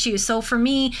very issues. So for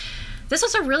me, this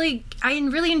was I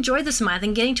really enjoyed this month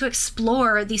and getting to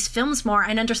explore these films more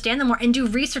and understand them more and do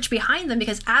research behind them,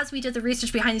 because as we did the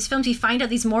research behind these films, we find out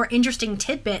these more interesting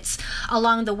tidbits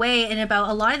along the way and about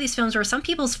a lot of these films were some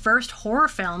people's first horror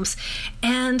films.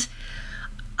 And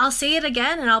I'll say it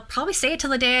again, and I'll probably say it till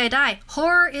the day I die.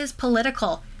 Horror is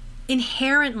political.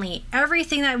 Inherently,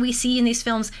 everything that we see in these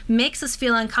films makes us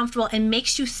feel uncomfortable and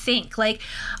makes you think.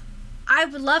 I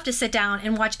would love to sit down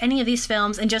and watch any of these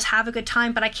films and just have a good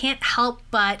time, but I can't help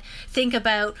but think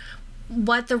about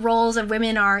what the roles of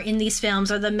women are in these films,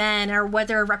 or the men, or what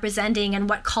they're representing and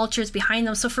what culture's behind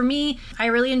them. So for me, I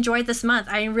really enjoyed this month.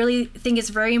 I really think it's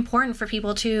very important for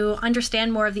people to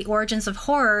understand more of the origins of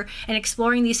horror and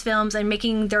exploring these films and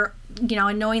making their,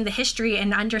 and knowing the history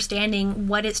and understanding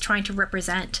what it's trying to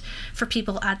represent for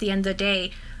people at the end of the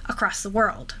day across the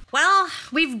world. Well,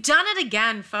 we've done it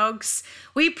again, folks.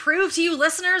 We proved to you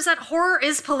listeners that horror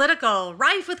is political,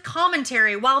 rife with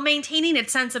commentary, while maintaining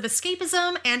its sense of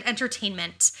escapism and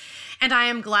entertainment. And I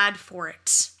am glad for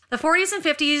it. The 40s and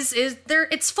 50s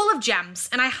it's full of gems,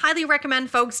 and I highly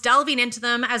recommend folks delving into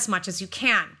them as much as you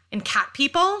can. In Cat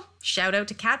People, shout out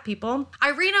to Cat People,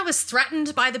 Irina was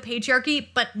threatened by the patriarchy,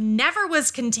 but never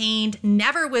was contained,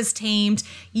 never was tamed,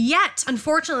 yet,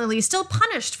 unfortunately, still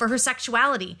punished for her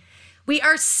sexuality. We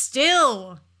are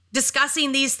still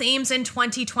discussing these themes in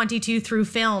 2022 through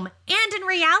film and in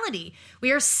reality.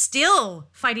 We are still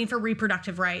fighting for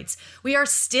reproductive rights. We are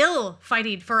still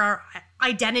fighting for our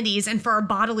identities and for our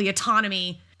bodily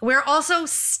autonomy. We're also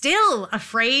still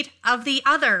afraid of the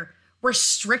other,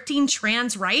 restricting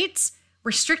trans rights,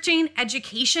 restricting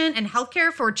education and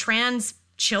healthcare for trans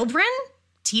children,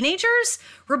 teenagers.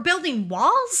 We're building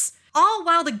walls, all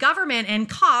while the government and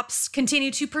cops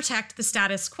continue to protect the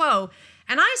status quo.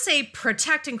 And I say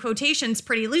protect in quotations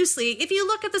pretty loosely if you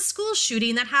look at the school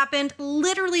shooting that happened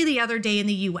literally the other day in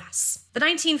the US. The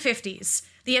 1950s.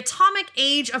 The atomic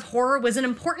age of horror was an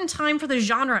important time for the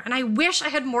genre, and I wish I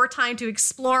had more time to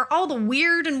explore all the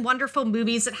weird and wonderful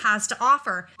movies it has to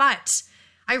offer. But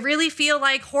I really feel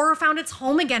like horror found its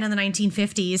home again in the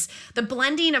 1950s. The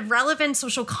blending of relevant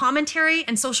social commentary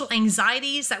and social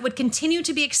anxieties that would continue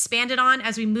to be expanded on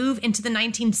as we move into the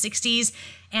 1960s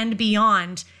and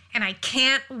beyond. And I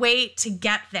can't wait to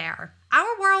get there.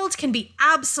 Our world can be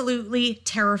absolutely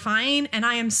terrifying, and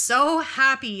I am so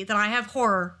happy that I have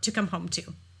horror to come home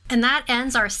to. And that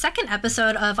ends our second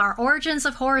episode of our Origins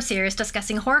of Horror series,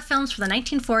 discussing horror films from the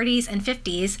 1940s and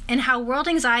 50s and how world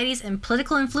anxieties and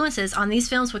political influences on these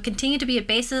films would continue to be a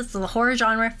basis of the horror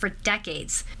genre for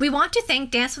decades. We want to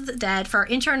thank Dance with the Dead for our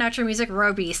intro and outro music,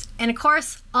 Road Beast, and of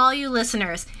course, all you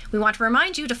listeners. We want to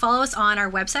remind you to follow us on our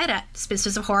website at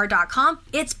spinstersofhorror.com.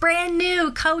 It's brand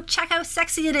new. Go check how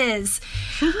sexy it is.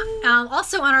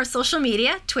 Also on our social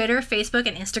media, Twitter, Facebook,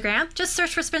 and Instagram, just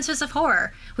search for Spinsters of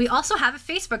Horror. We also have a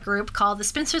Facebook group called the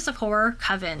Spinsters of Horror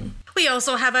Coven. We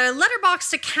also have a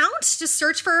Letterboxd account. Just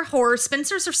search for Horror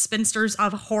Spinsters or Spinsters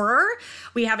of Horror.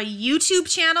 We have a YouTube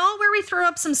channel where we throw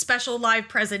up some special live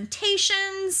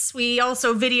presentations. We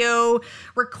also video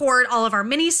record all of our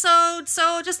minisodes.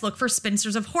 So just look for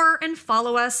Spinsters of Horror and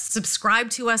follow us. Subscribe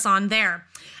to us on there.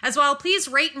 As well, please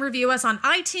rate and review us on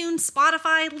iTunes,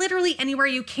 Spotify, literally anywhere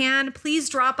you can. Please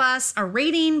drop us a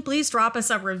rating. Please drop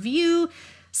us a review.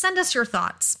 Send us your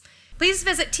thoughts. Please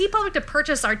visit TeePublic to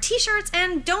purchase our t-shirts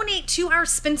and donate to our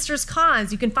Spinsters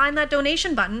cause. You can find that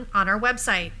donation button on our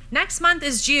website. Next month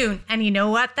is June, and you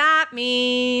know what that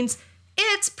means.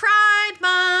 It's Pride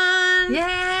Month!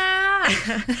 Yeah!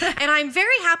 And I'm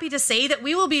very happy to say that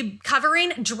we will be covering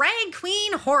drag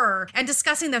queen horror and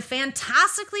discussing the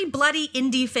fantastically bloody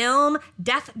indie film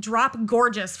Death Drop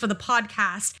Gorgeous for the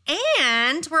podcast.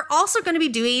 And we're also going to be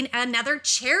doing another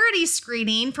charity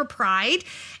screening for Pride,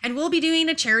 and we'll be doing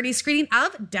a charity screening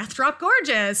of Death Drop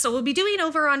Gorgeous. So we'll be doing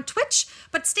over on Twitch,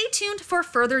 but stay tuned for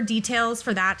further details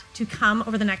for that to come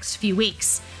over the next few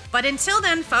weeks. But until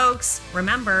then, folks,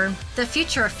 remember, The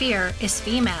future of fear is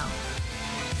female.